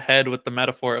over the head with the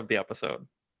metaphor of the episode.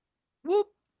 Whoop.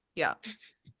 Yeah.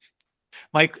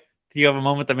 Mike, do you have a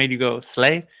moment that made you go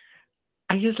slay?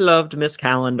 I just loved Miss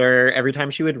Calendar. Every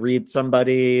time she would read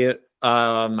somebody,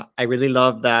 I really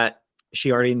loved that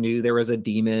she already knew there was a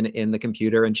demon in the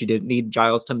computer and she didn't need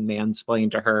Giles to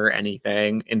mansplain to her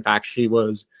anything. In fact, she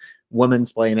was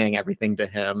womansplaining everything to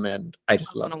him, and I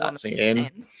just loved that scene.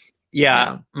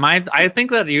 Yeah, I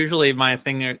think that usually my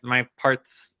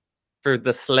parts for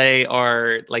the slay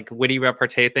are like witty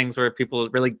repartee things where people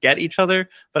really get each other.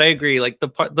 But I agree, like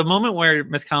the moment where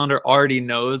Miss Calendar already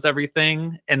knows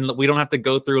everything and we don't have to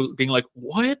go through being like,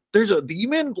 what? There's a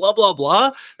demon, blah blah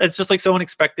blah. That's just like so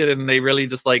unexpected, and they really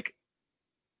just like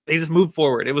they just move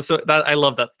forward. It was so that I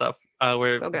love that stuff.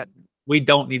 Where So good. We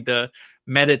don't need to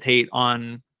meditate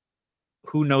on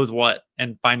who knows what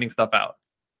and finding stuff out.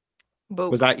 Boop.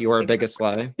 Was that your biggest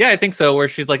slay? Yeah, I think so. Where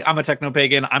she's like, I'm a techno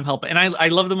pagan, I'm helping. And I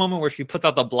love the moment where she puts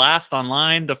out the blast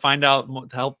online to find out,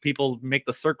 to help people make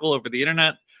the circle over the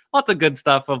internet. Lots of good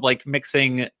stuff of like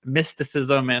mixing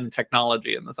mysticism and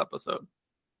technology in this episode.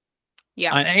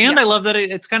 Yeah. And I love that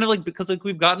it's kind of like, because like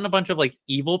we've gotten a bunch of like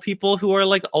evil people who are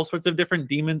like all sorts of different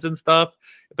demons and stuff,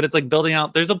 but it's like building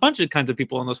out, there's a bunch of kinds of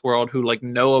people in this world who like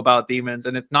know about demons,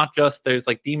 and it's not just there's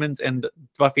like demons and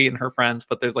Buffy and her friends,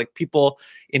 but there's like people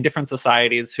in different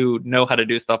societies who know how to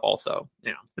do stuff also.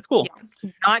 Yeah, it's cool.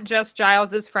 Yeah. Not just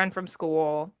Giles's friend from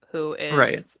school who is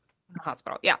Right. in the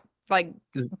hospital. Yeah. Like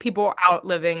people out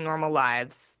living normal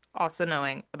lives, also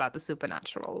knowing about the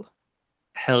supernatural.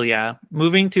 Hell yeah.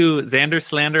 Moving to Xander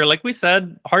slander, like we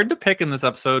said, hard to pick in this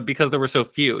episode because there were so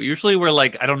few. Usually we're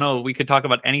like, I don't know, we could talk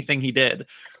about anything he did.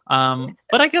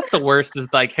 But I guess the worst is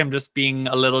like him just being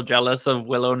a little jealous of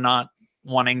Willow not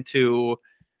wanting to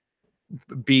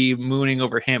be mooning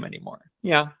over him anymore.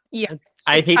 Yeah. Yeah.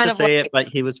 I It's hate kind to of say like- it, but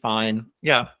he was fine.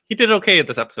 Yeah, he did okay at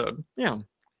this episode. Yeah.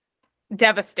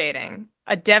 Devastating.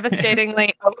 A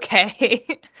devastatingly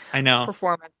okay I know.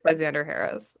 performance by Xander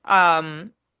Harris.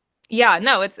 Yeah,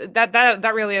 no, it's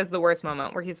that really is the worst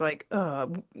moment where he's like,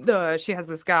 she has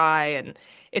this guy, and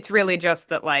it's really just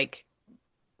that, like,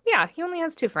 yeah, he only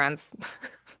has two friends.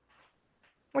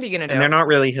 What are you gonna do? And they're not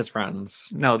really his friends.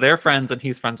 No, they're friends and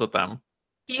he's friends with them.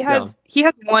 He has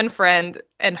one friend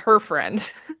and her friend.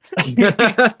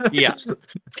 Yeah,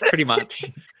 pretty much.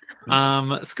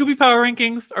 Scooby Power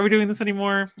rankings. Are we doing this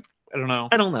anymore? I don't know.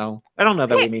 I don't know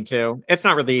that we need to. It's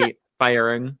not really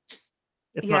firing.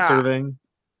 It's not Yeah. serving.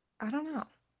 I don't know.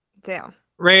 Damn.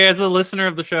 Ray, as a listener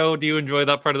of the show, do you enjoy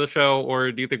that part of the show,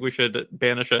 or do you think we should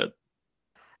banish it?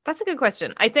 That's a good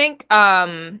question. I think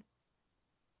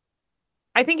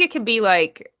it could be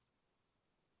like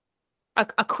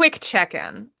a quick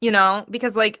check-in, you know,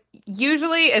 because like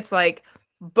usually it's like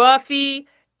Buffy,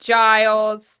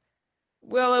 Giles,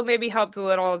 Willow maybe helped a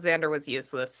little, Xander was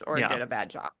useless or Yeah. did a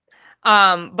bad job.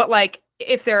 But like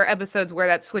if there are episodes where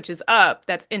that switches up,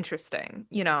 that's interesting,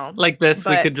 you know. Like this,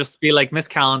 we But- could just be like Miss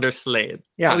Calendar slayed.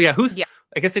 Yeah. Oh yeah, who's? Yeah.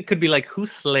 I guess it could be like who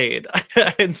slayed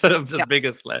instead of the Yeah.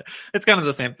 biggest slay. It's kind of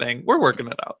the same thing. We're working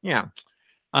it out. Yeah.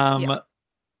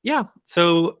 Yeah.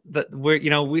 So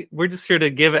we're just here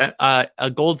to give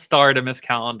a gold star to Miss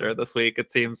Calendar this week. It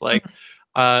seems like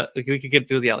we could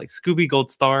do like Scooby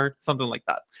Gold Star, something like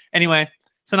that. Anyway,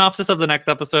 synopsis of the next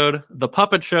episode: The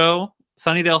Puppet Show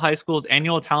Sunnydale High School's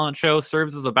annual talent show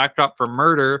serves as a backdrop for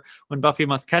murder when Buffy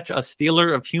must catch a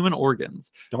stealer of human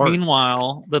organs. Dark.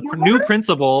 Meanwhile, the new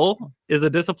principal is a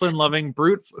discipline-loving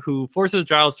brute who forces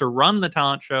Giles to run the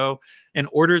talent show and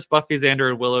orders Buffy, Xander,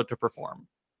 and Willow to perform.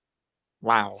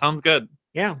 Wow. Sounds good.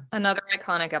 Yeah. Another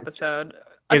iconic episode.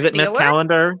 Is it Miss Stealer?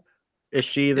 Calendar? Is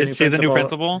she the new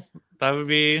principal? That would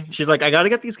be. She's like, I got to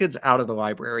get these kids out of the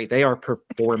library. They are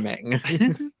performing.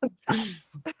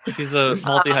 She's a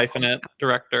multi-hyphenate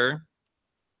director.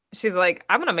 She's like,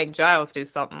 I'm gonna make Giles do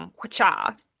something.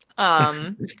 Wha-cha.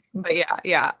 But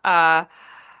yeah.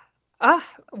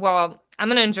 Well, I'm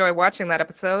gonna enjoy watching that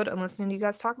episode and listening to you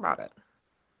guys talk about it.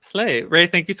 Slay. Ray,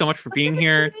 thank you so much for being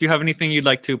here. Do you have anything you'd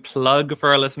like to plug for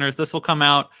our listeners? This will come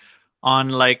out on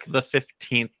like the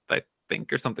 15th, I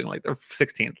think, or something like that.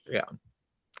 16th. Yeah.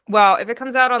 Well, if it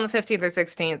comes out on the 15th or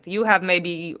 16th, you have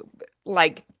maybe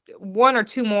like 1 or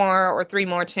 2 more or 3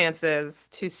 more chances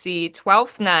to see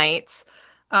 12th Night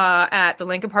at the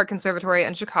Lincoln Park Conservatory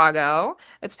in Chicago.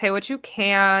 It's pay what you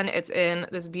can. It's in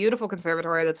this beautiful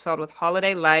conservatory that's filled with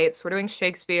holiday lights. We're doing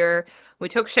Shakespeare. We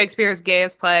took Shakespeare's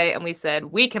gayest play and we said,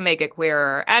 we can make it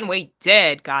queerer. And we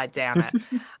did, God damn it.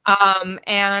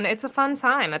 And it's a fun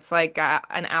time. It's like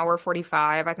an hour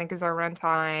 45, I think is our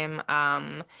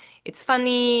runtime. It's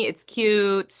funny. It's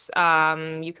cute.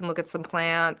 You can look at some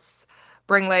plants.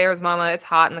 Bring layers, mama. It's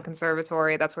hot in the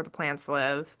conservatory. That's where the plants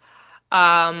live.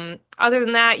 Other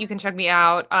than that, you can check me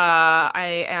out.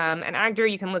 I am an actor.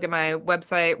 You can look at my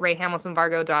website,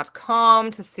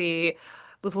 rayhamiltonvargo.com, to see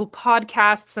little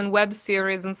podcasts and web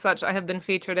series and such I have been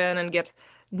featured in and get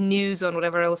news on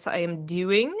whatever else I am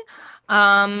doing.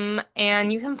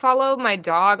 And you can follow my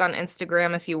dog on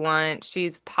Instagram if you want.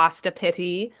 She's Pasta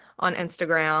Pitty on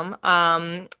Instagram.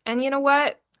 And you know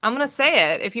what? I'm going to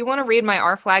say it. If you want to read my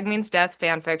Our Flag Means Death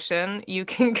fan fiction, you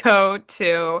can go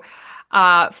to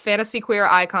Fantasy Queer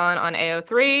Icon on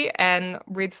AO3 and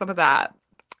read some of that.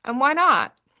 And why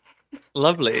not?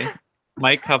 Lovely.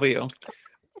 Mike, how about you?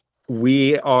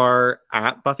 We are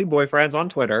at Buffy Boyfriends on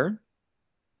Twitter.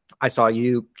 I saw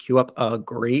you queue up a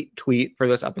great tweet for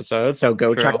this episode, so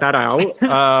go check that out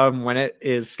when it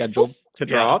is scheduled to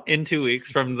drop. In 2 weeks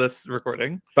from this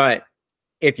recording. But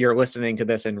if you're listening to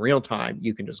this in real time,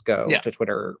 you can just go to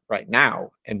Twitter right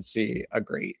now and see a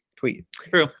great tweet.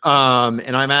 True.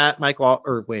 And I'm at Mike Law,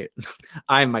 or wait,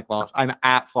 I'm Mike Lawless. I'm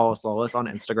at Flawless Lawless on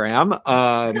Instagram.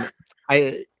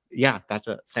 That's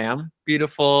it. Sam?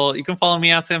 Beautiful. You can follow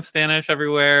me at Sam Stanish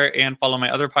everywhere and follow my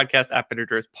other podcast at Bitter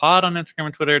Jurors Pod on Instagram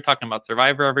and Twitter, talking about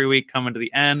Survivor every week, coming to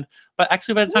the end. But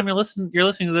actually, by the time you're listening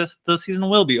to this, the season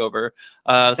will be over.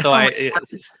 So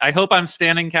I hope I'm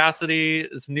standing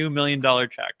Cassidy's new $1 million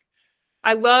check.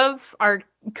 I love our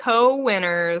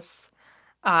co-winners,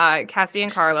 Cassidy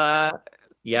and Carla.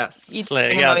 Yes.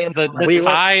 Slay. Yeah, the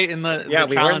tie in the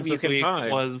challenge this week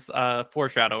was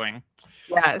foreshadowing.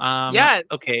 Yes. Yes.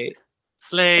 Okay.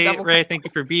 Slay, Ray, thank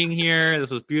you for being here. This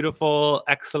was beautiful,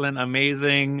 excellent,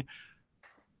 amazing.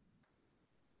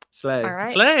 Slay. All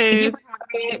right. Slay. Thank you for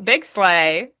having me. Big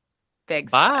slay. Big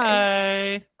slay.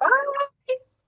 Bye. Bye.